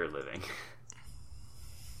living.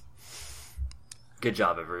 Good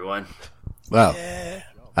job, everyone. Well,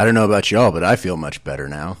 I don't know about y'all, but I feel much better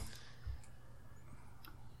now.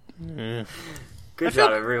 Good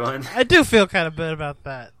job, everyone. I do feel kind of bad about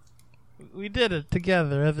that. We did it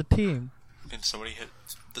together as a team. And somebody hit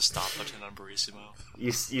the stop button on Barissimo.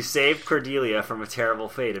 You saved Cordelia from a terrible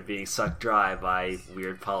fate of being sucked dry by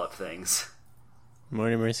weird polyp things.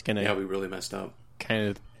 Mortimer's gonna Yeah, we really messed up. kind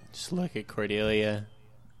of just look at Cordelia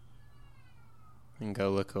and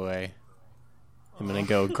go look away. I'm gonna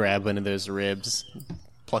go grab one of those ribs,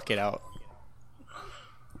 pluck it out,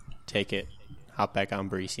 take it, hop back on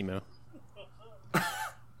Barissimo.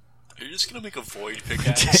 You're just gonna make a void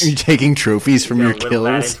pickaxe. You're taking trophies from your Whittle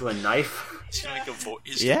that kills. into a knife. He's gonna make a void.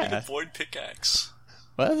 He's Yeah. gonna make a void pickaxe.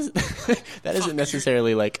 Well, that isn't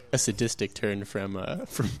necessarily like a sadistic turn from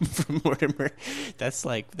Mortimer.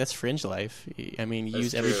 That's fringe life. I mean,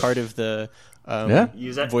 use every true. part of the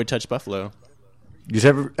Use that. Void Touch Buffalo. Use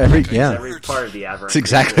every yeah. Every part of the aberrant. That's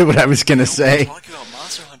exactly what I was gonna We say. were talking about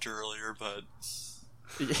Monster Hunter earlier, but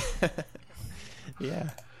Yeah.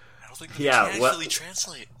 I don't think they Yeah, can what- actually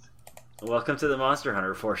translate. Welcome to the Monster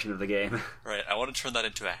Hunter portion of the game. Right, I want to turn that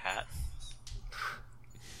into a hat.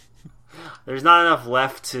 There's not enough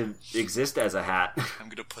left to exist as a hat. I'm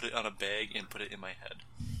gonna put it on a bag and put it in my head.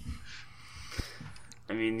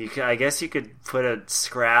 I mean, I guess you could put a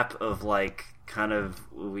scrap of like kind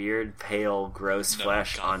of weird, pale, gross No,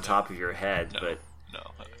 flesh God, on no. top of your head, No, but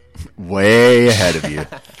no. Way ahead of you.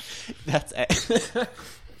 That's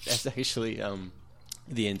actually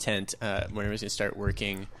the intent. When I was going to start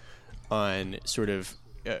working on sort of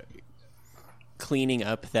cleaning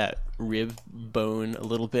up that rib bone a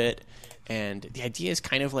little bit, and the idea is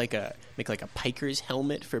kind of like make like a piker's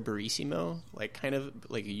helmet for Barissimo, like kind of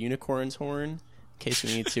like a unicorn's horn, in case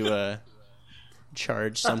we need to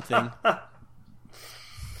charge something.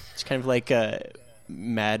 It's kind of like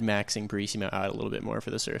Mad Maxing Barissimo out a little bit more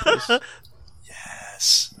for the surface.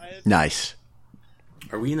 Yes. Nice.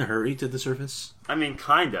 Are we in a hurry to the surface? I mean,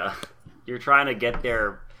 kinda. You're trying to get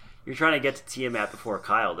there. You're trying to get to Tiamat before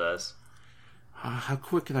Kyle does. How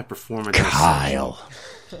quick can I perform a Kyle.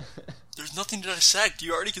 There's nothing to dissect.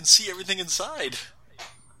 You already can see everything inside.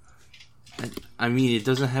 I mean, it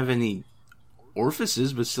doesn't have any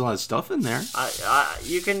orifices, but still has stuff in there.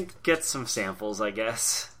 You can get some samples, I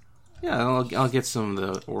guess. Yeah, I'll get some of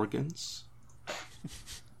the organs.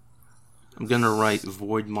 I'm gonna write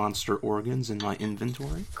void monster organs in my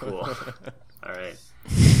inventory. Cool. All right.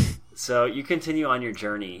 So you continue on your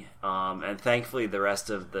journey, and thankfully the rest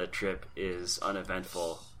of the trip is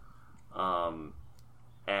uneventful.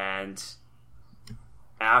 And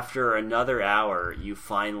after another hour, you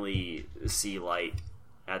finally see light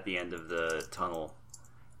at the end of the tunnel,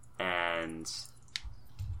 and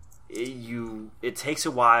it takes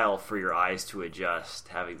a while for your eyes to adjust,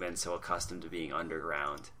 having been so accustomed to being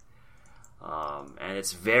underground. And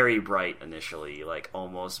it's very bright initially, like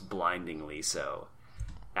almost blindingly so,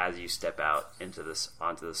 as you step out onto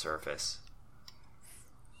the surface.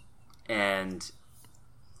 And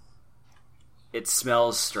it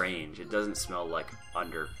smells strange. It doesn't smell like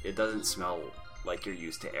it doesn't smell like you're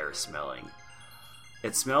used to air smelling.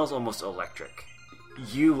 It smells almost electric.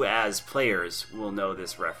 You as players will know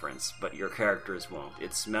this reference, but your characters won't.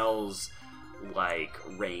 It smells like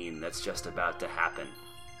rain that's just about to happen.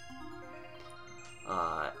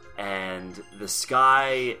 And the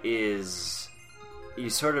sky is... You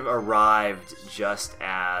sort of arrived just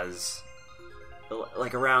as...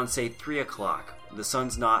 like around, say, 3 o'clock. The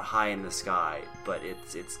sun's not high in the sky, but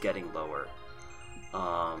it's getting lower.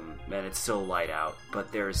 And it's still light out,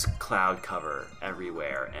 but there's cloud cover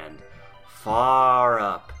everywhere, and far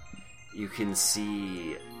up you can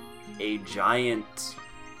see a giant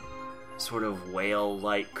sort of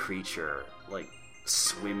whale-like creature, like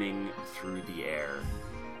swimming through the air.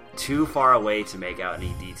 Too far away to make out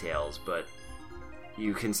any details, but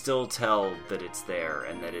you can still tell that it's there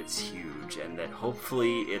and that it's huge and that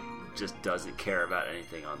hopefully it just doesn't care about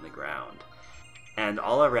anything on the ground. And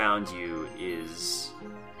all around you is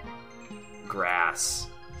grass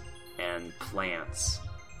and plants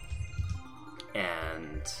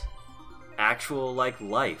and actual, like,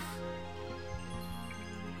 life.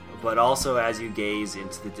 But also, as you gaze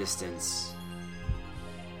into the distance,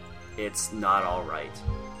 it's not all right.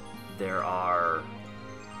 There are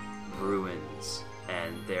ruins,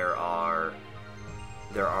 and there are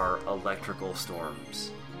electrical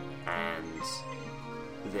storms, and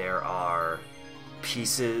there are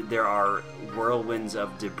whirlwinds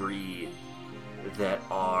of debris that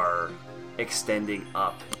are extending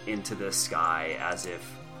up into the sky as if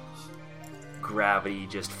gravity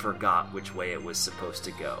just forgot which way it was supposed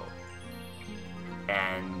to go.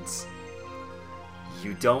 And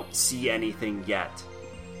you don't see anything yet,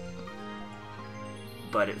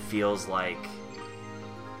 but it feels like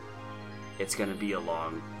it's going to be a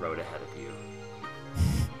long road ahead of you.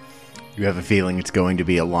 You have a feeling it's going to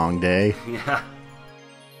be a long day? Yeah.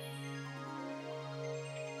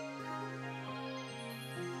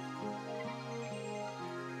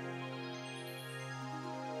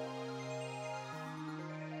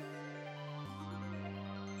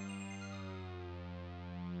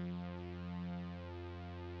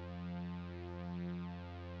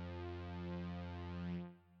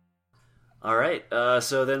 All right,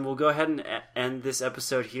 so then we'll go ahead and end this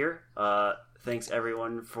episode here. Thanks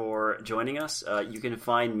everyone for joining us. You can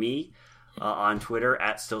find me on Twitter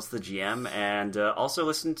at StiltsTheGM, and also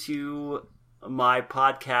listen to my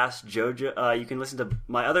podcast JoJo. You can listen to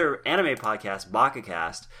my other anime podcast,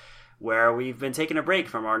 BakaCast, where we've been taking a break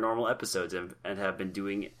from our normal episodes and have been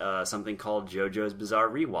doing something called JoJo's Bizarre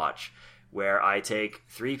Rewatch, where I take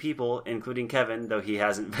 3 people, including Kevin, though he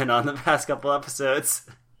hasn't been on the past couple episodes,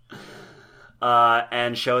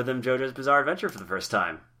 and show them JoJo's Bizarre Adventure for the first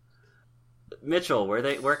time. Mitchell,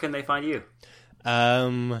 where can they find you?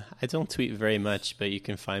 I don't tweet very much, but you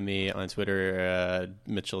can find me on Twitter,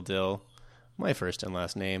 Mitchell Dill, my first and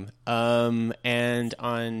last name. And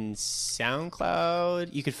on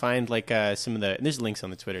SoundCloud, you could find some of there's links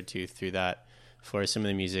on the Twitter too through that for some of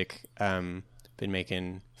the music been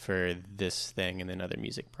making for this thing and then other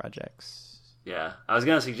music projects. Yeah, I was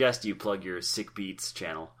gonna suggest you plug your Sick Beats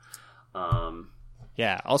channel.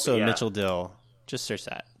 Also Mitchell Dill. Just search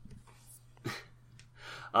that.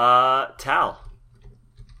 Tal,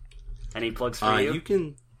 any plugs for you?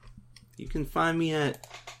 You can find me at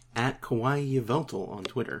Kawaii Yveltal on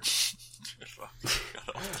Twitter.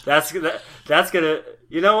 That's gonna.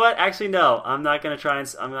 You know what? Actually, no. I'm not gonna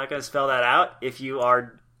spell that out. If you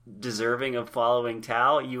are deserving of following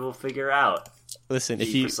Tal, you will figure out. Listen,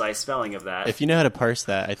 the precise spelling of that. If you know how to parse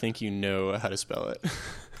that, I think you know how to spell it.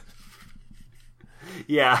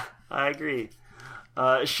 Yeah, I agree.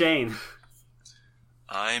 Shane.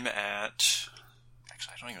 I'm at...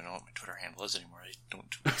 Actually, I don't even know what my Twitter handle is anymore. I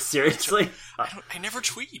don't... Seriously? I never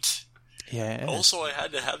tweet. Yeah. Also, I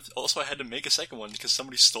had to make a second one because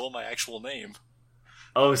somebody stole my actual name.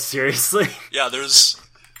 Oh, seriously? Yeah, there's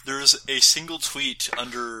a single tweet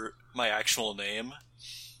under my actual name.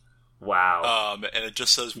 Wow. And it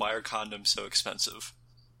just says, "Why are condoms so expensive?"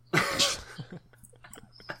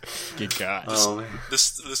 Good God.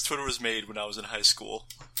 This Twitter was made when I was in high school,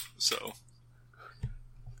 so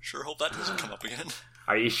sure hope that doesn't come up again.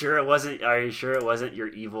 Are you sure it wasn't your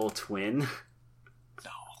evil twin?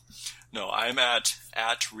 No, I'm at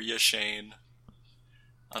Rhea Shane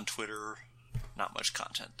on Twitter. Not much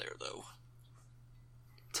content there though.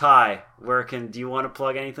 Ty, do you want to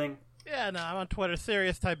plug anything? Yeah, no, I'm on Twitter.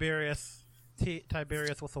 Serious Tiberius.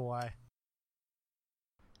 Tiberius with a Y.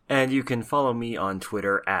 And you can follow me on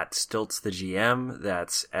Twitter at StiltsTheGM.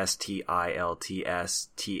 That's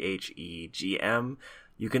StiltsTheGM.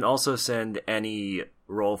 You can also send any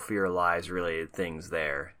Roll for Your Lives related things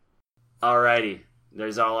there. Alrighty.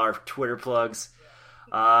 There's all our Twitter plugs.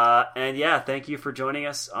 And yeah, thank you for joining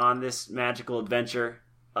us on this magical adventure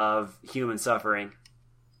of human suffering.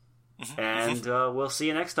 And we'll see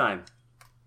you next time.